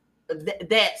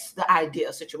that's the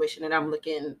ideal situation that I'm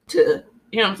looking to,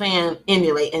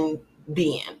 emulate and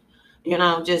be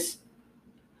in. Just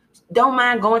don't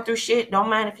mind going through shit. Don't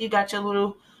mind if you got your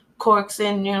little quirks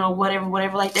and,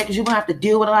 whatever like that, because you're going to have to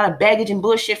deal with a lot of baggage and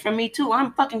bullshit from me too.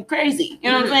 I'm fucking crazy.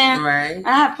 You know what I'm saying? Right.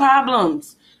 I have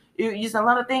problems. Just a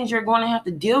lot of things you're going to have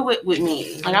to deal with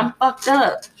me. Like, I'm fucked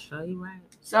up. Sure, you right.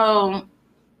 So,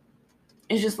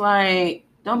 it's just like,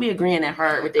 don't be agreeing that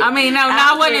hard with it. I mean, no,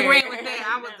 I wasn't agreeing with that.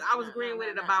 I was agreeing with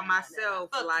it about myself.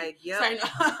 Like, yep.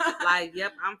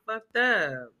 I'm fucked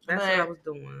up. That's what I was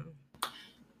doing.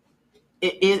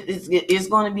 It's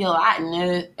going to be a lot,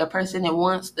 and a person that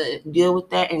wants to deal with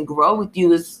that and grow with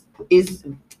you is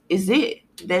it.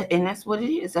 And that's what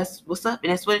it is. That's what's up,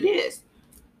 and that's what it is.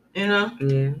 Yeah.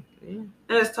 I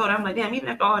just told her, I'm like, damn, even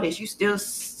after all this, you still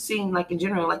seem like in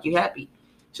general like you happy.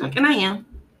 She's like, and I am.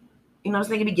 This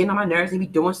nigga be getting on my nerves. He be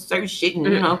doing certain shit,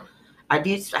 and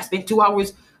I spent 2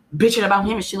 hours bitching about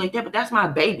him and shit like that. But that's my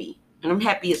baby, and I'm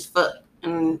happy as fuck,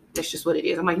 and that's just what it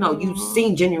is. I'm like, no, you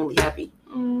seem genuinely happy.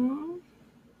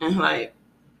 And like,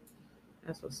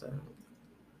 that's what's up.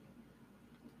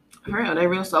 Real, they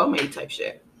real soulmate type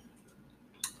shit.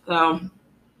 So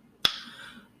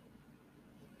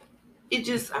it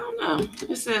just, I don't know.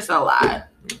 It's just a lot,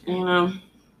 So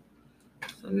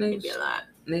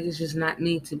niggas just not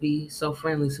need to be so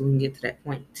friendly so we can get to that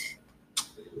point.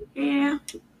 Yeah.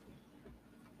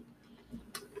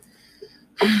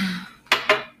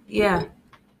 Yeah.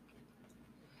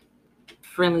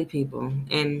 Friendly people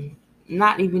and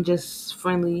not even just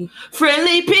friendly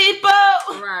people.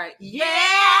 Right.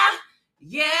 Yeah.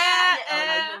 Yeah. Oh,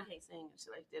 no, you can't sing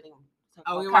shit like that.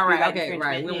 Oh, you're right. Okay, infringement.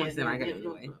 right. We don't Yeah, want to sing like that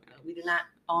no, anyway. no, we do not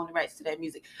own the rights to that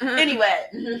music. Anyway.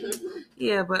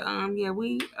 Yeah, but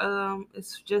we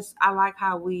it's just I like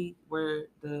how we were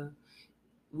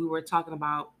talking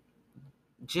about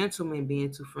gentlemen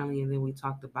being too friendly, and then we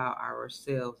talked about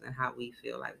ourselves and how we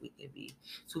feel like we can be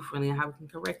too friendly and how we can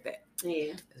correct that.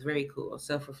 Yeah, it's very cool.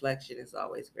 Self-reflection is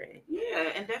always great.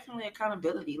 Yeah, and definitely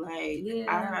accountability. Like,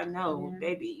 I know,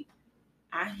 baby,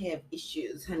 I have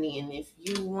issues, honey, and if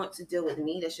you want to deal with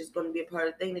me, that's just going to be a part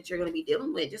of the thing that you're going to be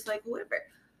dealing with, just like whoever.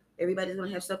 Everybody's going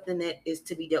to have something that is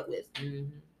to be dealt with,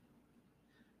 and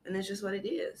that's just what it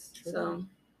is. True. So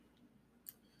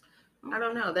I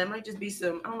don't know. That might just be I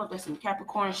don't know if that's some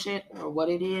Capricorn shit or what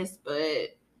it is,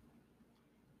 but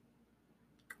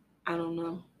I don't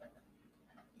know.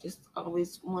 Just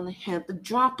always want to have the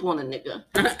drop on a nigga.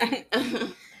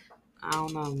 I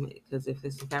don't know, because if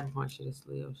it's some Capricorn shit, it's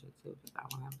Leo shit too. I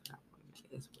want to have a Capricorn.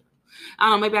 I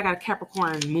don't know. Maybe I got a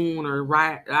Capricorn moon or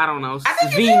right. I don't know. I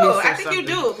think you do. I think you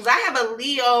do, because I have a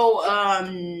Leo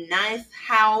 9th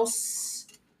house.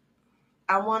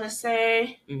 I want to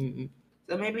say. Mm-hmm.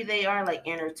 So maybe they are like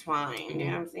intertwined. Mm-hmm. You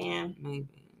know what I'm saying? Maybe.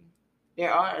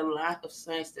 There are a lot of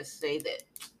signs that say that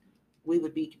we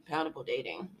would be compatible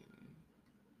dating.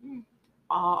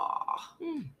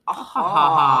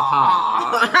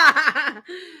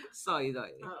 So you know.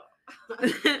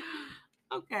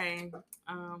 Okay.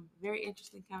 Very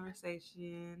interesting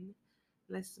conversation.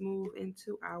 Let's move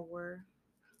into our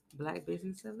Black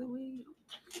Business of the Week.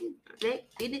 Black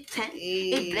Business time.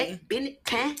 It's Black Business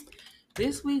time.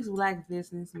 This week's Black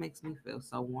Business makes me feel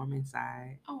so warm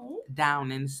inside. Oh.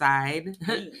 Down inside.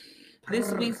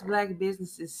 This week's Black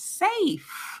Business is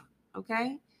safe.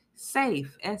 Okay?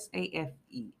 Safe. SAFE.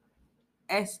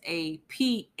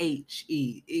 SAPHE.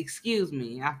 Excuse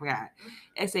me, I forgot.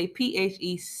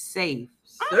 SAPHE. Safe.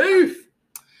 Safe.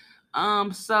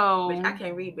 So Which I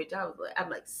can't read, bitch. I'm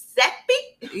like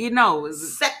Seppi. You know,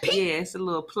 Seppi. Yeah, it's a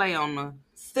little play on the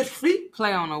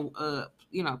play on the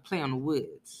play on the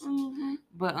woods. Mm-hmm.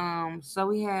 But so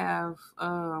we have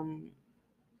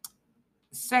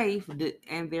Safe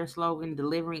and their slogan,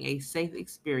 delivering a safe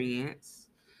experience.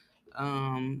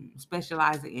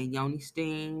 Specializing in yoni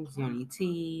steams, yoni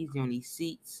teas, yoni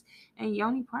seats, and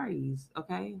yoni parties.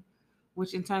 Okay,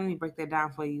 which in turn, let me break that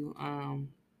down for you.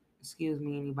 Excuse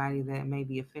me, anybody that may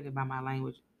be offended by my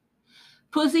language.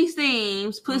 Pussy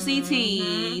steams, pussy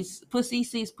teas, pussy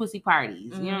seats, pussy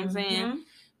parties. You know what I'm saying?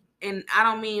 And I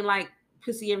don't mean like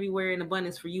pussy everywhere in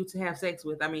abundance for you to have sex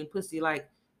with. I mean pussy like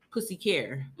pussy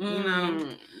care, you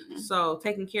know. So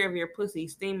taking care of your pussy,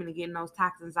 steaming and getting those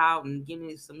toxins out and getting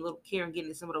it some little care and getting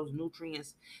it some of those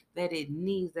nutrients that it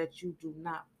needs, that you do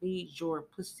not feed your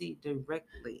pussy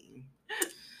directly.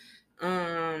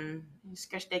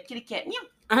 Scratch that kitty cat.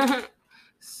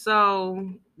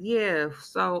 So yeah,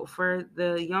 so for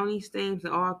the yoni steams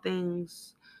and all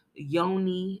things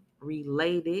yoni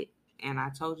related, and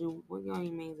I told you what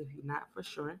yoni means if you're not for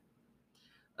sure.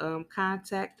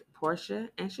 Contact Portia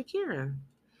and Shakira.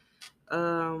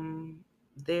 Do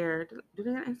they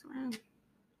have Instagram?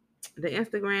 The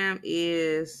Instagram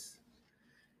is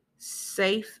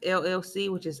Safe LLC,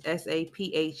 which is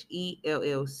SAPHE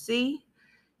LLC,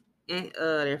 and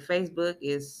their Facebook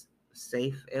is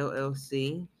Safe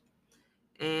LLC.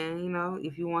 And, you know,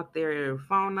 if you want their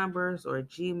phone numbers or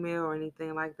Gmail or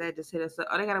anything like that, just hit us up.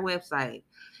 Oh, they got a website,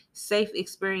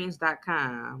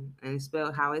 safeexperience.com. And it's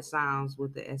spelled how it sounds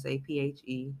with the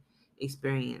SAPHE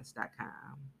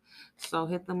experience.com. So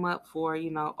hit them up for, you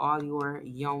know, all your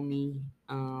yoni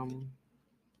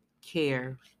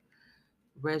care,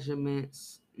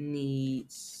 regiments,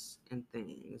 needs, and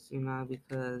things, you know,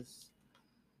 because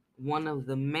one of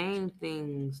the main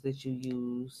things that you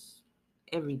use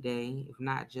every day, if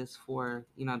not just for,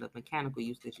 you know, the mechanical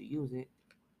use that you use it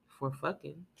for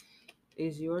fucking,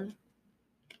 is your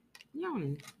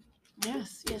yoni.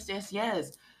 Yes.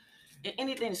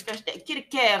 Anything to scratch that kitty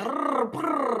cat.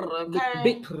 Okay.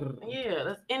 Big. Yeah,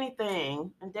 that's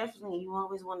anything. And definitely you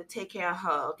always want to take care of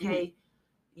her, okay? Mm-hmm.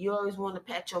 You always want to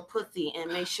pat your pussy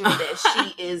and make sure that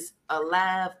she is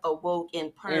alive, awoke,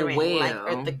 and purring like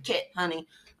Eartha Kitt, honey.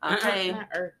 Okay. Not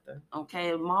Eartha.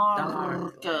 Okay,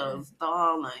 Marcus,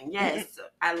 darling. Yes,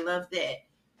 I love that.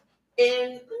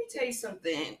 And let me tell you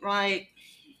something. Like,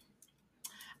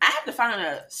 I have to find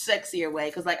a sexier way,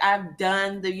 because like I've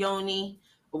done the yoni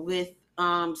with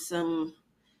some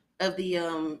of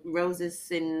the roses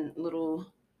and little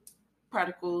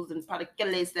particles and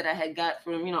particles that I had got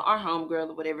from, you know, our homegirl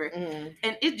or whatever.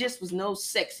 And it just was no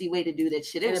sexy way to do that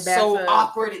shit. It was so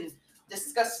awkward and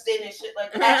disgusting and shit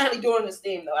like that. Actually doing this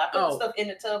thing though. I put the stuff in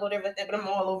the tub, whatever like that, but I'm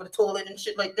all over the toilet and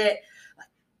shit like that.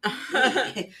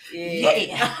 Like,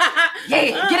 yeah.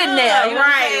 Get in there. You know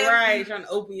right. Trying to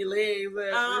open your legs.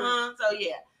 So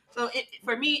yeah. So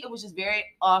for me, it was just very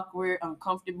awkward,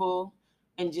 uncomfortable,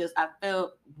 and just I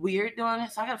felt weird doing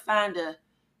it. So I gotta find a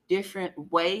different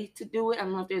way to do it. I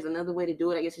don't know if there's another way to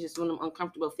do it. I guess it's just one of them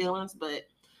uncomfortable feelings, but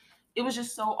it was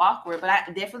just so awkward. But I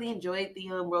definitely enjoyed the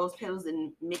rose petals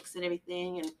and mix and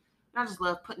everything, and I just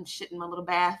love putting shit in my little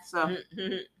bath. So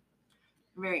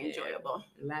very enjoyable.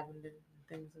 Lavender,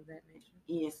 things of that nature.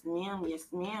 Yes, ma'am. Yes,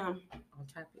 ma'am. All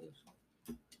type of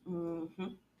issues. Mm-hmm.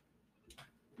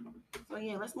 So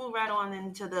yeah, let's move right on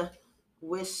into the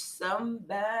wish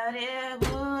somebody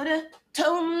would have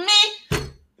told me.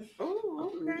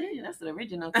 Oh, okay. Yeah, that's the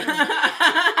original thing.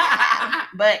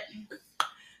 But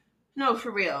no,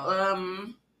 for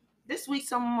real. This week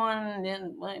someone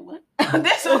then what?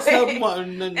 This week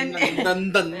someone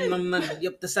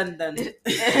yep, the sun done.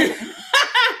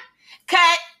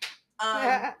 Cut.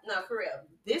 No, for real.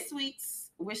 This week's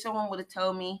wish someone would have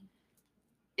told me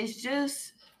is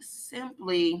just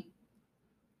simply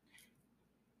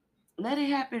let it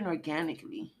happen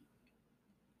organically.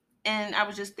 And I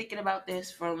was just thinking about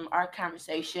this from our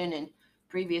conversation and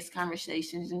previous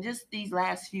conversations and just these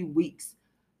last few weeks.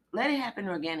 Let it happen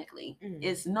organically.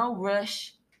 It's no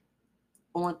rush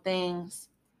on things.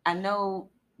 I know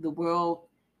the world,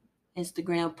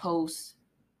 Instagram posts,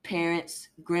 parents,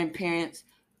 grandparents,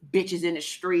 bitches in the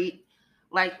street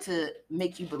like to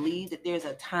make you believe that there's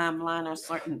a timeline on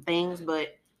certain things,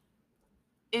 but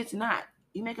it's not.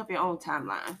 You make up your own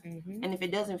timeline. And if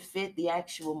it doesn't fit the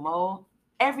actual mold,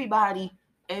 everybody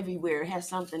everywhere has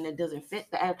something that doesn't fit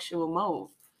the actual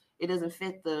mold. It doesn't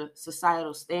fit the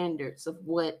societal standards of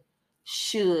what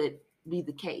should be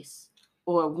the case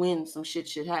or when some shit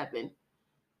should happen.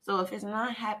 So if it's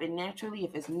not happening naturally,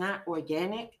 if it's not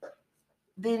organic,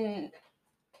 then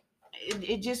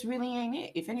it just really ain't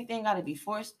it. If anything got to be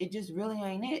forced, it just really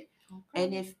ain't it. Okay.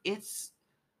 And if it's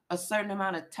a certain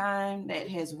amount of time that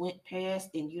has went past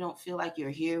and you don't feel like you're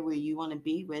here where you want to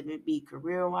be, whether it be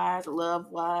career-wise,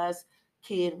 love-wise,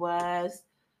 kid-wise,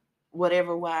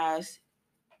 whatever-wise,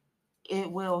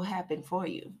 it will happen for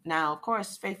you. Now, of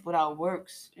course, faith without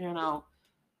works,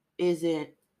 isn't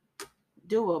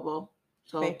doable.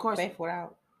 So, of course, faith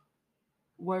without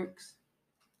works.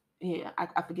 Yeah,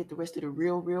 I forget the rest of the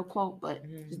real quote, but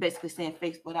it's basically saying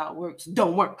faith without works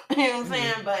don't work. You know what I'm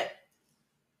saying? But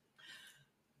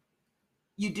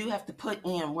you do have to put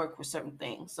in work for certain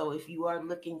things. So if you are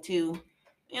looking to,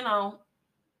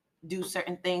 do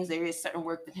certain things, there is certain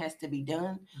work that has to be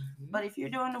done. But if you're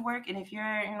doing the work and if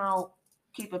you're,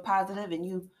 keep it positive and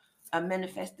you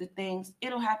manifest the things,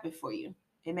 it'll happen for you.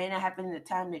 It may not happen in the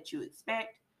time that you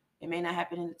expect. It may not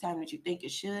happen in the time that you think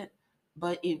it should,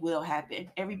 but it will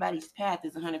happen. Everybody's path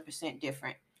is 100%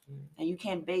 different. And you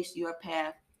can't base your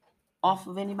path off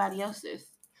of anybody else's.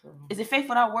 True. Is it faith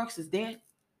without works is dead?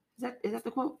 Is that the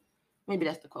quote? Maybe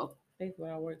that's the quote. Faith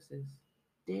without works is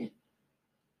dead.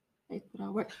 Faith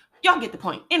without works. Y'all get the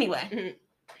point. Anyway,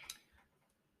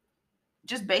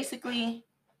 just basically,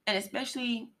 and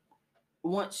especially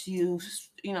once you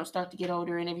start to get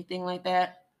older and everything like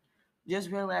that, just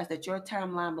realize that your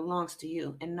timeline belongs to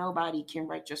you, and nobody can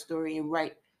write your story and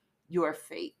write your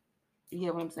fate. You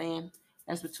get what I'm saying?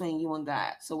 That's between you and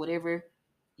God. So whatever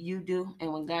you do,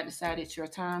 and when God decides it's your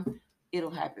time, it'll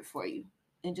happen for you.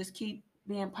 And just keep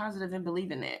being positive and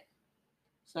believing that.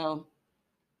 So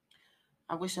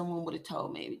I wish someone would have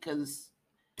told me because,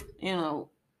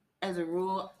 as a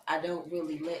rule, I don't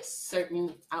really let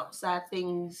certain outside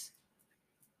things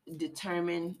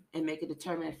determine and make a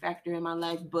determining factor in my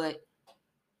life. But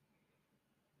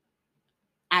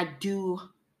I do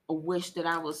wish that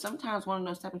I was sometimes one of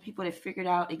those type of people that figured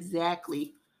out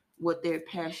exactly what their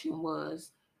passion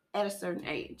was at a certain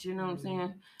age, you know what I'm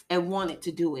saying? And wanted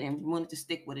to do it and wanted to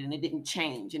stick with it, and it didn't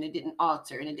change and it didn't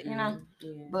alter and it didn't, Yeah.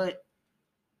 But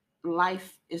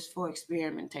life is for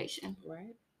experimentation,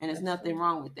 right? And there's nothing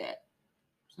wrong with that.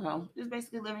 So just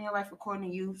basically living your life according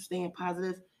to you, staying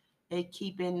positive and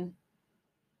keeping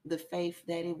the faith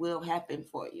that it will happen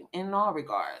for you in all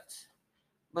regards,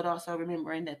 but also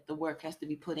remembering that the work has to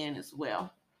be put in as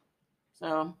well.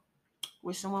 So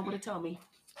wish someone would have told me.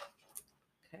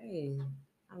 Okay.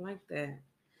 I like that.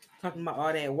 Talking about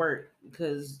all that work,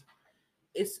 because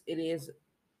it's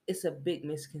a big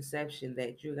misconception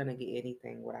that you're gonna get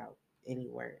anything without any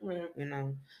work. Right.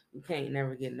 You can't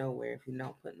never get nowhere if you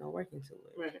don't put no work into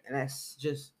it. Right. And that's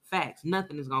just facts.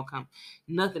 Nothing is gonna come.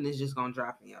 Nothing is just gonna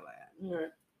drop in your lap.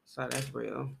 Right. So that's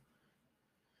real.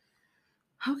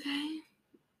 Okay.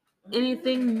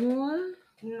 Anything more?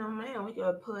 No, man, we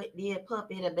gonna put the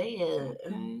puppy to bed.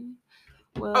 Okay.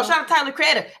 Well, oh, shout out to Tyler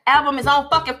Creator. Album is on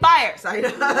fucking fire. Sorry.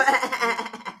 okay.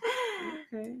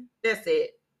 That's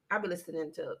it. I've been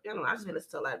listening to, I just been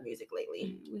listening to a lot of music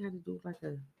lately. We had to do like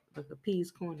a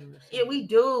P's Corner or something. Yeah, we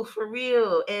do, for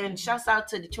real. And shouts out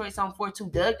to Detroit Song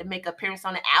 42 Doug to make an appearance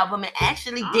on the album and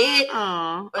actually did his thing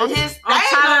on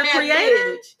that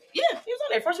bitch. Yeah, he was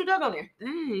on there. 42 Doug on there.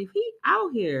 Dang, he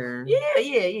out here.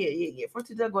 Yeah.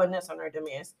 42 Doug going nuts on there,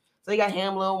 dumbass. So you got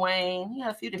him, Lil Wayne. He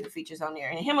had a few different features on there.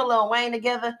 And him and Lil Wayne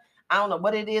together, I don't know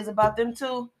what it is about them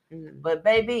two, but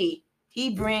baby, he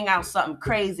bring out something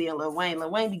crazy in Lil Wayne.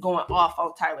 Lil Wayne be going off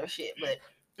on Tyler shit, but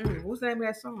what's the name of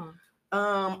that song?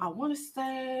 I want to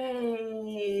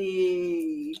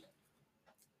say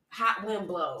Hot Wind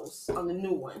Blows on the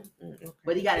new one. Okay.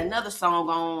 But he got another song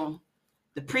on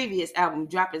the previous album,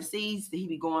 Dropping Seeds, that he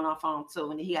be going off on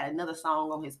too. And then he got another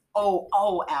song on his old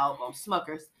album,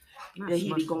 Smuckers, that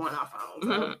he be going off on.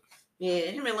 So,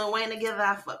 yeah, him and Lil Wayne together,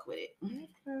 I fuck with it.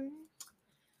 Okay.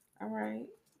 All right.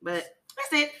 But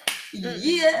that's it.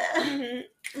 Yeah.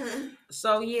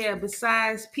 So, yeah,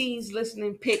 besides P's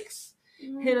listening picks,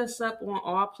 hit us up on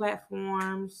all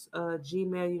platforms.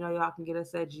 Gmail, y'all can get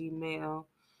us at Gmail.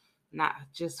 Not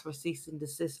just for cease and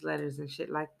desist letters and shit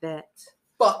like that.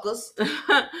 Fuckers.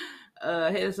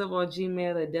 Hit us up on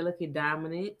Gmail at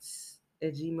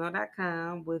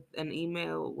delicatedominance@gmail.com with an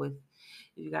email with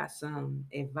if you got some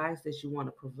advice that you want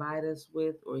to provide us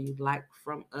with or you'd like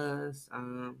from us.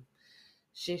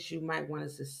 Shit you might want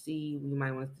us to see, we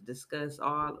might want us to discuss,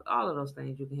 all of those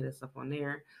things. You can hit us up on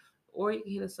there. Or you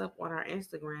can hit us up on our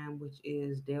Instagram, which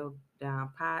is Del Down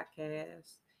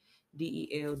Podcast,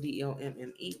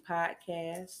 DELDOMME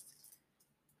Podcast.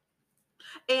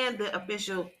 And the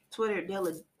official Twitter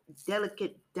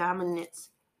Delicate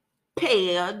Dominance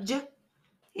page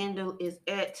handle is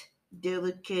at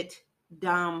Delicate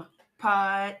Dom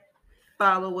Pod.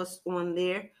 Follow us on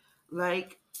there.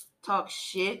 Like, talk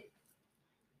shit,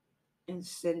 and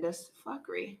send us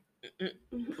fuckery.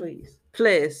 Please.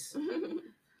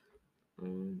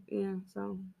 Yeah,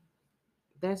 so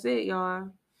that's it,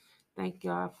 y'all. Thank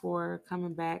y'all for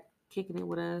coming back, kicking it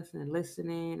with us and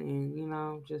listening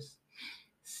and, just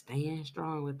staying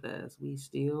strong with us. We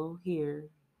still here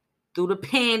through the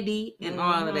pandy and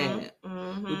all of that.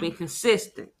 We've been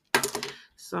consistent.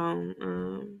 So,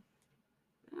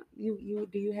 you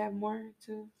do you have more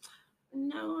to?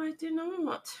 No, I do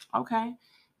not. Okay.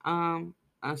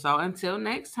 So until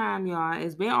next time, y'all,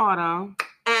 it's been Autumn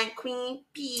and Queen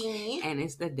P, and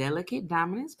it's the Delicate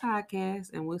Dominance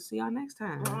Podcast, and we'll see y'all next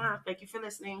time. Thank you for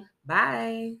listening.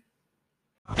 Bye.